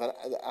that's kind of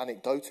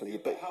anecdotally.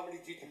 But how many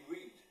did you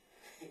read?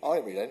 I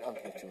didn't read any. I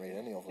didn't have to read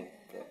any of them.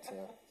 But, it's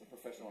a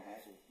professional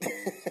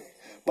hazard.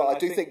 But I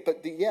do think,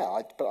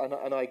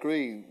 I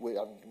agree. We've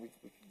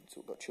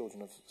sort of got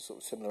children of sort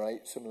of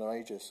similar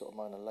ages. Sort of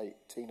mine are late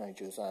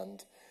teenagers,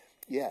 and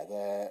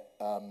they're.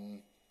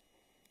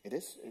 It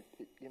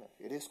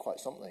is quite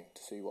something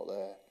to see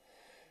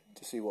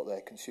what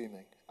they're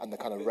consuming, and the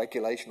kind of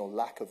regulation or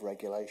lack of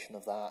regulation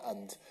of that,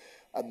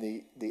 and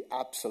the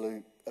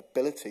absolute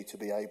ability to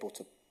be able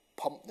to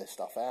pump this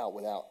stuff out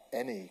without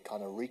any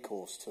kind of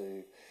recourse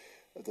to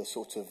the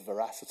sort of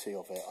veracity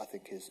of it, I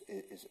think is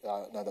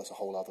no, that's a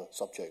whole other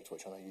subject,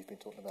 which I know you've been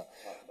talking about.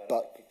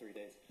 But for 3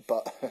 days.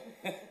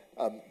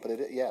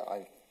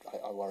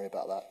 I worry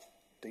about that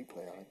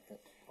deeply. I think. Yeah.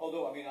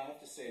 Although, I mean, I have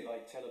to say,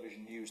 like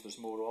television news, there's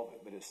more of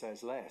it, but it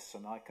says less,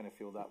 and I kind of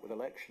feel that with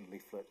election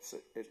leaflets.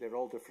 They're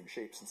all different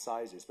shapes and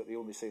sizes, but they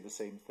only say the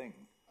same thing.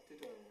 I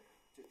did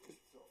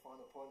just sort of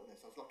final point on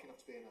this. I was lucky enough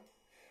to be in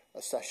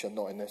a session,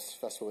 not in this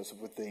festival, it was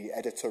with the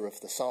editor of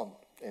The Sun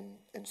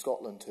in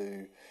Scotland,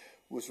 who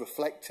was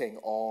reflecting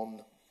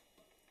on,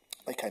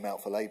 they came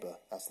out for Labour,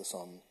 as The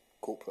Sun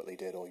corporately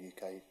did, or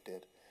UK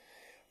did,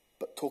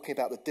 but talking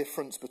about the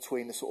difference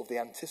between the sort of the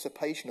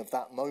anticipation of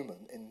that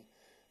moment in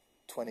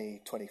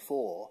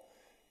 2024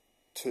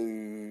 to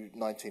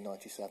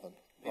 1997,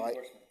 right?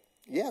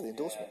 Yeah, the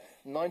endorsement.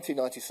 Yeah.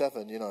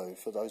 1997, you know,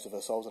 for those of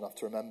us old enough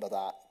to remember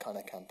that kind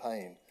of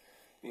campaign,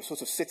 we were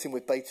sort of sitting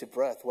with bated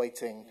breath,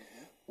 waiting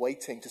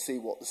to see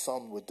what The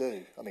Sun would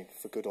do. I mean,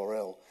 for good or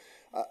ill.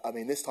 I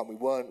mean, this time we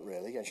weren't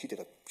really, and she did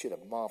a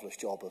marvellous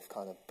job of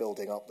kind of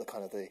building up the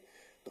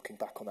looking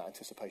back on that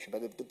anticipation.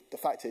 But the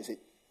fact is, it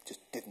just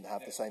didn't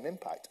have the same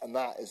impact, and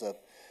that is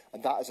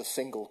a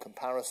single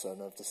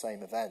comparison of the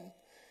same event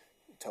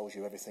tells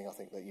you everything I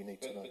think that you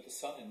need to know. But The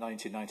Sun in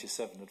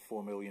 1997 had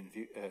 4 million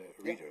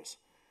readers.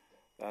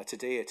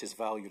 Today it is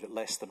valued at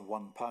less than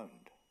 £1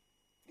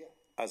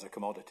 as a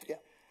commodity. Yeah.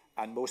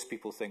 And most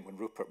people think when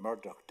Rupert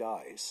Murdoch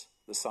dies,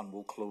 The Sun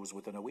will close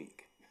within a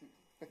week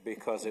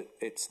because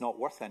it's not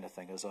worth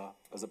anything as a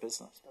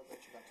business. Don't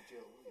let you back to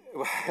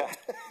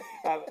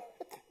jail.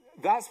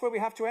 That's where we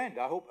have to end.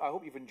 I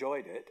hope you've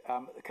enjoyed it.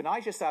 Can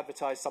I just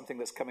advertise something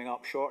that's coming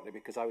up shortly,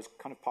 because I was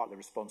kind of partly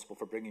responsible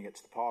for bringing it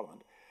to the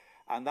Parliament.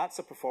 And that's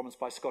a performance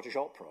by Scottish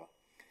Opera.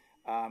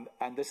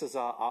 And this is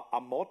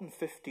a modern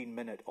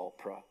 15-minute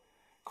opera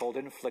called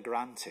In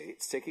Flagrante.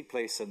 It's taking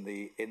place in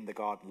the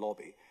garden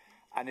lobby.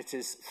 And it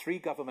is 3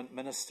 government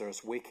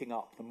ministers waking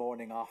up the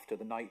morning after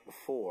the night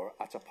before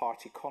at a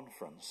party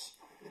conference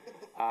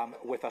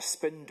with a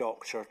spin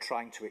doctor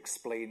trying to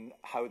explain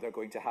how they're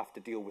going to have to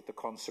deal with the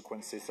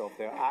consequences of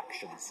their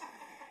actions.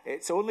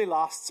 It only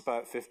lasts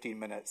about 15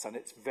 minutes, and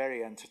it's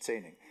very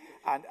entertaining.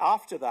 And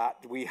after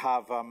that, we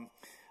have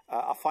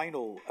a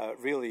final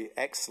really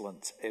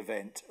excellent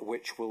event,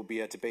 which will be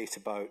a debate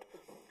about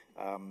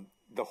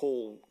the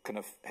whole kind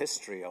of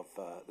history of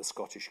the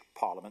Scottish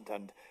Parliament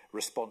and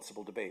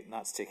responsible debate, and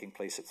that's taking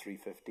place at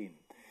 3:15.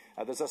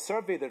 There's a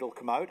survey that will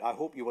come out. I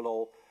hope you will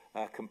all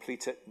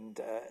complete it and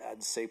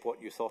say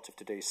what you thought of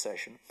today's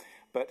session.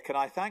 But can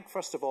I thank,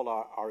 first of all,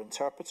 our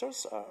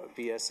interpreters,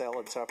 BSL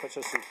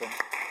interpreters, who've been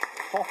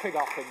hopping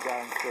up and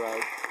down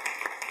throughout.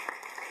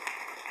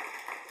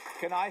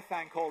 Can I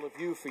thank all of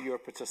you for your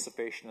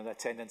participation and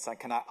attendance, and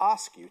can I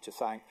ask you to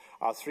thank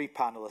our 3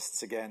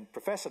 panellists again,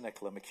 Professor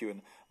Nicola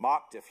McEwen,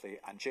 Mark Diffley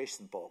and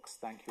Jason Boggs.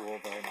 Thank you all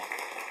very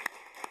much.